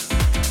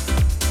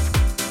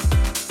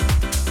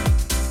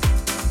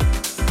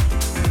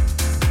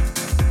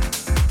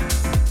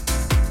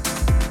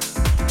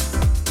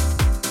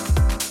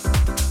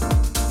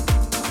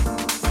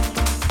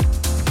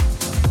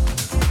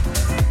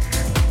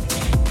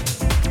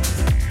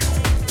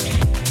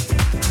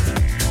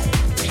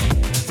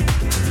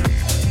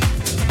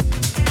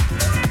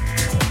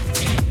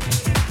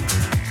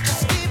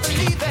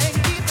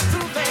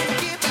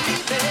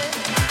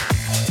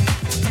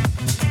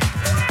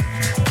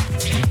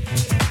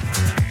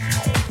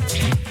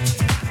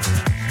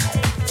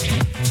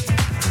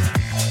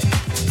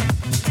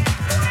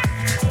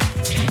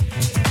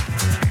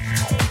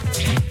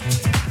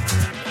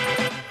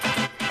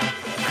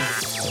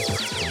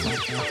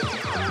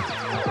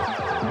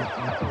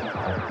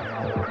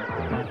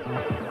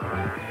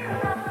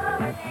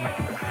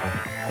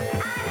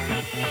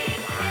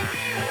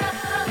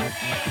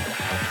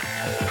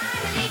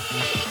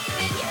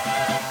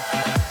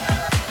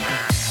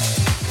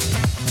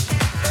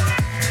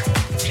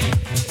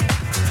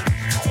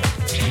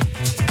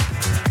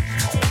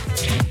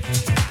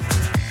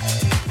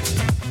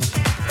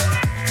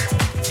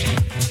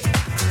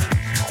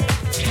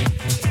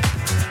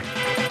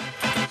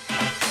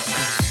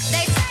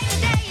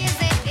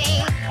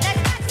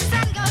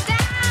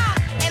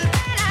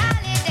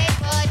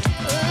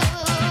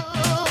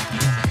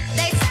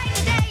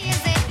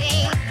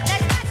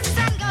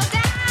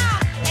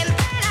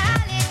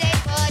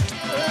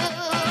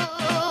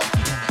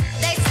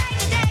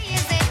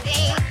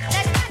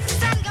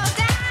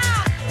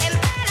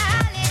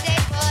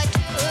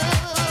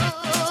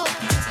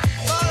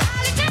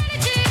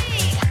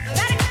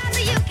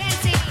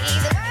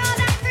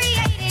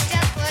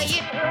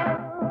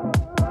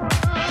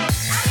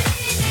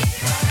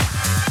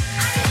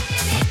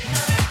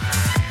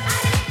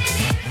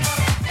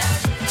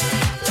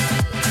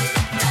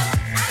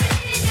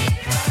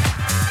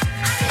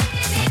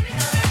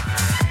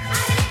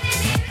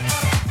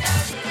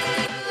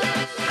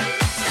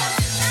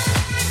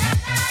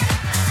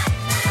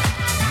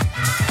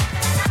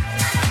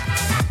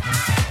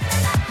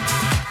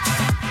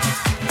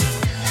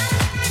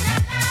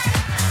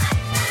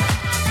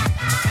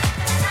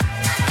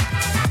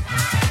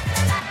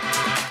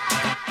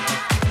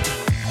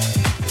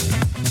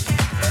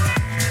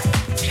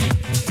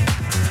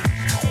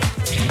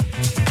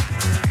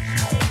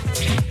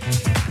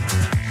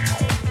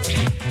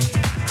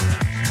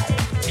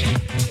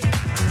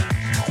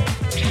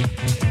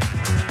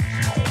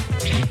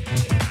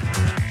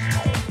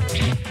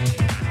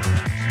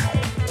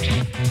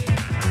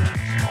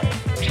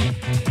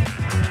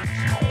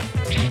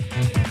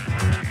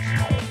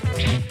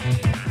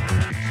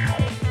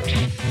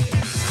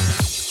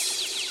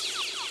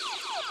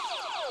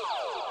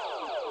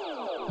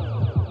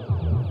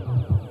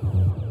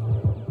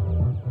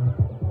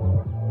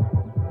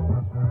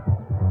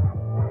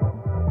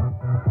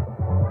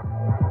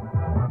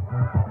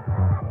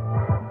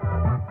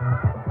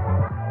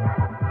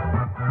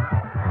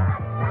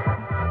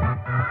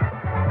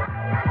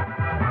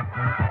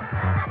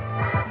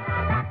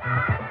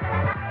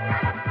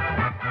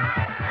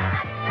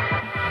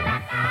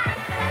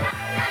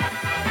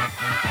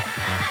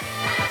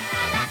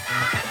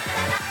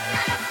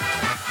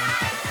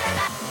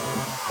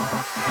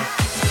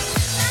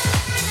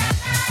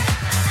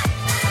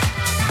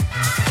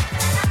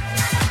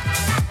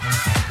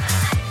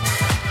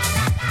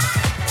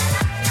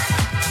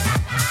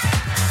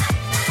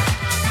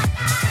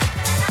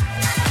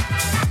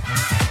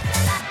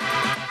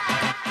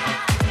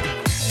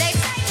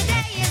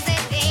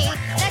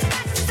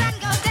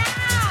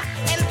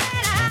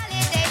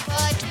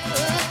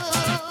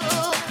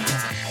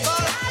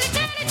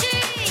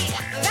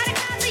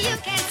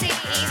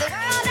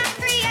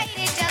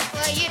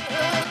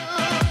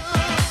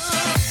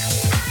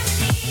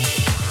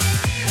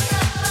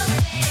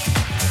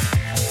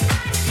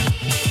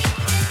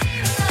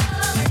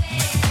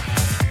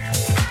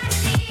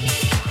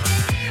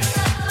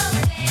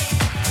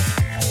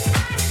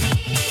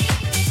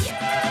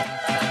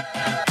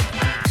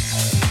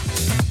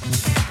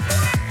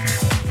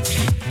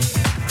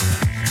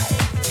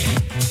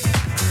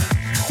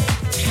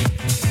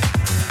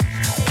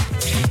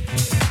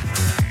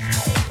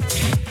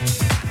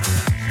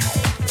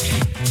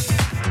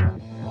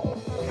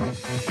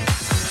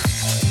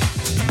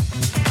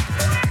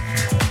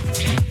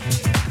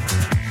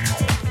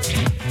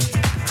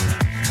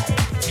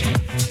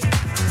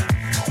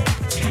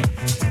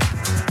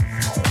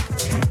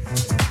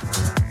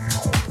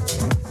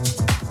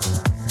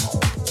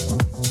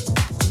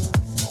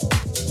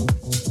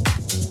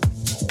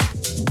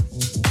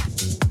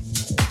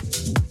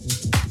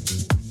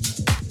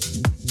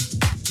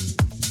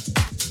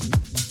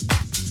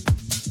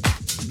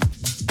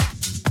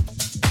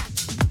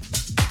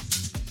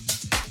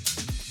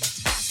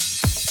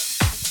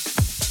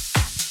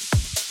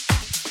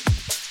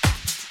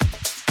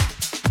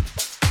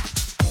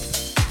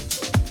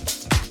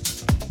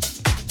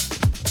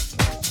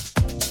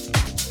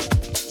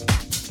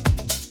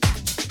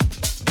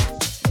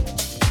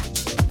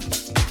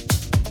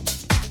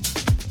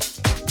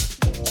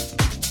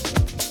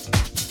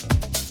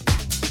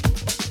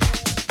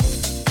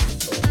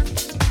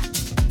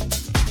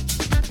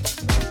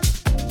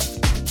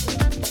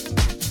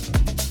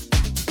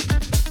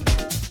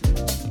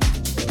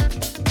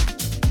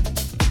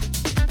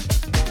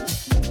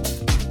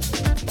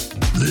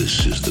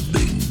 This is the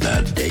big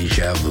bad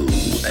deja vu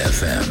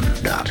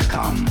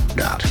FM.com.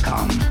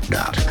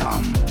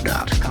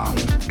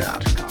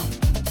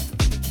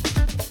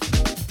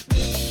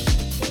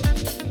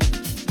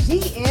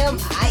 GM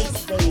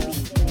Ice, baby.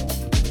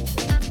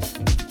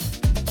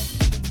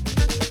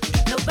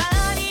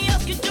 Nobody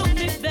else can do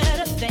me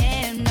better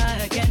than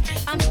I can.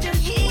 I'm still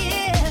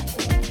here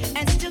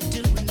and still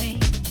doing me.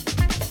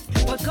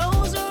 What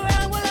goes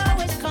around will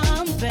always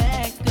come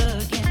back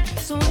again.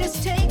 So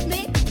just take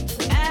me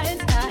as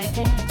I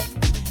am.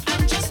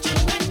 I'm just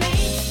doing me.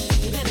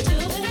 You better do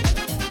it.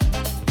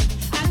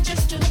 I'm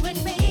just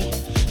doing me.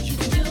 You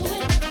can do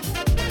it.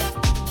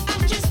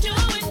 I'm just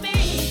doing me.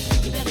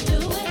 You better do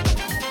it.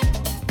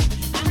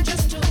 I'm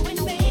just doing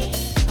me.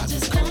 I'm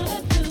just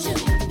gonna do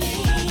me.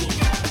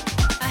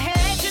 I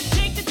had to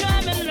take the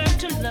time and learn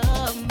to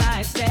love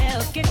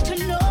myself. Get to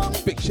know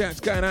me. Big shouts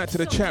going out to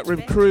the chat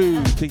room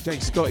crew,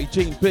 DJ Scotty,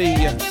 Gene B,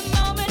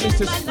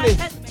 Mr.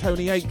 Spliff,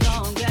 Tony H,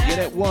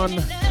 Unit 1.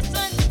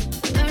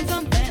 Learn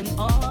from them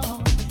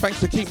all. Thanks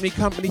for keeping me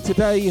company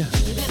today.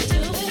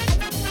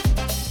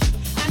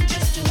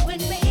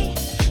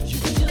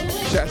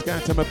 Shouts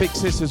going to my big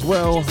sis as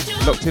well,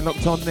 locked in,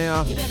 locked on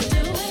now.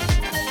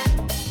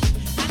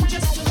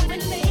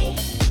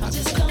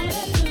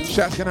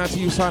 Shouts going out to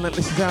you silent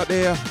listeners out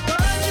there.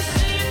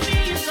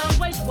 It's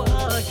always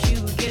what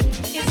you get.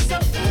 It's so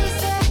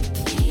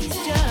easy.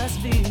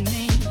 Just be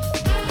me.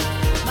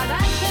 My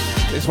life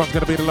has This one's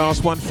going to be the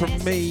last one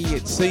from me,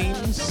 it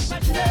seems.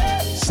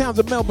 Sounds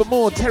of Melbourne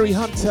Moore, Terry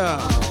Hunter.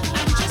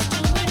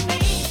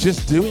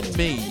 Just doing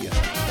me.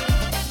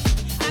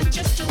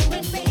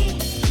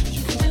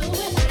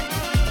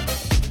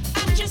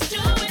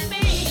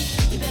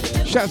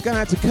 Shouts going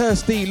out to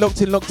Kirsty,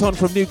 locked in, locked on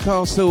from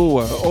Newcastle.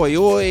 Oi,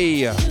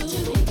 oi.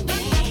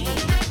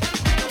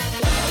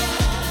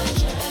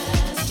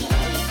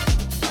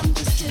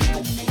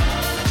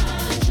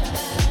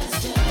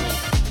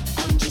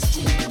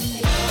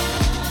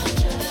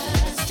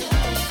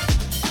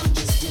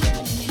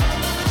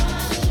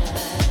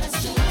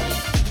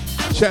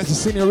 Shouts to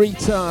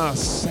Senorita,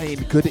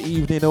 saying good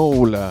evening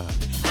all.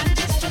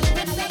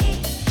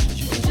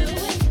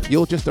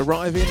 You're just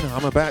arriving,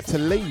 I'm about to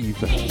leave.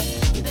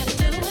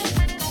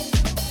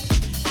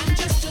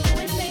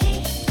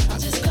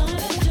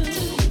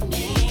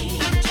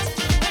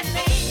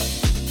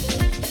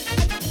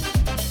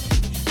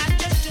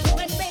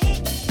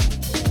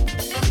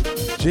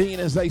 Gene,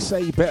 as they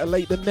say, better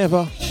late than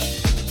never.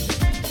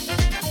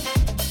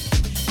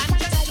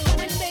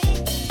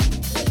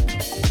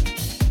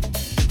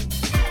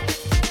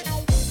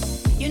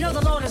 You know,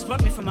 the Lord has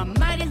brought me from a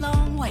mighty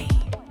long way.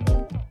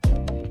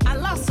 I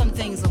lost some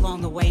things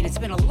along the way, and it's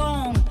been a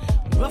long,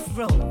 rough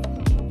road.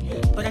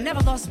 But I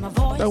never lost my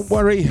voice. Don't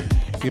worry,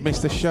 if you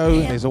missed the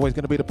show, there's always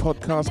going to be the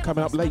podcast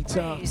coming up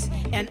later.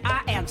 And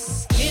I am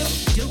still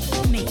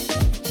doing me.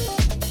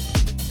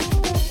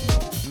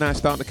 Now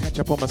starting to catch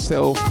up on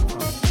myself.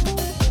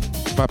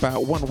 I'm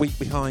about 1 week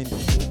behind.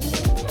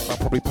 I'll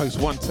probably post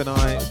one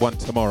tonight, one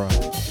tomorrow.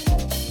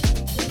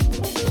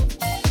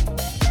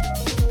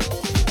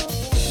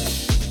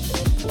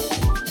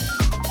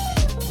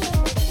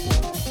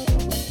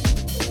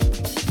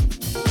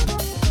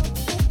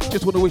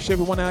 Just want to wish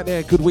everyone out there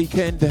a good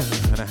weekend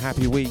and a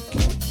happy week.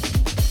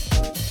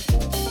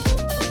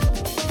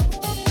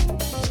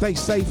 Stay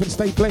safe and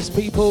stay blessed,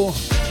 people.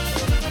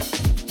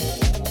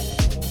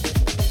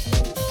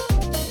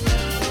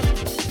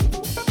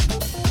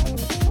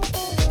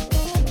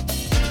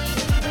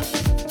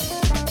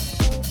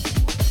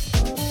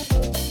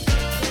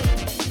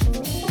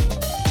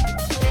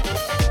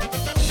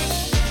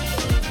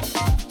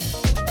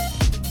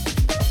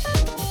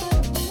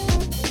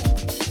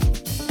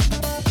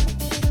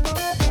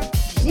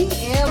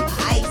 GM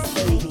Ice,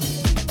 baby.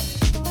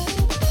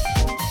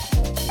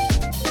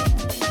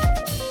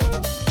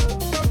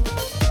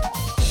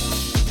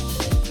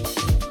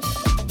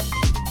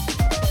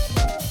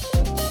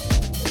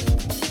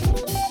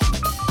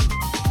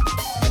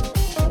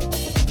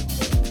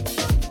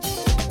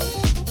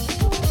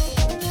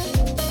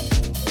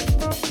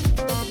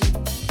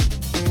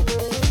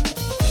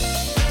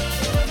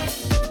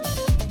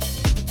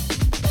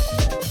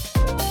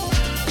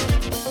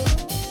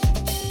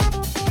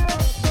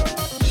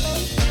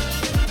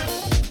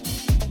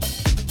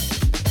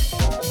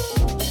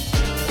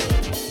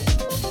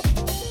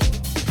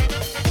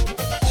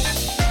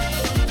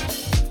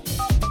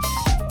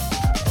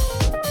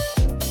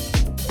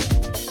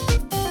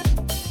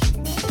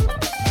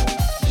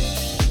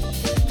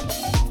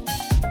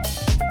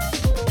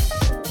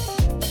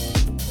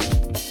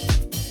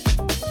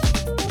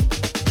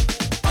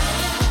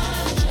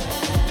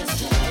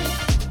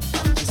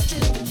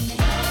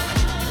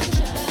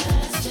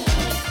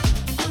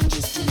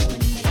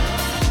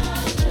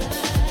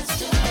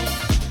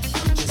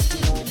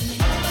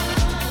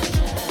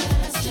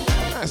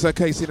 That's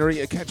okay,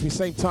 Senorita. Catch me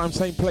same time,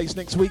 same place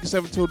next week,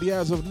 7 till the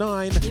hours of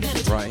 9,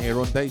 right here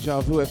on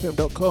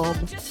DejaVuFM.com.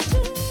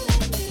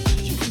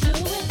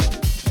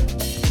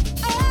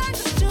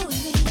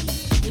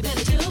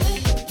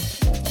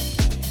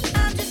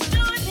 I'm just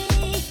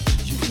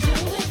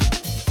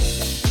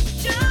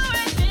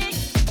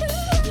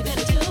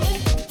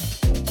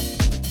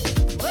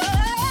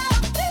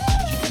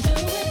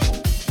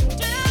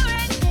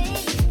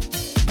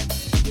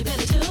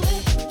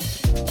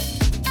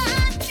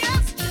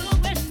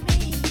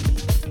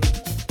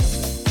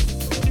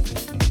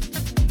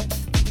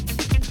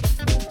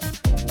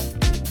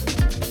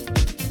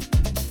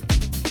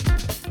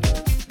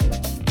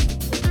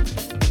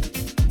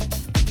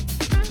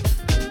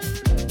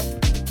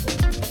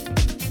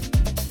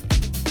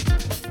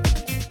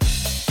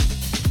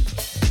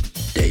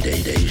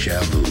Deja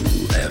Vu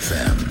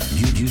FM.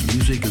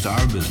 Music is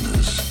our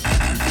business,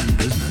 and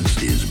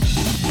business is boom,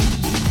 boom,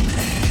 boom.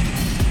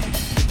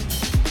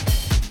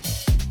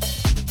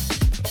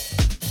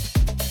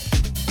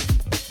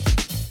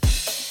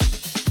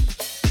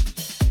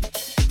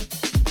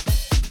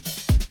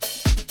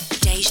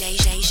 Deja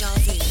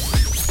Vu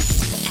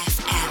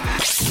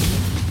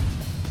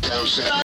FM.